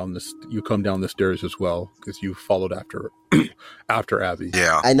coming down you come down the stairs as well because you followed after Abby.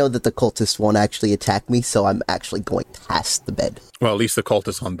 Yeah. I know that the cultist won't actually attack me, so I'm actually going past the bed. Well, at least the cult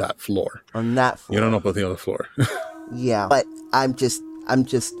is on that floor. On that floor. You don't know about the other floor. Yeah, but I'm just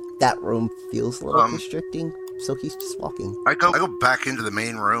that room feels a little restricting. so he's just walking. I go back into the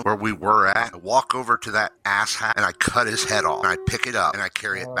main room where we were at. I walk over to that asshat and I cut his head off. And I pick it up and I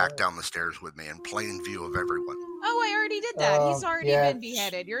carry it back down the stairs with me in plain view of everyone. Oh, I already did that. He's already been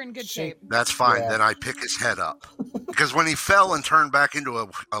beheaded. You're in good shape. That's fine. Then I pick his head up. Because when he fell and turned back into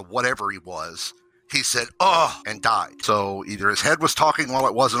a whatever he was, he said, "Oh," and died. So either his head was talking while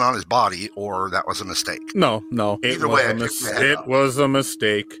it wasn't on his body, or that was a mistake. No. Either way, It was a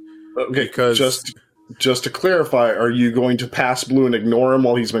mistake. Okay, Because just to clarify, are you going to pass Blue and ignore him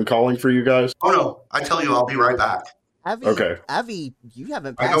while he's been calling for you guys? Oh no! I tell you, I'll be right back. Avi, you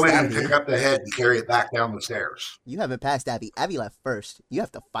haven't I passed go in and Abby. pick up the head and carry it back down the stairs. You haven't passed Abby. Abby left first. You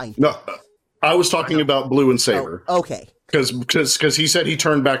have to find her. No, I was talking about Blue and Saber. Oh, okay. Because he said he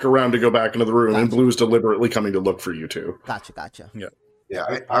turned back around to go back into the room, and Blue is deliberately coming to look for you two. Gotcha.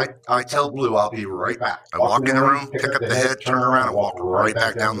 Yeah, I tell Blue I'll be right back. I walk in the room, pick up the head, turn around, and walk right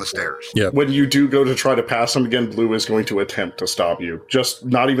back down the stairs. Yeah. When you do go to try to pass him again, Blue is going to attempt to stop you. Just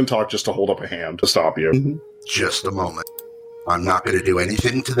not even talk, just to hold up a hand to stop you. Just a moment. I'm not going to do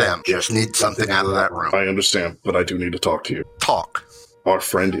anything to them. Just need something out of that room. I understand, but I do need to talk to you. Talk. Our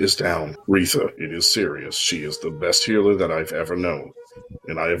friend is down. Retha, it is serious. She is the best healer that I've ever known.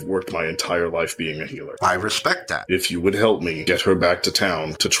 And I have worked my entire life being a healer. I respect that. If you would help me get her back to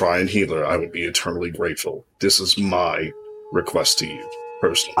town to try and heal her, I would be eternally grateful. This is my request to you,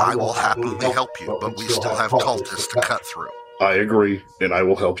 personally. I will happily help you, but we still have cultists to cut through. I agree, and I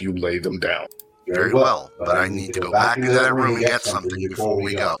will help you lay them down. Very well, but I need to go back into that room and get something before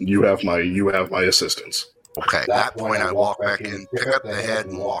we go. You have my assistance. Okay, at that point I walk back in, pick up the head,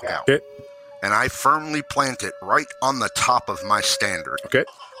 and walk out. Okay. And I firmly plant it right on the top of my standard. Okay.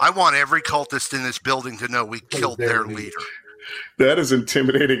 I want every cultist in this building to know we killed their leader. That is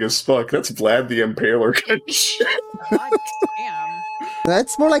intimidating as fuck. That's Vlad the Impaler kind of shit. God damn.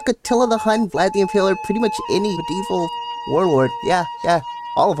 That's more like Attila the Hun, Vlad the Impaler, pretty much any medieval warlord. Yeah.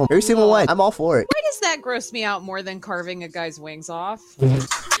 All of them. Every single one. I'm all for it. Why does that gross me out more than carving a guy's wings off?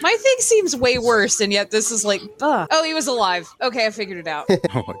 My thing seems way worse, and yet this is like, ugh. Oh, he was alive. Okay, I figured it out.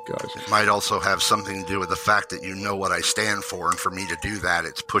 Oh my gosh. It might also have something to do with the fact that you know what I stand for, and for me to do that,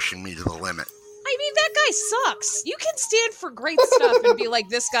 it's pushing me to the limit. I mean, that guy sucks. You can stand for great stuff and be like,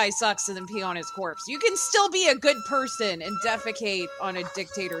 this guy sucks, and then pee on his corpse. You can still be a good person and defecate on a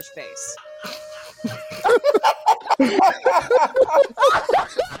dictator's face.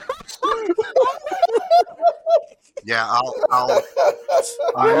 Yeah,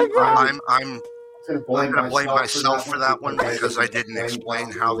 I'm gonna blame myself for that one because I didn't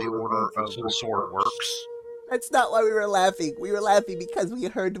explain how the Order of the Sword works. That's not why we were laughing. We were laughing because we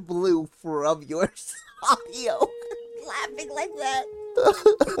heard Blue from your audio. Laughing like that.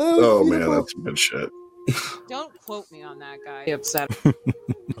 Oh man, that's good shit. Don't quote me on that guy. I'm upset.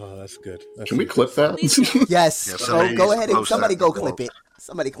 Oh, that's good. Can we clip that? Please don't. Yes. Yeah, So somebody go needs ahead to and post somebody that go below. clip it.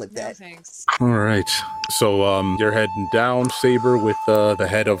 Somebody clip No, that. thanks. All right. So you're heading down, Saber, with the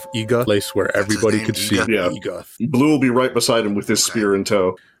head of Iga, place where That's his everybody name, could see Iga? Yeah. Iga. Blue will be right beside him with his spear in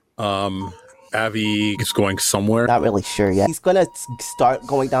tow. Avi is going somewhere. Not really sure yet. He's gonna start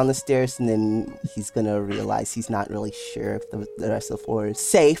going down the stairs, and then he's gonna realize he's not really sure if the rest of the floor is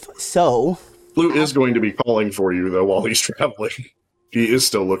safe. So Blue is going to be calling for you though while he's traveling. He is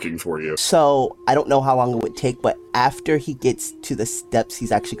still looking for you. I don't know how long it would take, but after he gets to the steps,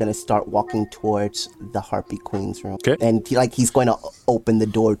 he's actually going to start walking towards the Harpy Queen's room. Okay. And he's going to open the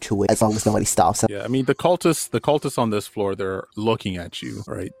door to it as long as nobody stops him. Yeah, I mean the cultists on this floor, they're looking at you,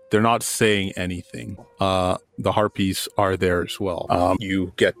 right? They're not saying anything. The harpies are there as well.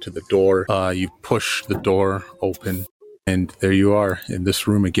 You get to the door, you push the door open, and there you are in this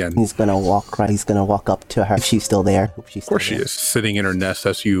room again. He's going to walk up to her if she's still there. Of course she is. Sitting in her nest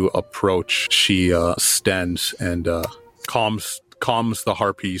as you approach, she stands and calms the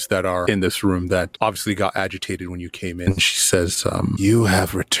harpies that are in this room that obviously got agitated when you came in. She says, you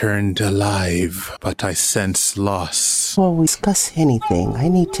have returned alive, but I sense loss. Before we discuss anything, I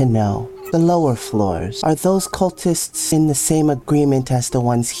need to know. The lower floors, are those cultists in the same agreement as the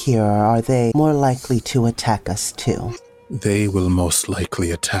ones here, or are they more likely to attack us too? They will most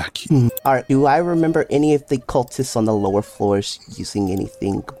likely attack you. Alright, do I remember any of the cultists on the lower floors using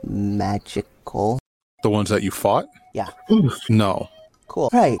anything magical? The ones that you fought? Yeah. No. Cool.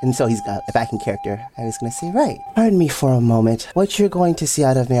 Right, and so he's got back in character. I was gonna say, right. Pardon me for a moment. What you're going to see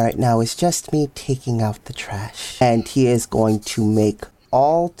out of me right now is just me taking out the trash. And he is going to make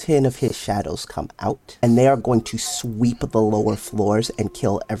all 10 of his shadows come out, and they are going to sweep the lower floors and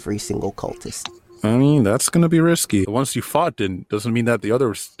kill every single cultist. I mean, that's going to be risky. The ones you fought doesn't mean that the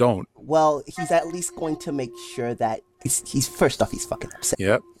others don't. Well, he's at least going to make sure that he's first off, he's fucking upset.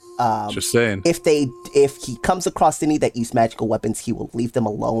 Yep. Just saying. If he comes across any that use magical weapons, he will leave them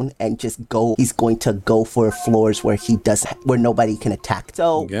alone and just go. He's going to go for floors where where nobody can attack.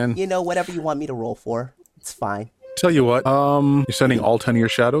 So, Again. Whatever you want me to roll for, it's fine. Tell you what, you're sending all 10 of your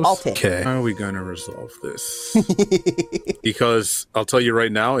shadows? All 10. Okay. How are we going to resolve this? Because I'll tell you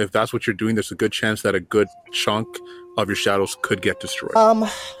right now, if that's what you're doing, there's a good chance that a good chunk of your shadows could get destroyed.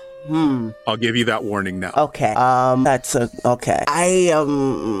 I'll give you that warning now. Okay. That's okay.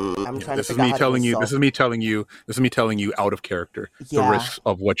 I'm trying to figure out how to resolve. This is me telling you out of character the risks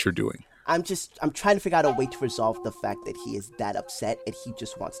of what you're doing. I'm trying to figure out a way to resolve the fact that he is that upset and he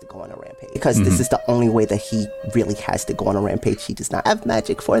just wants to go on a rampage. Because this is the only way that he really has to go on a rampage. He does not have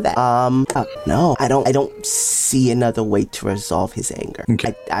magic for that. No, I don't see another way to resolve his anger.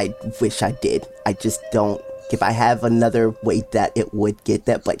 Okay. I wish I did. I just don't. If I have another way that it would get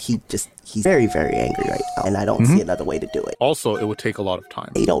that, but he's very, very angry right now, and I don't see another way to do it. Also, it would take a lot of time.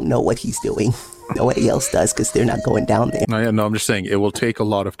 They don't know what he's doing. Nobody else does because they're not going down there. No, I'm just saying it will take a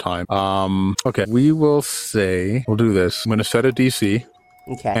lot of time. Okay, we will say we'll do this. I'm going to set a DC.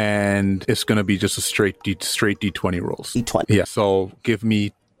 Okay. And it's going to be just a straight D20 rolls. D20. Yeah. So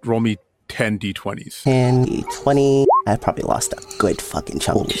roll me 10 D20s. 10 D20. I probably lost a good fucking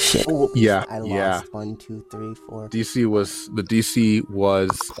chunk. Holy shit. Ooh, Yeah. I lost 1, 2, 3, 4. The DC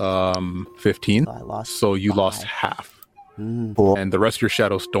was 15. So I lost. So you 5. lost half. Cool. And the rest of your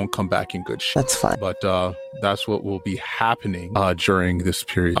shadows don't come back in good shape. That's fine. But that's what will be happening during this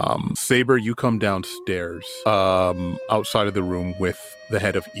period. Saber, you come downstairs outside of the room with the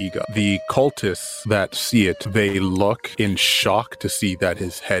head of Iga. The cultists that see it, they look in shock to see that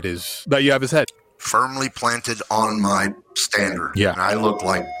that you have his head. Firmly planted on my standard. Yeah. And I look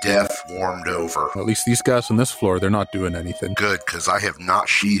like death warmed over. At least these guys on this floor, they're not doing anything. Good, because I have not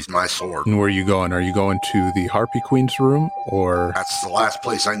sheathed my sword. And where are you going? Are you going to the Harpy Queen's room or? That's the last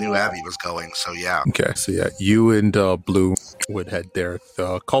place I knew Abby was going, so yeah. Okay, so yeah, you and Blue would head there.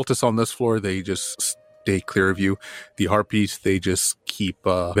 The cultists on this floor, they just stay clear of you. The Harpies, they just keep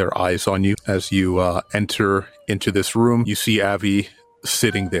their eyes on you. As you enter into this room, you see Abby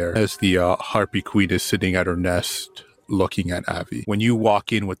sitting there as the Harpy Queen is sitting at her nest looking at Abby. When you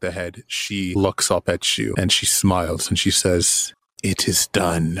walk in with the head, she looks up at you and she smiles and she says, "It is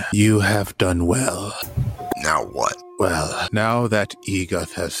done. You have done well." Now what? Well, now that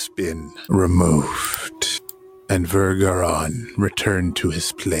Egoth has been removed and Vergaron returned to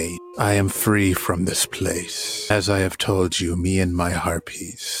his place, I am free from this place. As I have told you, me and my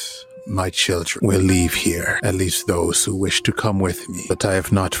Harpies, my children, will leave here, at least those who wish to come with me. But I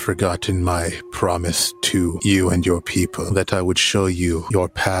have not forgotten my promise to you and your people, that I would show you your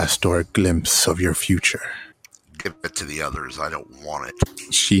past or a glimpse of your future. Give it to the others. I don't want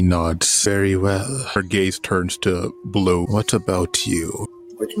it. She nods. Very well. Her gaze turns to Blue. What about you?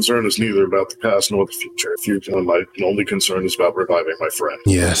 My concern is neither about the past nor the future. My only concern is about reviving my friend.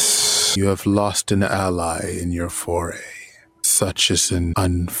 Yes, you have lost an ally in your foray. Such is an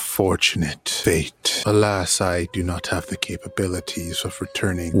unfortunate fate. Alas, I do not have the capabilities of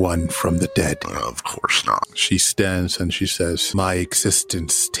returning one from the dead. Of course not. She stands and she says, "My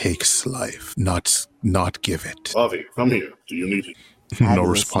existence takes life, not give it." Avi, come here. Do you need it? No Abby is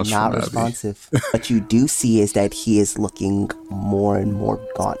response not from Abby. responsive. What you do see is that he is looking more and more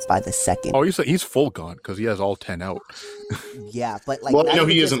gaunt by the second. Oh, he's full gone because he has all 10 out. Yeah, but like, Well, not no, even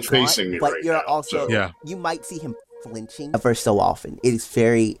he just isn't gaunt, facing me but right you're now, also, so- Yeah. you might see him flinching ever so often.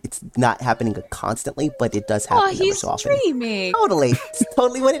 It's not happening constantly, but it does happen Oh, ever he's so often. dreaming. Totally, it's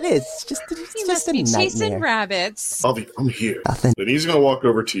totally what it is. It's just He a must be chasing nightmare. rabbits. Avi, come here. Nothing. Then he's going to walk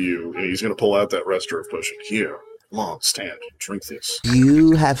over to you, and he's going to pull out that restorative potion. Here. Come on, stand. Drink this.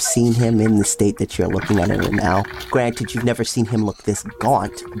 You have seen him in the state that you're looking at him in now. Granted, you've never seen him look this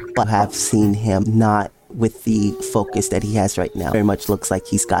gaunt, but have seen him not with the focus that he has right now. Very much looks like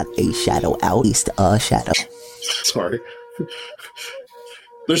he's got a shadow out, at least a shadow. Sorry.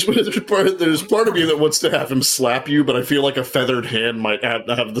 There's part of me that wants to have him slap you, but I feel like a feathered hand might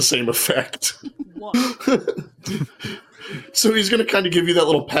have the same effect. So he's going to kind of give you that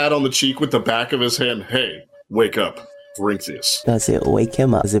little pat on the cheek with the back of his hand. Hey, wake up. Drink this. Does it wake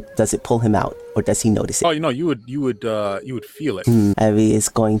him up? Does it pull him out, or does he notice it? Oh, you would feel it. Abby is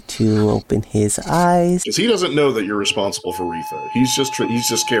going to open his eyes. Because he doesn't know that you're responsible for Retha. He's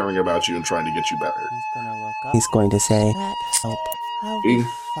just caring about you and trying to get you better. He's gonna look up. He's going to say, "Help! I'll be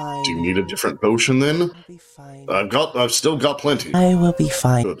fine. Do you need a different potion then? I'll be fine. I've still got plenty. I will be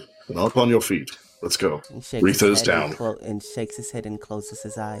fine." Good. Then up on your feet. Let's go. He shakes Retha his is head down. and shakes his head and closes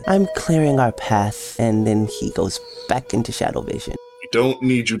his eyes. I'm clearing our path, and then he goes back into shadow vision. We don't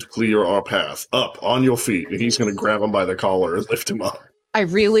need you to clear our path. Up on your feet. And he's going to grab him by the collar and lift him up. I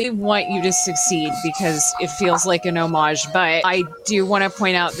really want you to succeed because it feels like an homage, but I do want to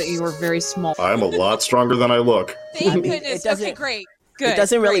point out that you were very small. I'm a lot stronger than I look. Thank I mean, goodness. it doesn't- Okay, great. Good. It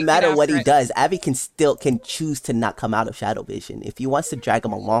doesn't really Great, matter get what after he it. does. Abby can choose to not come out of Shadow Vision. If he wants to drag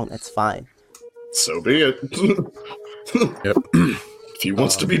him along, that's fine. So be it. Yep. If he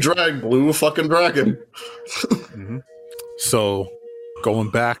wants to be dragged, blue fucking dragon. So, going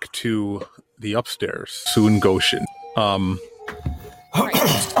back to the upstairs, Sue and Goshen.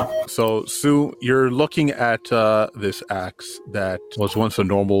 So, Sue, you're looking at this axe that was once a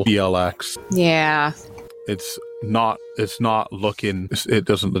normal BL axe. Yeah. It's not looking. It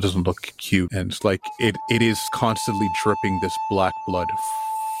doesn't look cute, and it's like it is constantly dripping this black blood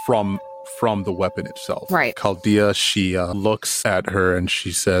from the weapon itself. Right. Chaldea, she looks at her and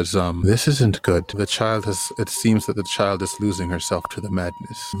she says, "This isn't good. It seems that the child is losing herself to the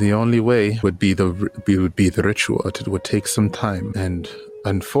madness. The only way would be the ritual. It would take some time, and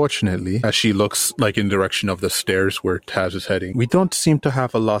unfortunately," as she looks like in direction of the stairs where Taz is heading, "we don't seem to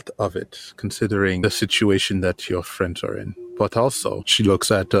have a lot of it, considering the situation that your friends are in. But also," she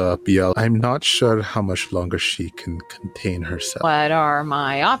looks at BL, "I'm not sure how much longer she can contain herself." What are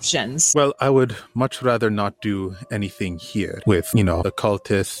my options? Well, I would much rather not do anything here with, the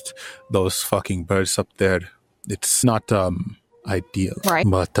cultist, those fucking birds up there. It's not, ideal. Right.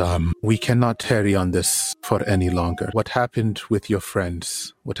 But we cannot carry on this for any longer. What happened with your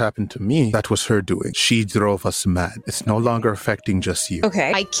friends, what happened to me, that was her doing. She drove us mad. It's no longer affecting just you.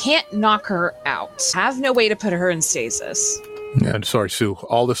 Okay. I can't knock her out. I have no way to put her in stasis. And sorry, Sue,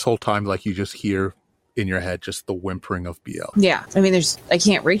 all this whole time, like, you just hear in your head just the whimpering of BL. Yeah. I mean, I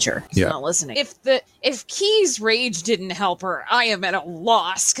can't reach her. She's Yeah. not listening. If Key's rage didn't help her, I am at a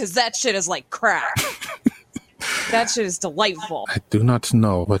loss because that shit is like crack. That shit is delightful. I do not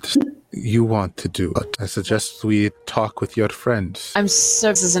know what you want to do, but I suggest we talk with your friends. I'm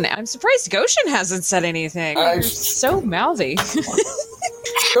surprised Goshen hasn't said anything. You're so mouthy.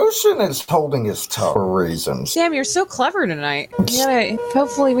 Goshen is holding his tongue for reasons. Sam, you're so clever tonight.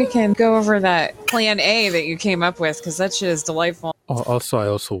 Hopefully we can go over that plan A that you came up with, because that shit is delightful. Also, I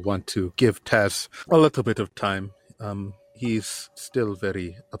also want to give Taz a little bit of time. He's still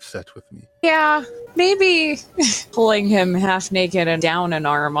very upset with me. Yeah, maybe pulling him half naked and down an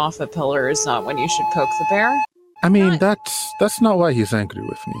arm off a pillar is not when you should poke the bear. I mean, that's not why he's angry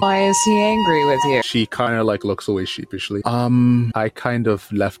with me. Why is he angry with you? She kind of like looks away sheepishly. I kind of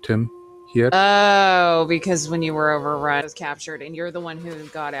left him here. Oh, because when you were overrun, was captured, and you're the one who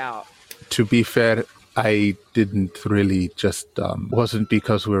got out. To be fair, I didn't really just, wasn't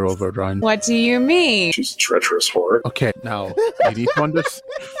because we're overrun. What do you mean? She's a treacherous whore. Okay, now,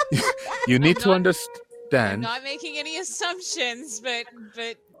 you need to I'm understand. not making any assumptions, but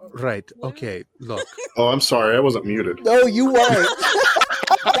Right, okay, look. Oh, I'm sorry, I wasn't muted. No, you weren't.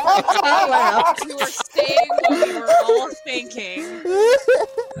 you were saying what we were all thinking.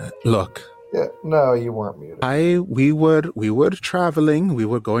 Look, Yeah, no, you weren't muted. we were traveling, we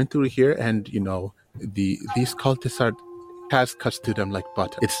were going through here, and these cultists Taz cuts to them like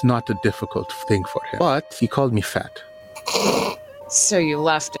butter. It's not a difficult thing for him. But he called me fat. So you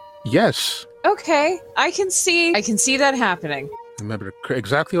left it. Yes. Okay, I can see that happening. I remember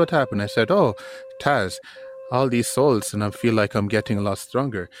exactly what happened. I said, "Oh, Taz, all these souls, and I feel like I'm getting a lot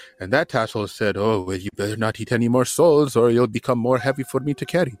stronger." And that asshole said, "Oh, well, you better not eat any more souls, or you'll become more heavy for me to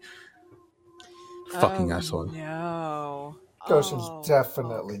carry." Fucking asshole. No. Goshen's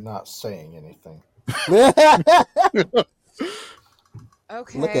definitely not saying anything.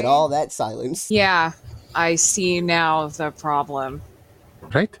 Okay. Look at all that silence. Yeah, I see now the problem.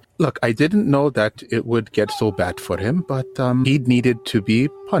 Right? Look, I didn't know that it would get so bad for him, but he needed to be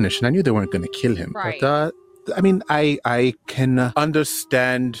punished, and I knew they weren't going to kill him. Right. But, I mean, I can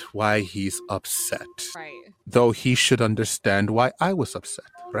understand why he's upset. Right. Though he should understand why I was upset,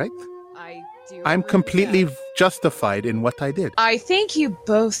 right? I do. I'm agree, completely yeah. justified in what I did. I think you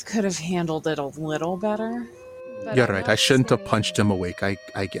both could have handled it a little better. but You're I right. will I shouldn't have say- punched him awake. I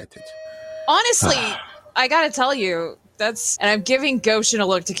get it. Honestly, I gotta tell you, and I'm giving Goshen a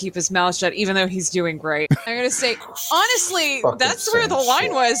look to keep his mouth shut, even though he's doing great. I'm gonna say, honestly, Fucking that's where the same line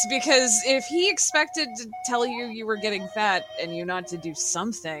shit. was, because if he expected to tell you were getting fat and you not to do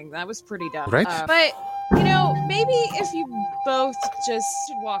something, that was pretty dumb. Right. But You know, maybe if you both just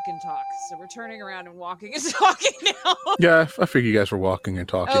walk and talk. So we're turning around and walking and talking now. Yeah, I figured you guys were walking and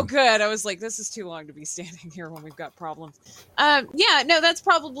talking. Oh, good. I was like, this is too long to be standing here when we've got problems. Yeah, no, that's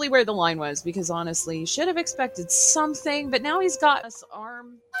probably where the line was, because honestly, you should have expected something, but now he's got this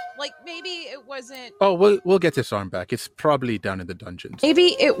arm. Like, maybe it wasn't... Oh, we'll get this arm back. It's probably down in the dungeons.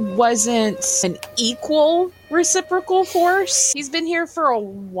 Maybe it wasn't an equal reciprocal force. He's been here for a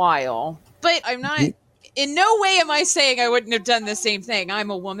while. But I'm not... In no way am I saying I wouldn't have done the same thing. I'm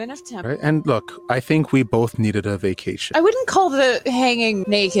a woman of temper. Right? And look, I think we both needed a vacation. I wouldn't call the hanging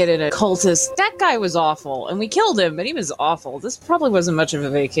naked and a cultist. That guy was awful, and we killed him, but he was awful. This probably wasn't much of a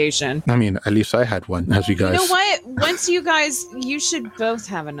vacation. I mean, at least I had one, as you guys... You know what? Once you should both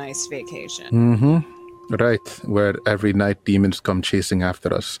have a nice vacation. Mm-hmm. Right, where every night demons come chasing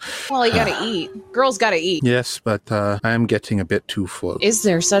after us. Well, you gotta eat. Girls gotta eat. Yes, but I am getting a bit too full. Is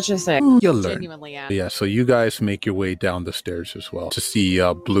there such a thing? You'll learn. Genuinely, yeah. Yeah, so you guys make your way down the stairs as well to see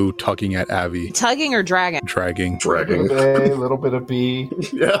Blue tugging at Abby. Tugging or dragging? Dragging. Dragging. A little bit of B.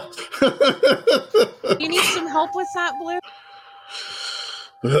 Yeah. You need some help with that, Blue?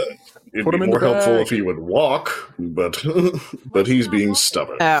 It'd Put be him in more the helpful bag. if he would walk, but he's being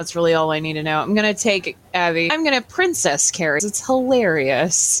stubborn. That's really all I need to know. I'm gonna take Abby. I'm gonna princess carry. It's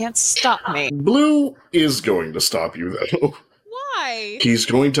hilarious. Can't stop me. Blue is going to stop you, though. Why? He's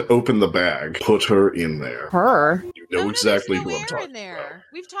going to open the bag, put her in there. Her? You know exactly who I'm air talking in there. about.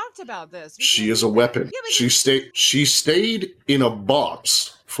 We've talked about this. She is a weapon. Yeah, but She stayed in a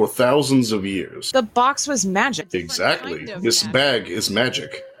box for thousands of years. the box was magic. Different Exactly. kind of This magic. bag is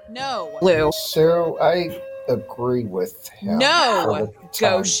magic. No. Blue. So I agree with him. No, for the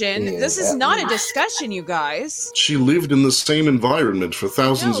time Goshen. being, This is at not a least. discussion, you guys. She lived in the same environment for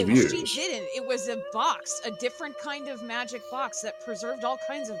thousands No, of years. she didn't. It was a box, a different kind of magic box that preserved all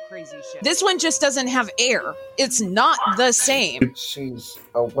kinds of crazy shit. This one just doesn't have air. It's not the same. She's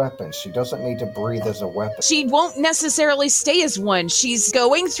a weapon. She doesn't need to breathe as a weapon. She won't necessarily stay as one. She's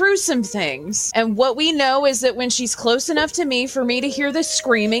going through some things. And what we know is that when she's close enough to me for me to hear the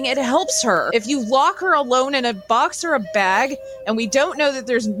screaming, it helps her. If you lock her alone in a box or a bag, and we don't know that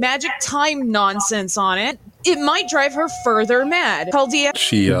there's magic time nonsense on it, it might drive her further mad. Chaldea,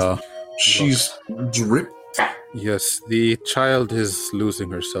 She's drip. Yes, the child is losing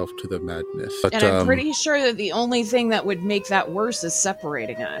herself to the madness. But, and I'm pretty sure that the only thing that would make that worse is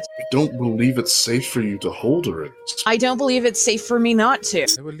separating us. I don't believe it's safe for you to hold her in. I don't believe it's safe for me not to.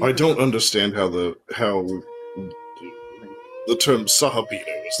 I don't understand how the term Sahabino,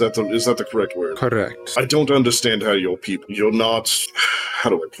 is that the correct word? Correct. I don't understand how you're not, how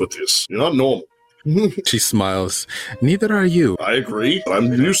do I put this? You're not normal. She smiles. Neither are you. I agree.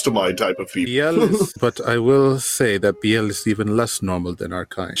 I'm used to my type of people. Biel is, but I will say that Biel is even less normal than our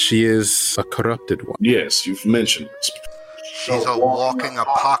kind. She is a corrupted one. Yes, you've mentioned this. She's a walking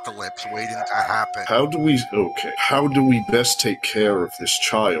apocalypse waiting to happen. How do we best take care of this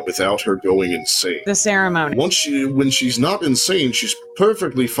child without her going insane? The ceremony. When she's not insane, she's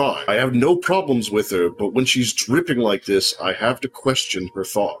perfectly fine. I have no problems with her, but when she's dripping like this, I have to question her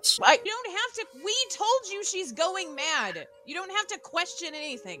thoughts. I don't have to. We told you she's going mad. You don't have to question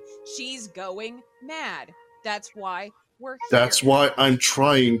anything. She's going mad. That's why we're here. That's why I'm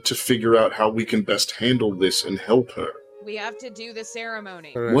trying to figure out how we can best handle this and help her. We have to do the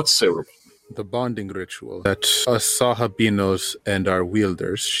ceremony. Correct. What ceremony? The bonding ritual that us Sahabinos and our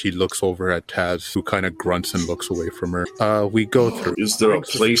wielders, she looks over at Taz, who kind of grunts and looks away from her. We go through. Is there a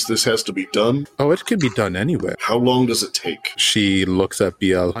place this has to be done? Oh, it could be done anywhere. How long does it take? She looks at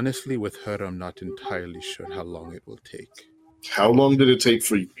Biel. Honestly, with her, I'm not entirely sure how long it will take. How long did it take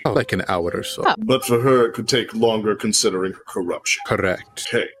for you? Oh, like an hour or so. Oh. But for her, it could take longer considering her corruption. Correct.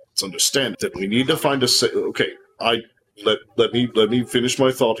 Okay, let's understand that we need to find a okay, let me finish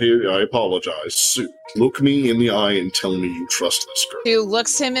my thought here. I apologize. Sue, look me in the eye and tell me you trust this girl. Sue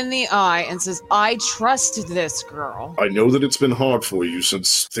looks him in the eye and says, I trust this girl. I know that it's been hard for you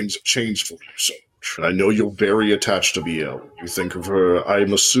since things have changed for you so much. And I know you're very attached to Biel. You think of her,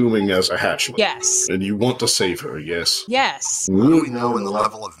 I'm assuming, as a hatchling. Yes. And you want to save her, yes? Yes. What do we know in the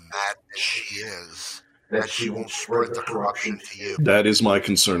level of madness she is that she won't spread the corruption to you? That is my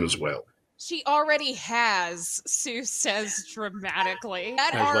concern as well. She already has, Sue says dramatically.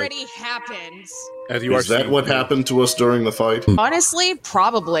 That already happened. As you Is that what happened to us during the fight? Honestly,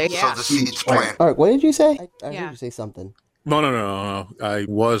 probably. Yeah. So the seeds plant. All right, what did you say? I Yeah. heard you say something. No. I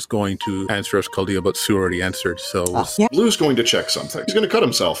was going to answer as Chaldea, but Sue already answered, so Yeah. Blue's going to check something. He's going to cut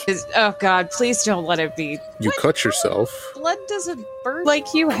himself. Oh God, please don't let it be. you cut yourself. Blood doesn't burn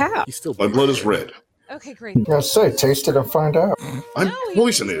like you have. He's still My blood is red. Okay, great. Yeah, say, taste it and find out. I'm No, he's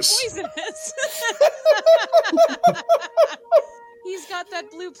poisonous. poisonous. He's got that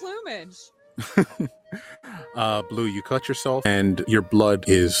blue plumage. Blue, you cut yourself, and your blood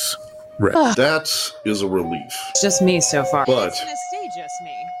is red. That is a relief. It's just me so far. But- It's gonna stay just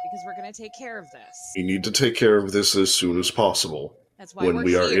me because we're gonna take care of this. We need to take care of this as soon as possible. That's why When we're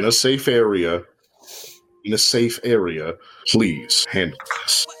we are here. in a safe area, please handle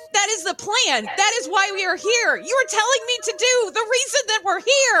this. That is the plan. That is why we are here. You are telling me to do the reason that we're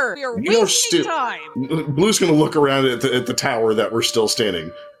here. We are You are wasting still- time. Blue's going to look around at the tower that we're still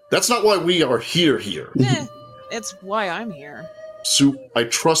standing. That's not why we are here. It's why I'm here. Sue, I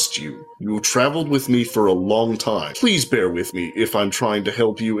trust you. You traveled with me for a long time. Please bear with me if I'm trying to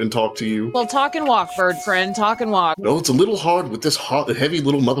help you and talk to you. Well, talk and walk, bird friend. Talk and walk. No, it's a little hard with this heavy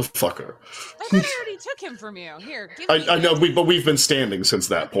little motherfucker. I thought I already took him from you. Here, give me I know, but we've been standing since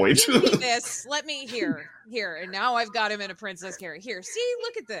that point. Give me this. Let me here, and now I've got him in a princess carry. Here, see,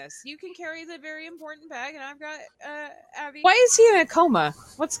 look at this. You can carry the very important bag, and I've got Abby. Why is he in a coma?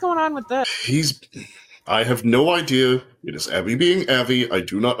 What's going on with this? I have no idea. It is Abby being Abby. I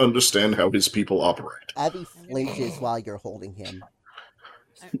do not understand how his people operate. Abby flinches while you're holding him.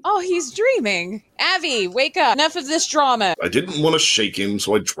 Oh, he's dreaming. Abby, wake up. Enough of this drama. I didn't want to shake him,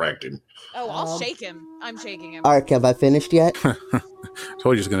 so I dragged him. Oh, I'll shake him. I'm shaking him. Ark, have I finished yet?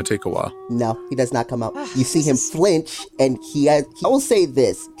 Told you it's going to take a while. No, he does not come out. You see him flinch, and I will say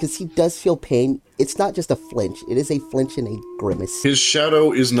this, because he does feel pain. It's not just a flinch. It is a flinch and a grimace. His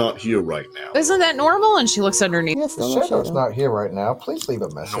shadow is not here right now. Isn't that normal? And she looks underneath. Yes, The no, no, Shadow's no. not here right now. Please leave a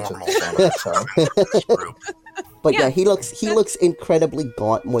message Normal. at the time. But Yeah. yeah, he looks incredibly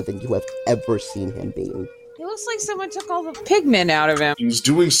gaunt, more than you have ever seen him being. He looks like someone took all the pigment out of him. He's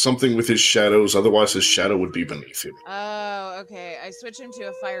doing something with his shadows, otherwise his shadow would be beneath him. Oh, okay. I switch him to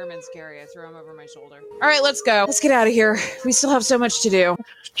a fireman's carry. I throw him over my shoulder. All right, let's go. Let's get out of here. We still have so much to do.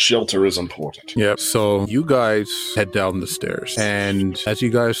 Shelter is important. Yep. So you guys head down the stairs, and as you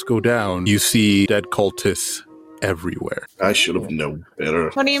guys go down, you see dead cultists everywhere. I should have known better.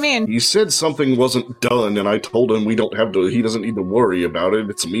 What do you mean? He said something wasn't done, and I told him he doesn't need to worry about it.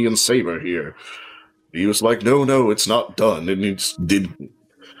 It's me and Saber here. He was like, no, it's not done, and he just did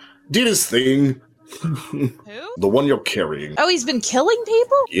his thing. Who? The one you're carrying. Oh, he's been killing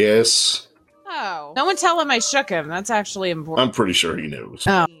people? Yes, Oh. No one tell him I shook him. That's actually important. I'm pretty sure he knows.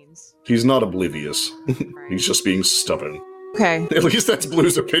 Oh. He's not oblivious. He's just being stubborn. Okay. At least that's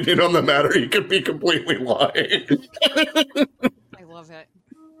Blue's opinion on the matter. He could be completely lying. I love it.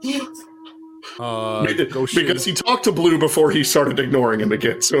 Goshen, Because he talked to Blue before he started ignoring him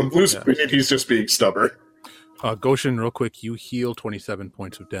again. So in Blue's opinion, he's just being stubborn. Goshen, real quick, you heal 27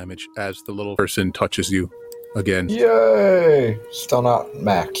 points of damage as the little person touches you again. Yay! Still not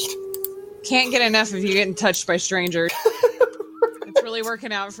maxed. Can't get enough of you getting touched by strangers. It's really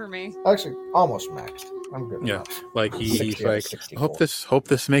working out for me. Actually, almost maxed. I'm good. Yeah, enough. like he's 60 out of like, 64. hope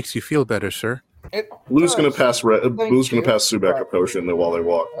this makes you feel better, sir. It Blue's gonna does. pass. Thank Blue's gonna you. pass Sue back a potion while they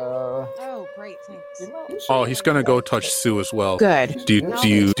walk. Oh, great, thanks. Oh, he's gonna go touch Sue as well. Good. Do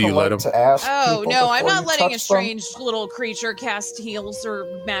you let him? To ask Oh, people no, I'm before not you letting a touch them? strange little creature cast heals or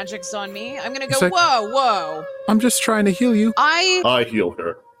magics on me. I'm gonna go, It's like- whoa. I'm just trying to heal you. I heal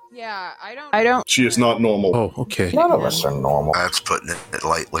her. I don't. She is not normal. Oh, okay. None of us are normal. That's putting it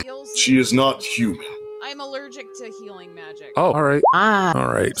lightly. She is not human. I'm allergic to healing magic. Oh, all right. Ah.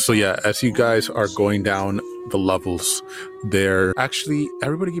 All right. So yeah, as you guys are going down the levels, there actually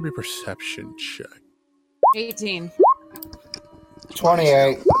everybody give me a perception check. 18.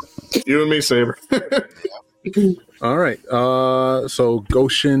 28. You and me, Saber. All right. So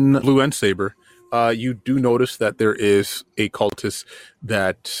Goshen, Blue, and Saber, you do notice that there is a cultist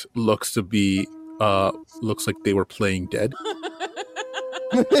that looks like they were playing dead.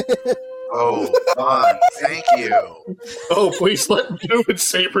 Oh, fun. Thank you. Oh, please let Blue and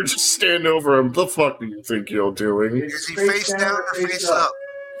Saber just stand over him. The fuck do you think you're doing? Is he face down or face up?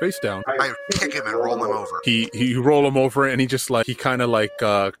 Face down. I kick him and roll him over. He roll him over and he just like he kind of like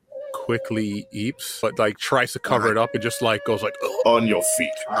quickly eeps, but like tries to cover it up and just like goes like, "Ugh." On your feet.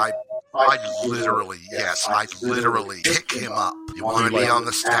 I literally pick him up. You want to be on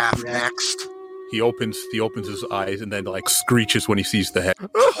the staff next? He opens his eyes and then like screeches when he sees the head.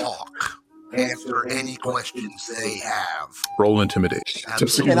 Talk. Answer any questions they have. Roll intimidation.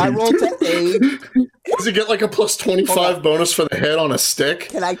 Can I roll to aid? Does he get like a plus 25 bonus for the head on a stick?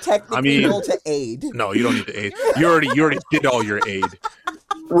 Can I technically roll to aid? No, you don't need to aid. You already did all your aid.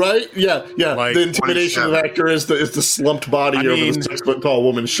 Right? Yeah. Like, the intimidation 27. factor is the slumped body over the 6-foot-tall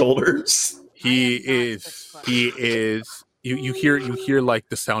woman's shoulders. He is. You hear like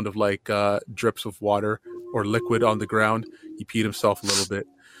the sound of like drips of water or liquid on the ground. He peed himself a little bit.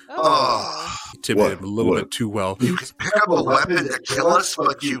 Oh, intimidated him a little bit too well. You can pick up a weapon to kill us,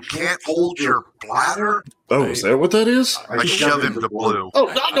 but you can't hold your bladder? Oh, is that what that is? I shove him to Blue. Oh,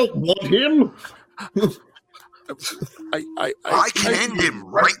 I don't want him. I can end him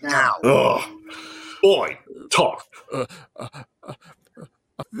right now. Ugh. Boy, talk.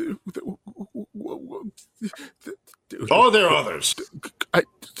 Are there others?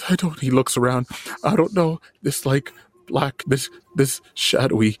 I don't. He looks around. I don't know. This black, this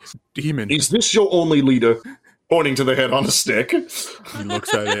shadowy demon. Is this your only leader? Pointing to the head on a stick. He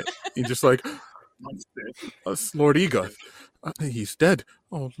looks at it. He's just like, it's Lord Egoth. He's dead.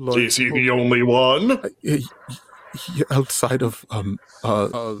 Oh Lord. Is he the only one? Outside of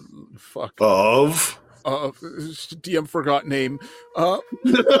fuck. Of? DM forgot name. I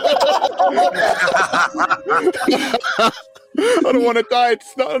don't want to die.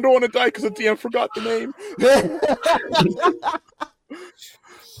 I don't want to die because the DM forgot the name.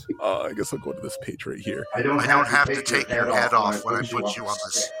 I guess I'll go to this page right here. I don't have to take your head off when I put you on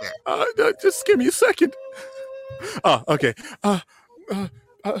the stick. Just give me a second. Okay.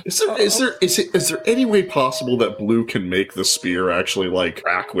 Is there any way possible that Blue can make the spear actually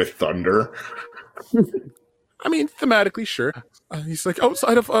crack with thunder? I mean, thematically, sure. He's like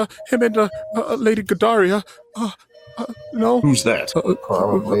outside of him and Lady Godaria. No. Who's that?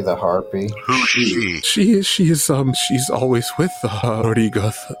 Probably the harpy. Who's she? She's always with Lord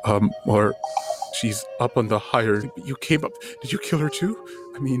Egoth, or she's up on the higher. You came up. Did you kill her too?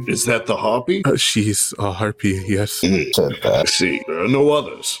 I mean, Is that the harpy? She's a harpy. Yes. Said I that. see. There are no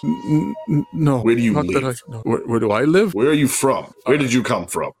others. No. Where do you not live? That I, no. Where do I live? Where are you from? Where did you come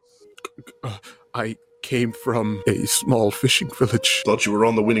from? I came from a small fishing village. Thought you were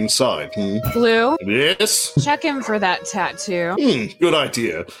on the winning side. Blue, Yes? check him for that tattoo. Good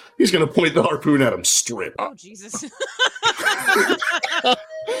idea. He's going to point the harpoon at him straight. Oh, Jesus. Oh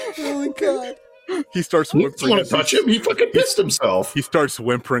my god. He starts You whimpering. want to touch him? He fucking pissed himself. He starts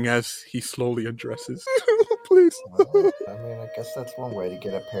whimpering as he slowly undresses. Please. Well, I mean, I guess that's one way to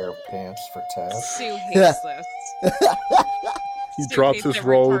get a pair of pants for Taz. Sue hates this. He Sue drops hates his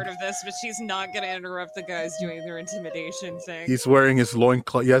every robe. part of this, but she's not going to interrupt the guys doing their intimidation thing. He's wearing his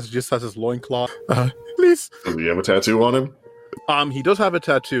loincloth. Just has his loincloth. Please. Does he have a tattoo on him? He does have a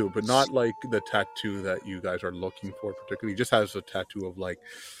tattoo, but not like the tattoo that you guys are looking for particularly. He just has a tattoo of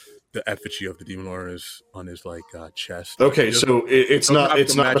the effigy of the demon lord on his chest. Okay, so it's doesn't not have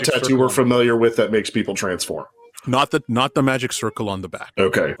the a magic tattoo circle we're on it. familiar with that makes people transform. Not the magic circle on the back.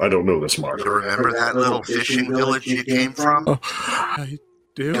 Okay, I don't know this, Mark. You remember that little fishing village you came from? Oh, I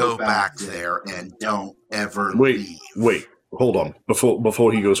do. Go back there and don't ever leave. Wait, hold on.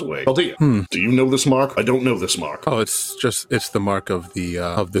 Before he goes away, Chaldea, do you know this mark? I don't know this mark. Oh, it's the mark of the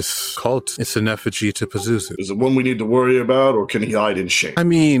of this cult. It's an effigy to Pazuzu. Is it one we need to worry about, or can he hide in shame? I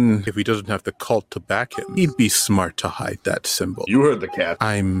mean, if he doesn't have the cult to back him, he'd be smart to hide that symbol. You heard the cat.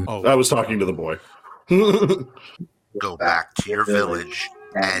 I was talking to the boy. Go back to your village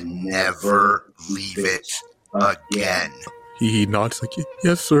and never leave it again. He nods like,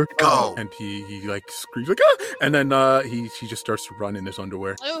 yes, sir. Go. And he screams like, ah! And then he just starts to run in his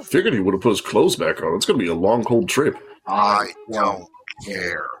underwear. Oof. Figured he would have put his clothes back on. It's going to be a long, cold trip. I don't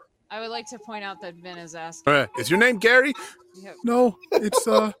care. I would like to point out that Vin is asking. All right, is your name Gary? Yep. No, it's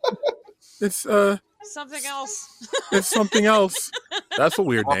Something else. it's something else. That's a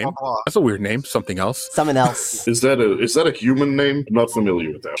weird name. That's a weird name. Something else. Someone else. Is that a human name? I'm not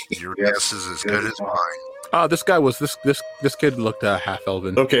familiar with that. Your guess is as good as mine. This guy was this kid looked half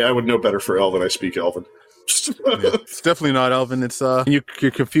elven. Okay, I would know better for Elven. I speak Elven. Yeah, it's definitely not elven. It's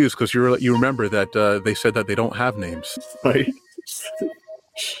you're confused because you remember that they said that they don't have names. Right.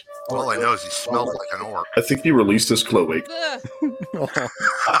 All I know is he smells like an orc. I think he released his cloac. Ugh.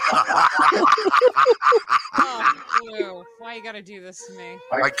 Oh, Blue. Why you gotta do this to me?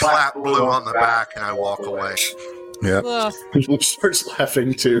 I clap Blue on the back and I walk away. Yeah. Ugh. He starts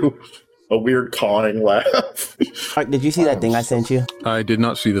laughing too. A weird cawing laugh. Mark, did you see that thing I sent you? I did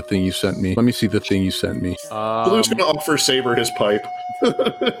not see the thing you sent me. Let me see the thing you sent me. Blue's gonna offer Saber his pipe.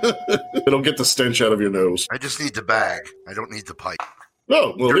 It'll get the stench out of your nose. I just need the bag. I don't need the pipe.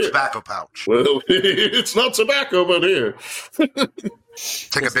 Oh, well, Your here. tobacco pouch. Well, it's not tobacco, but here.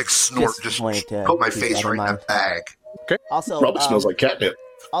 Take a big snort. just Just wanted to put my keep face that in right in mind. that bag. Also, Probably smells like catnip.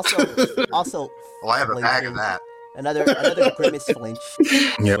 also, Well, I have a bag of that. another grimace flinch.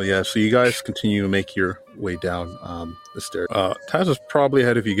 Yeah. So you guys continue to make your way down the stairs. Taz is probably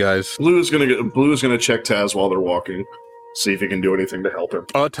ahead of you guys. Blue is gonna check Taz while they're walking, see if he can do anything to help him.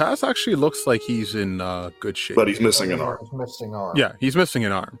 Taz actually looks like he's in good shape. But he's missing an arm. He's missing arm. Yeah, he's missing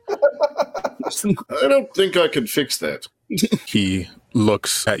an arm. I don't think I can fix that. He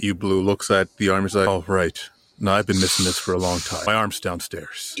looks at you, Blue, looks at the arm. He's like, oh, right. No, I've been missing this for a long time. My arm's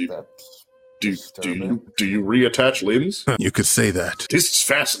downstairs. That's Do disturbing. you reattach limbs? You could say that. This is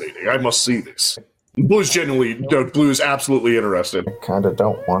fascinating. I must see this. Blue's absolutely interested. I kind of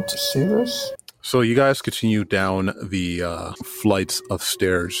don't want to see this. So you guys continue down the flights of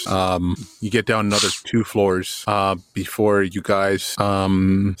stairs. You get down another 2 floors before you guys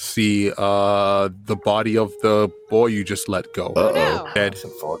see the body of the boy you just let go. Oh, no. Dead, That's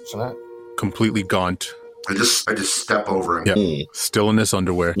unfortunate. completely gaunt. I just step over him. Yep. Still in his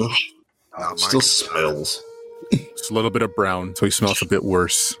underwear. Not my Still concern. smells. It's a little bit of brown, so he smells a bit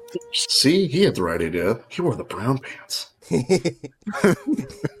worse. See, he had the right idea. He wore the brown pants.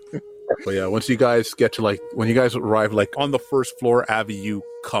 But yeah, once you guys get to when you guys arrive on the first floor, Abby, you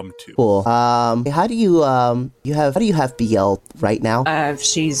come to. Cool. How do you have BL right now?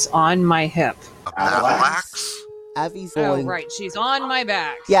 She's on my hip. A battle axe? Abby's Oh, going. right. She's on my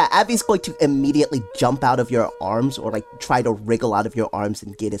back. Yeah, Abby's going to immediately jump out of your arms or try to wriggle out of your arms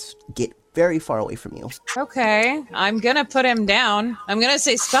and get very far away from you. Okay. I'm going to put him down. I'm going to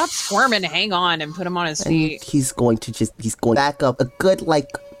say, stop squirming, hang on, and put him on his And feet. he's going back up a good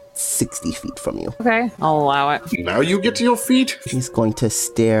 60 feet from you. Okay. I'll allow it. Now you get to your feet? He's going to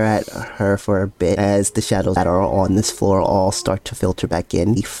stare at her for a bit as the shadows that are on this floor all start to filter back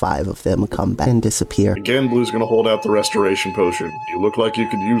in. The 5 of them come back and disappear. Again, Blue's gonna hold out the restoration potion. You look like you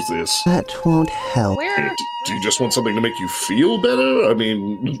could use this. That won't help. Where? Do you just want something to make you feel better? I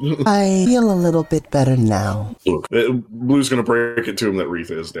mean, I feel a little bit better now. look, Blue's gonna break it to him that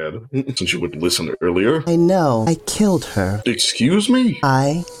Retha is dead, since you wouldn't listen earlier. I know. I killed her. Excuse me?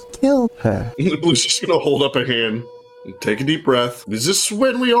 I killed her. Blue's just gonna hold up a hand and take a deep breath. Is this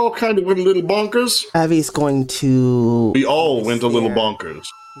when we all kind of went a little bonkers? Abby's going to. We all went a little stare. bonkers.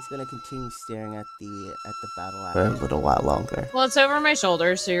 He's going to continue staring at the battle axe for a little while longer. Well, it's over my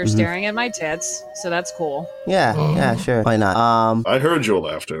shoulder, so you're staring at my tits, so that's cool. Yeah, sure. Why not? I heard your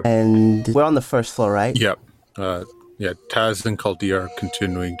laughter. And we're on the first floor, right? Yep. Yeah, Taz and Chaldea are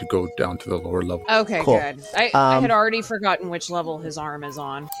continuing to go down to the lower level. Okay, Cool. good. I had already forgotten which level his arm is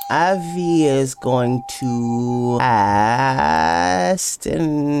on. Avi is going to cast.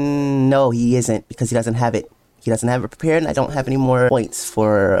 No, he isn't because he doesn't have it. He doesn't have it prepared, and I don't have any more points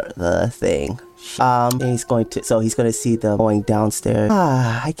for the thing. And he's going to see them going downstairs.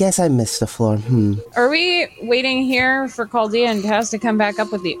 I guess I missed the floor. Are we waiting here for Chaldea and Taz to come back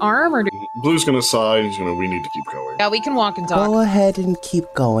up with the arm, or Blue's gonna sigh. He's gonna, we need to keep going. yeah, we can walk and talk. Go ahead and keep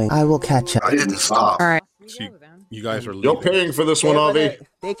going. I will catch up. I didn't stop. All right. So We go then. you guys are You're leaving. paying for this one, Avi.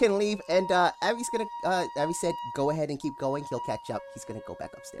 They can leave, and Avi's gonna. Avi said, "Go ahead and keep going. He'll catch up. He's gonna go back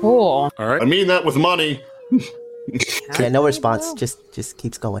upstairs." Cool. All right. I mean that with money. Yeah, no response. Just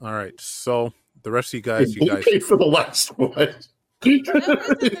keeps going. All right. So the rest of you guys, Blue paid for the last one. That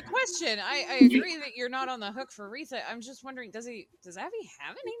wasn't the question. I agree that you're not on the hook for Retha. I'm just wondering, does Avi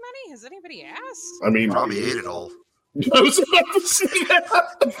have any money? Has anybody asked? I mean, Probably ate it all. I was about to say that.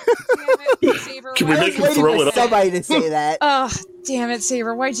 Damn it, Saber. Can we why'd make you- him throw it up? Somebody to say that. Oh, damn it,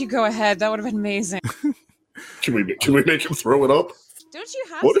 Saber. Why'd you go ahead? That would have been amazing. Can we make him throw it up? Don't you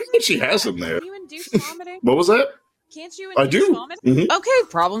have What something if she has in there? Can you induce vomiting? What was that? Can't you I induce do. vomiting? Mhm. Okay,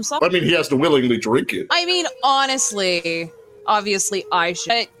 problem solved. I mean, he has to willingly drink it. I mean, honestly, obviously I should.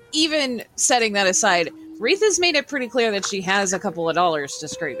 But even setting that aside, Retha's made it pretty clear that she has a couple of dollars to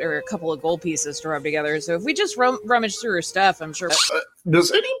scrape, or a couple of gold pieces to rub together. So if we just rummage through her stuff, I'm sure.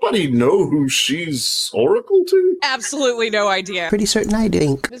 Does anybody know who she's Oracle to? Absolutely no idea. Pretty certain I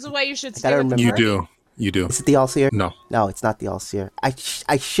think. This is why you should gotta stay with the remember. You party. do. You do. Is it the All-Seer? No. No, it's not the All-Seer. I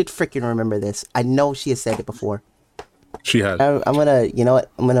should freaking remember this. I know she has said it before. She has. I'm gonna, you know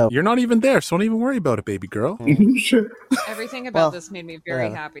what? I'm gonna. You're not even there, so don't even worry about it, baby girl. Sure. Everything about Well, this made me very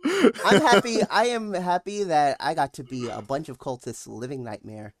yeah. happy. I'm happy. I am happy that I got to be a bunch of cultists living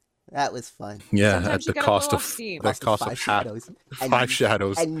nightmare. That was fun. Yeah, Sometimes at you the gotta cost blow of off steam. that cost of 5 half, shadows. 5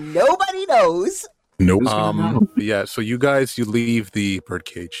 shadows. And nobody knows. Nope. Yeah. So you guys, you leave the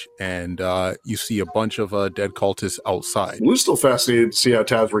birdcage, and you see a bunch of dead cultists outside. Blue's still fascinated to see how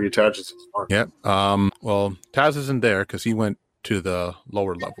Taz reattaches his arm. Yeah. Well, Taz isn't there because he went to the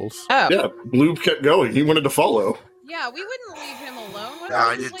lower levels. Oh, Yeah, Blue kept going. He wanted to follow. yeah, we wouldn't leave him alone. What Yeah,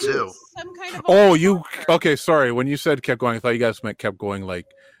 I if did he's, too. Some kind of Oh, a you stalker? okay? Sorry. When you said kept going, I thought you guys meant kept going. Like,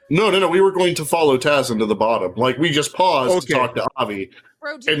 No, we were going to follow Taz into the bottom. Like, we just paused to Okay. talk to Avi.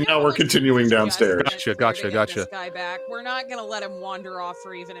 Bro, do And you now have we're a continuing suggestion downstairs. Gotcha, to get gotcha. This guy back. We're not gonna let him wander off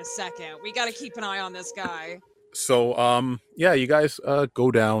for even a second. We got to keep an eye on this guy. So, yeah, you guys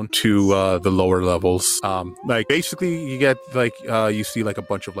go down to the lower levels. Like basically, you get like you see like a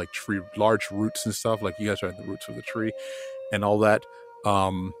bunch of like large roots and stuff. Like you guys are at the roots of the tree, and all that.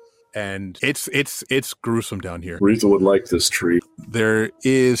 And it's gruesome down here. Rita would like this tree. There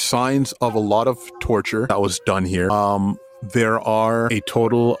is signs of a lot of torture that was done here. There are a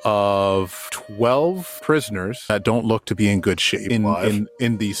total of 12 prisoners that don't look to be in good shape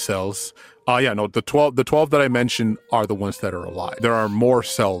in these cells. The 12 that I mentioned are the ones that are alive. There are more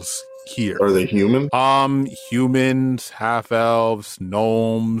cells here. Are they human? Humans, half elves,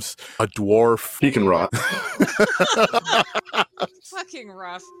 gnomes, a dwarf. He can rot. Fucking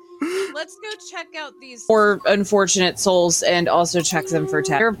rough. Let's go check out these poor unfortunate souls and also check them for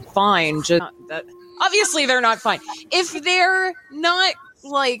tech. They're fine. Just that. Obviously, they're not fine. If they're not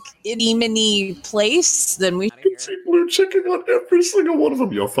like in a mini place, then we. People are checking on every single one of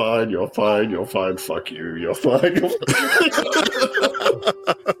them. You're fine. You're fine. You're fine. Fuck you. You're fine. You're fine.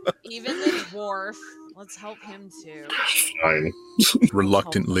 Even the dwarf. Let's help him too. Fine.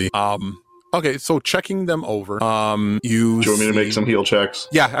 Reluctantly. Okay, so checking them over. Do you want me to make some heal checks?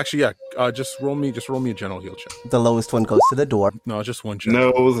 Yeah, actually, yeah. Just roll me a general heal check. The lowest one goes to the door. No, just one check.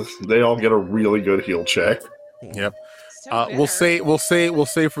 No, they all get a really good heal check. Yep. We'll say for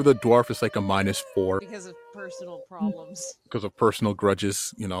the dwarf it's like a -4 because of personal problems. Because of personal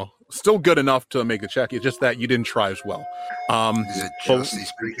grudges, still good enough to make the check. It's just that you didn't try as well. Is it just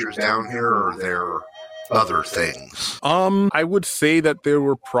these creatures down here, or are there other things? I would say that there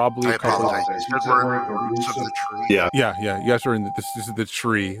were probably I apologize. Because we're in the roots of the tree. Yeah. You guys are in this is the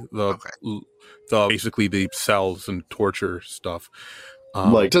tree. The basically the cells and torture stuff.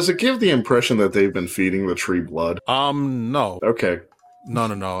 Does it give the impression that they've been feeding the tree blood? No. Okay.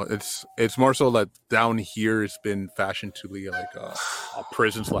 No. It's more so that down here it's been fashioned to be like a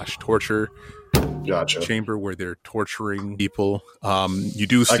prison/torture chamber where they're torturing people. You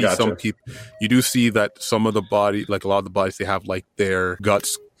do see some people. You do see that some of the body, like a lot of the bodies, they have like their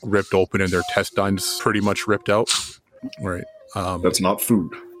guts ripped open and their intestines pretty much ripped out. Right. That's not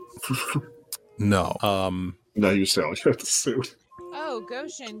food. No. Now you sound like you have to sue. Oh,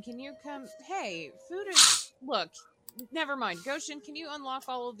 Goshen, can you come? Hey, food is. Look, never mind. Goshen, can you unlock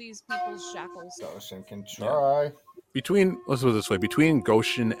all of these people's shackles? Goshen can try. Let's put it this way: between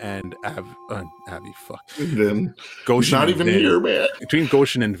Goshen and Abby, Vin. Goshen not even here, man. Between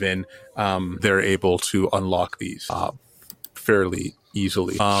Goshen and Vin, they're able to unlock these fairly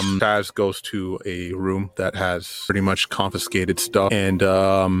easily. Taz goes to a room that has pretty much confiscated stuff, and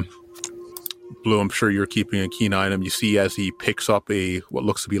Blue, I'm sure you're keeping a keen eye on him. You see as he picks up what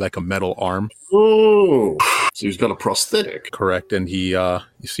looks to be like a metal arm. Oh, so he's got a prosthetic. Correct, and he you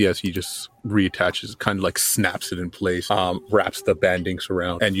see as he just reattaches, kind of like snaps it in place, wraps the bandings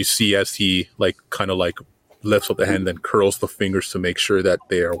around, and you see as he kind of lifts up the hand, then curls the fingers to make sure that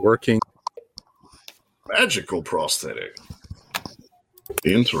they are working. Magical prosthetic.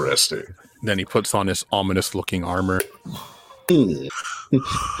 Interesting. Then he puts on his ominous-looking armor. Any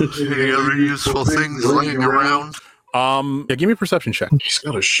other useful things laying around? Give me a perception check. He's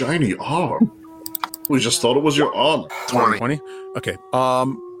got a shiny arm. We just thought it was your arm. 20? Okay.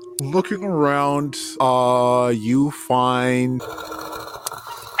 Looking around, you find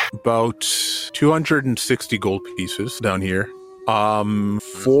about 260 gold pieces down here. 2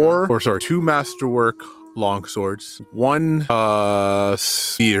 masterwork longswords, 1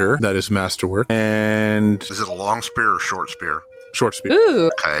 spear that is masterwork, and is it a long spear or short spear? Short spear. Ooh.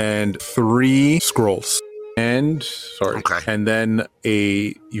 Okay. And 3 scrolls. And then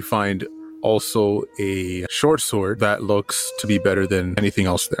you find also a short sword that looks to be better than anything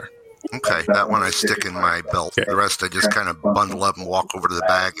else there. Okay, that one I stick in my belt. Okay. The rest I just kind of bundle up and walk over to the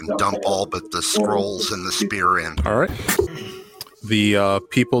bag and dump all but the scrolls and the spear in. All right. The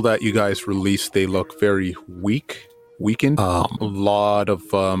people that you guys released, they look very weakened. A lot of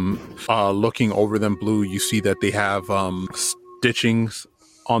looking over them, Blue, you see that they have stitchings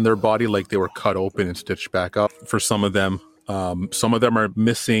on their body, like they were cut open and stitched back up. For some of them are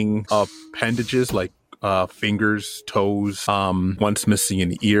missing appendages like fingers, toes. One's missing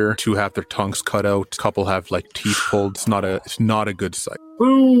an ear. 2 have their tongues cut out. A couple have like teeth pulled. It's not a good sight.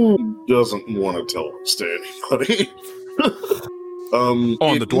 Who doesn't want to tell this to anybody? And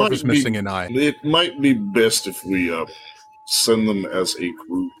the dwarf is missing an eye. It might be best if we send them as a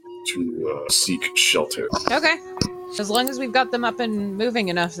group to seek shelter. Okay. As long as we've got them up and moving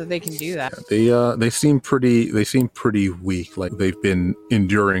enough that they can do that. They seem pretty weak. Like they've been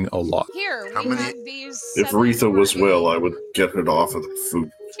enduring a lot. Here, How we many- have these. If 7 Retha or was 8 well, I would get it off of the food.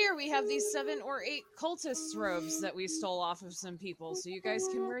 Here, we have these 7 or 8 cultist robes that we stole off of some people, so you guys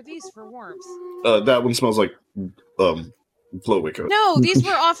can wear these for warmth. That one smells like glow wick. No, these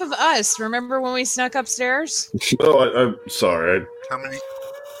were off of us. Remember when we snuck upstairs? Oh, I'm sorry.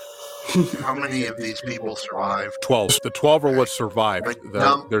 How many of these people survived? 12. The 12 are what survived. Go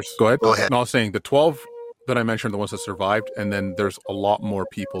ahead. Go ahead. No, I was saying the 12 that I mentioned are the ones that survived, and then there's a lot more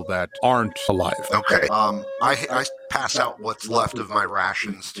people that aren't alive. Okay. I pass out what's left of my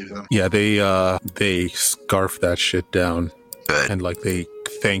rations to them. Yeah, they scarf that shit down, Good. and like they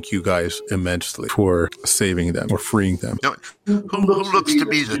thank you guys immensely for saving them or freeing them. No, who looks to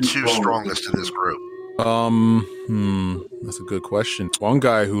be the 2 strongest in this group? That's a good question. One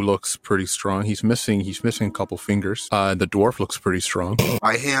guy who looks pretty strong. He's missing a couple fingers. The dwarf looks pretty strong.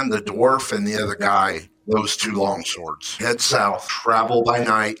 I hand the dwarf and the other guy those 2 long swords. Head south, travel by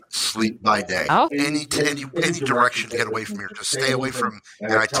night, sleep by day. Oh. Any direction to get away from here. Just stay away from.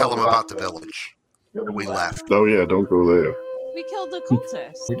 And I tell them about the village that we left. Oh yeah, don't go there. We killed the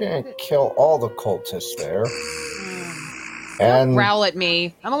cultists. We didn't kill all the cultists there. Don't And growl at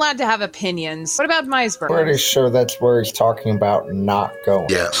me. I'm allowed to have opinions. What about Meisberg? pretty sure that's where he's talking about not going.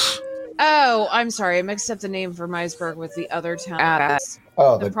 Yes. Oh, I'm sorry. I mixed up the name for Meisberg with the other town.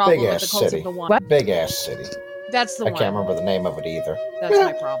 Oh, The the problem big with ass the cult of city. the one. Big ass city. That's the I one. can't remember the name of it either. That's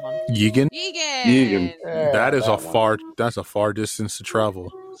my problem. Yegan? Yegan. Yeah, That is one. that's a far distance to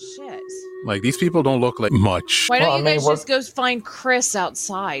travel. Shit. Like these people don't look like much. Why don't Well, you I mean, guys we're- just go find Chris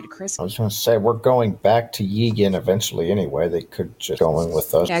outside? Chris. I was going to say, we're going back to Yegan eventually anyway. They could just go in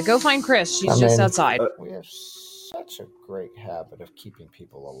with us. Yeah, go find Chris. She's I just mean, outside. We have such a great habit of keeping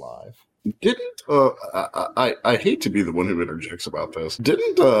people alive. Didn't I hate to be the one who interjects about this.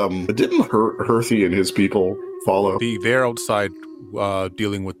 Didn't Herthy and his people follow? They're outside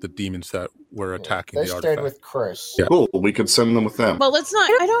dealing with the demons that were attacking They the stayed artifact. with Chris. Yeah. Cool, we could send them with them. Well, let's not.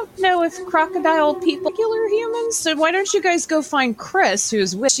 I don't know if crocodile people killer humans. So why don't you guys go find Chris,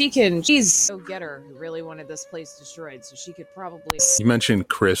 who's with? She's a go-getter who really wanted this place destroyed, so she could probably. You mentioned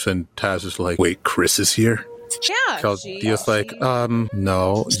Chris, and Taz is like, "Wait, Chris is here?" Yeah. Chaldea's like,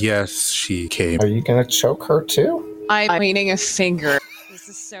 no, yes, she came. Are you going to choke her too? I'm pointing a finger. This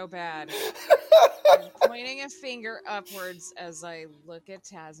is so bad. I'm pointing a finger upwards as I look at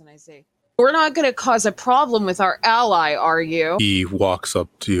Taz and I say, "We're not going to cause a problem with our ally, are you?" He walks up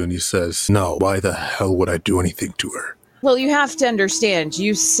to you and he says, "No, why the hell would I do anything to her? Well, you have to understand,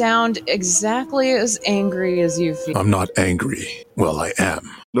 you sound exactly as angry as you feel. I'm not angry. Well, I am."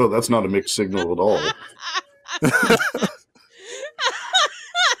 No, that's not a mixed signal at all.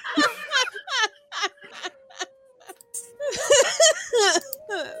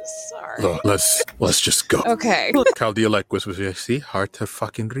 Sorry. Look, let's just go. Okay. Chaldea like whispers, "See, hard to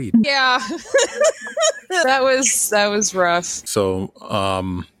fucking read." Yeah. that was rough. So,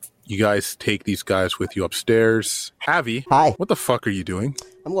 you guys take these guys with you upstairs. Avi, Hi. what the fuck are you doing?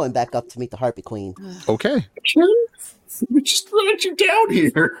 I'm going back up to meet the Harpy Queen. Okay. We just let you down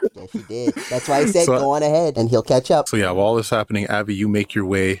here. Yes, she did. That's why I said So- go on ahead, and he'll catch up. So yeah, while this is happening, Avi, you make your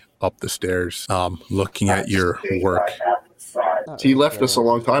way up the stairs, looking at your work. He left us a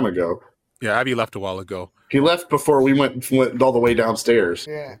long time ago. Yeah, Abby left a while ago. He left before we went all the way downstairs.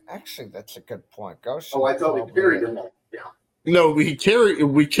 Yeah, actually, that's a good point. Ghost. Oh, I thought we carried him. No, we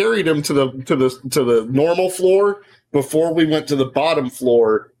carried him to the normal floor. Before we went to the bottom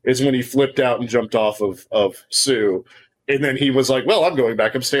floor is when he flipped out and jumped off of Sue, and then he was like, "Well, I'm going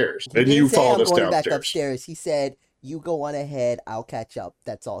back upstairs," and He you didn't say followed I'm us going downstairs. back upstairs. He said, "You go on ahead. I'll catch up."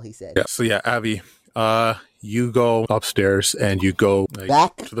 That's all he said. Yeah. So yeah, Abby, you go upstairs and you go like,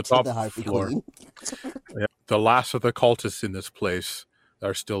 Back to the top of the Harpy floor. Queen. Yeah. The last of the cultists in this place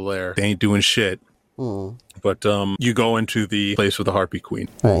are still there. They ain't doing shit. But you go into the place with the Harpy Queen.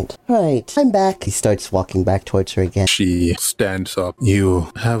 Right. I'm back. He starts walking back towards her again. She stands up. "You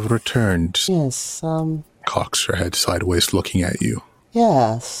have returned." Yes, Cocks her head sideways, looking at you.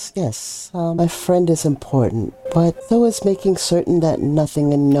 yes. My friend is important, but so is making certain that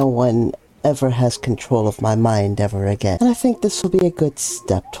nothing and no one ever has control of my mind ever again. And I think this will be a good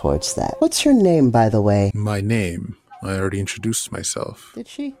step towards that. What's your name, by the way? My name. I already introduced myself. Did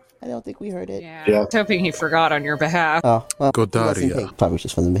she? I don't think we heard it. Yeah. Yeah. I was hoping he forgot on your behalf. Oh, well, Godaria. he wasn't paying- probably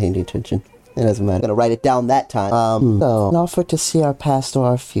just wasn't paying attention. It doesn't matter. I'm gonna write it down that time. So, an offer to see our past or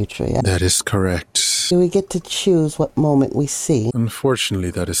our future, yeah? That is correct. Do we get to choose what moment we see?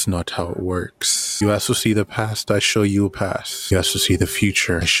 Unfortunately, that is not how it works. You ask to see the past, I show you a past. You ask to see the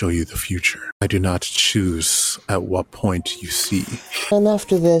future, I show you the future. I do not choose at what point you see. And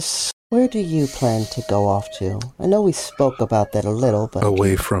after this, where do you plan to go off to? I know we spoke about that a little, but...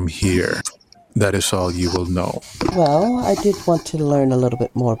 Away from here. That is all you will know. Well, I did want to learn a little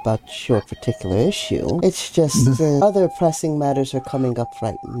bit more about your particular issue. It's just other pressing matters are coming up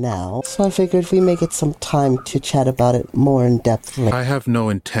right now, so I figured we may get some time to chat about it more in depth later. I have no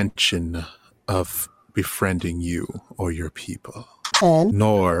intention of befriending you or your people. And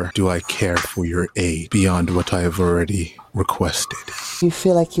Nor do I care for your aid beyond what I have already requested. you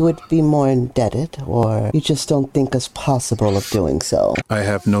feel like you would be more indebted, or you just don't think it's possible of doing so? I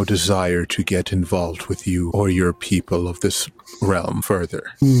have no desire to get involved with you or your people of this realm further.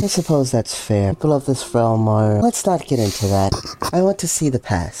 I suppose that's fair. People of this realm are... Let's not get into that. I want to see the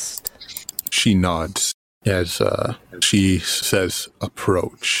past. She nods as she says,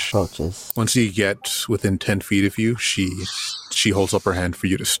 approach. Approaches. Once you get within 10 feet of you, she holds up her hand for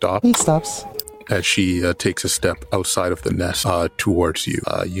you to stop. He stops. As she takes a step outside of the nest towards you.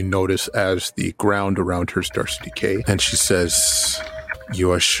 You notice as the ground around her starts to decay, and she says,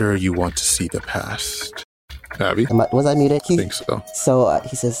 you are sure you want to see the past? Abby? Was I muted? I think so. So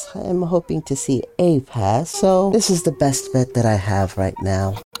he says, I'm hoping to see a past, so this is the best bet that I have right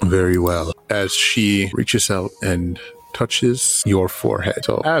now. Very well. As she reaches out and touches your forehead.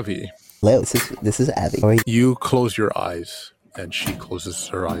 So, Abby. Hello, this is Abby. You close your eyes, and she closes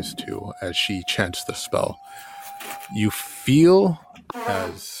her eyes too, as she chants the spell. You feel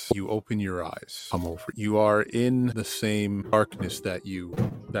as you open your eyes come over. You are in the same darkness that you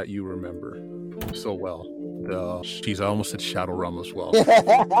remember so well. She's almost at Shadow Realm as well. But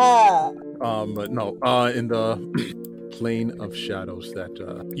no, in the plane of shadows that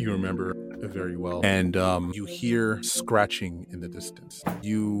you remember very well. And you hear scratching in the distance.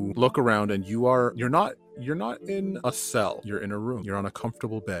 You look around and you're not in a cell. You're in a room. You're on a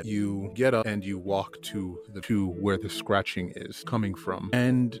comfortable bed. You get up and you walk to where the scratching is coming from.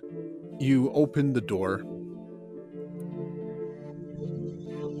 And you open the door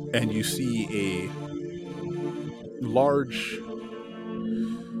and you see a large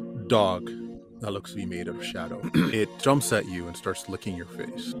dog that looks to be made of shadow. It jumps at you and starts licking your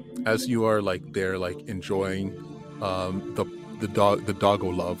face. As you are enjoying the doggo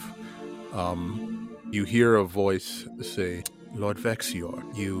love, you hear a voice say, Lord Vexior,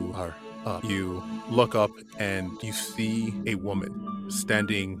 you are up. You look up and you see a woman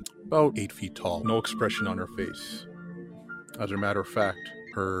standing about 8 feet tall. No expression on her face. As a matter of fact,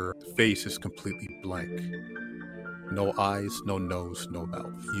 her face is completely blank. No eyes, no nose, no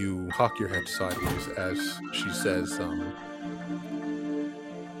mouth. You cock your head sideways as she says,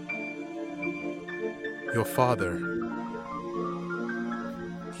 your father,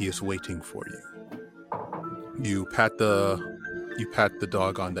 he is waiting for you. You pat the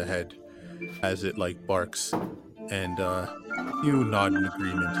dog on the head as it barks, and you nod in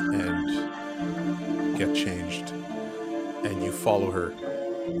agreement and get changed, and you follow her.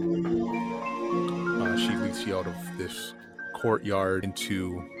 She leads you out of this courtyard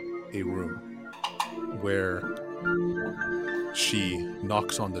into a room where she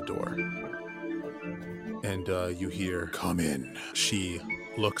knocks on the door, and you hear, come in. She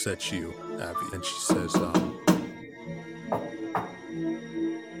looks at you, Abby, and she says,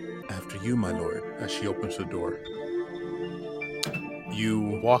 after you, my lord, as she opens the door.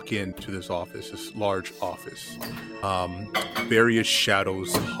 You walk into this office, this large office. Various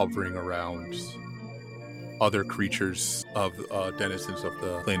shadows hovering around. Other creatures of denizens of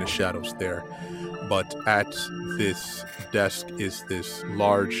the Plane of Shadows there. But at this desk is this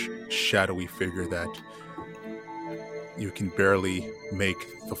large, shadowy figure that you can barely make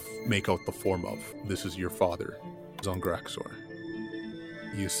out the form of. This is your father, Zongraxor.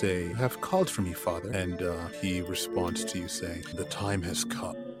 You say, you have called for me, father. And he responds to you saying, the time has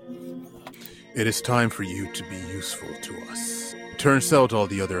come. It is time for you to be useful to us. Turns out all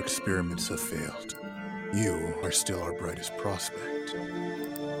the other experiments have failed. You are still our brightest prospect.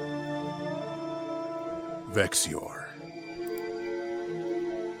 Vexior.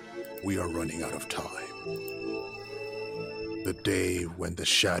 We are running out of time. The day when the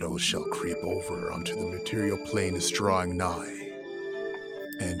shadows shall creep over onto the material plane is drawing nigh.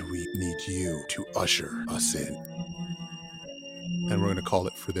 And we need you to usher us in. And we're going to call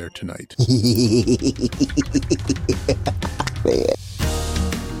it for there tonight.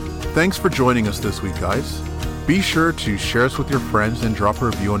 Thanks for joining us this week, guys. Be sure to share us with your friends and drop a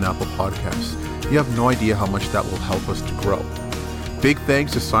review on Apple Podcasts. You have no idea how much that will help us to grow. Big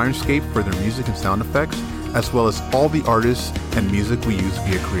thanks to Sirenscape for their music and sound effects, as well as all the artists and music we use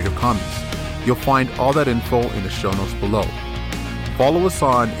via Creative Commons. You'll find all that info in the show notes below. Follow us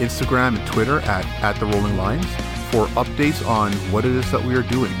on Instagram and Twitter at The Rolling Lines for updates on what it is that we are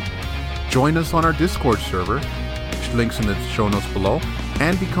doing. Join us on our Discord server, links in the show notes below,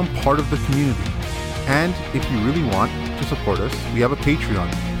 and become part of the community. And if you really want to support us, we have a Patreon,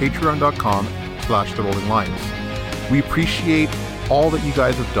 patreon.com/The Rolling Lines. We appreciate all that you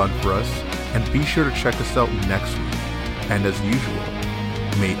guys have done for us, and be sure to check us out next week. And as usual,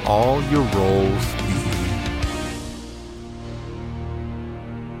 may all your rolls be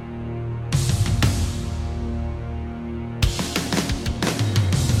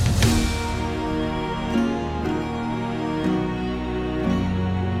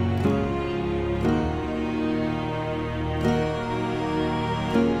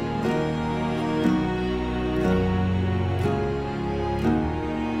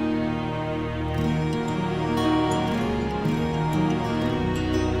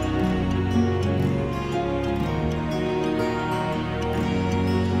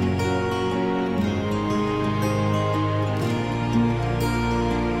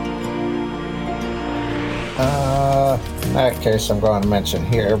In that case, I'm going to mention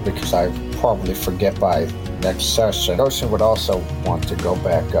here, because I probably forget by next session, Goshen would also want to go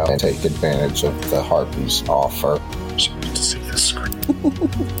back up and take advantage of the Harpy's offer. To see this screen.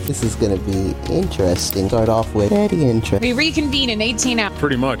 This is going to be interesting. Start off with very interesting. We reconvene in 18 hours.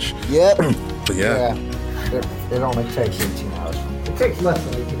 pretty much. Yep. But yeah. It only takes 18 hours. It takes less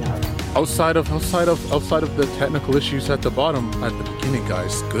than 18 hours. Outside of the technical issues at the bottom, at the beginning,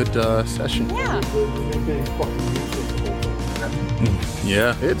 guys, good session. Yeah.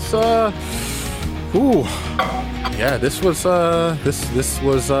 Yeah, it's ooh, yeah. This was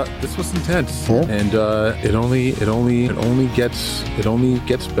intense, Yeah. and it only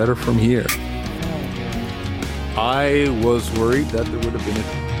gets better from here. I was worried that there would have been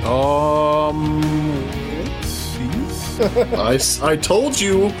I told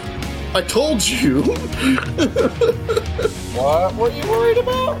you. What were you worried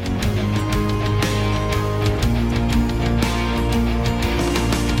about?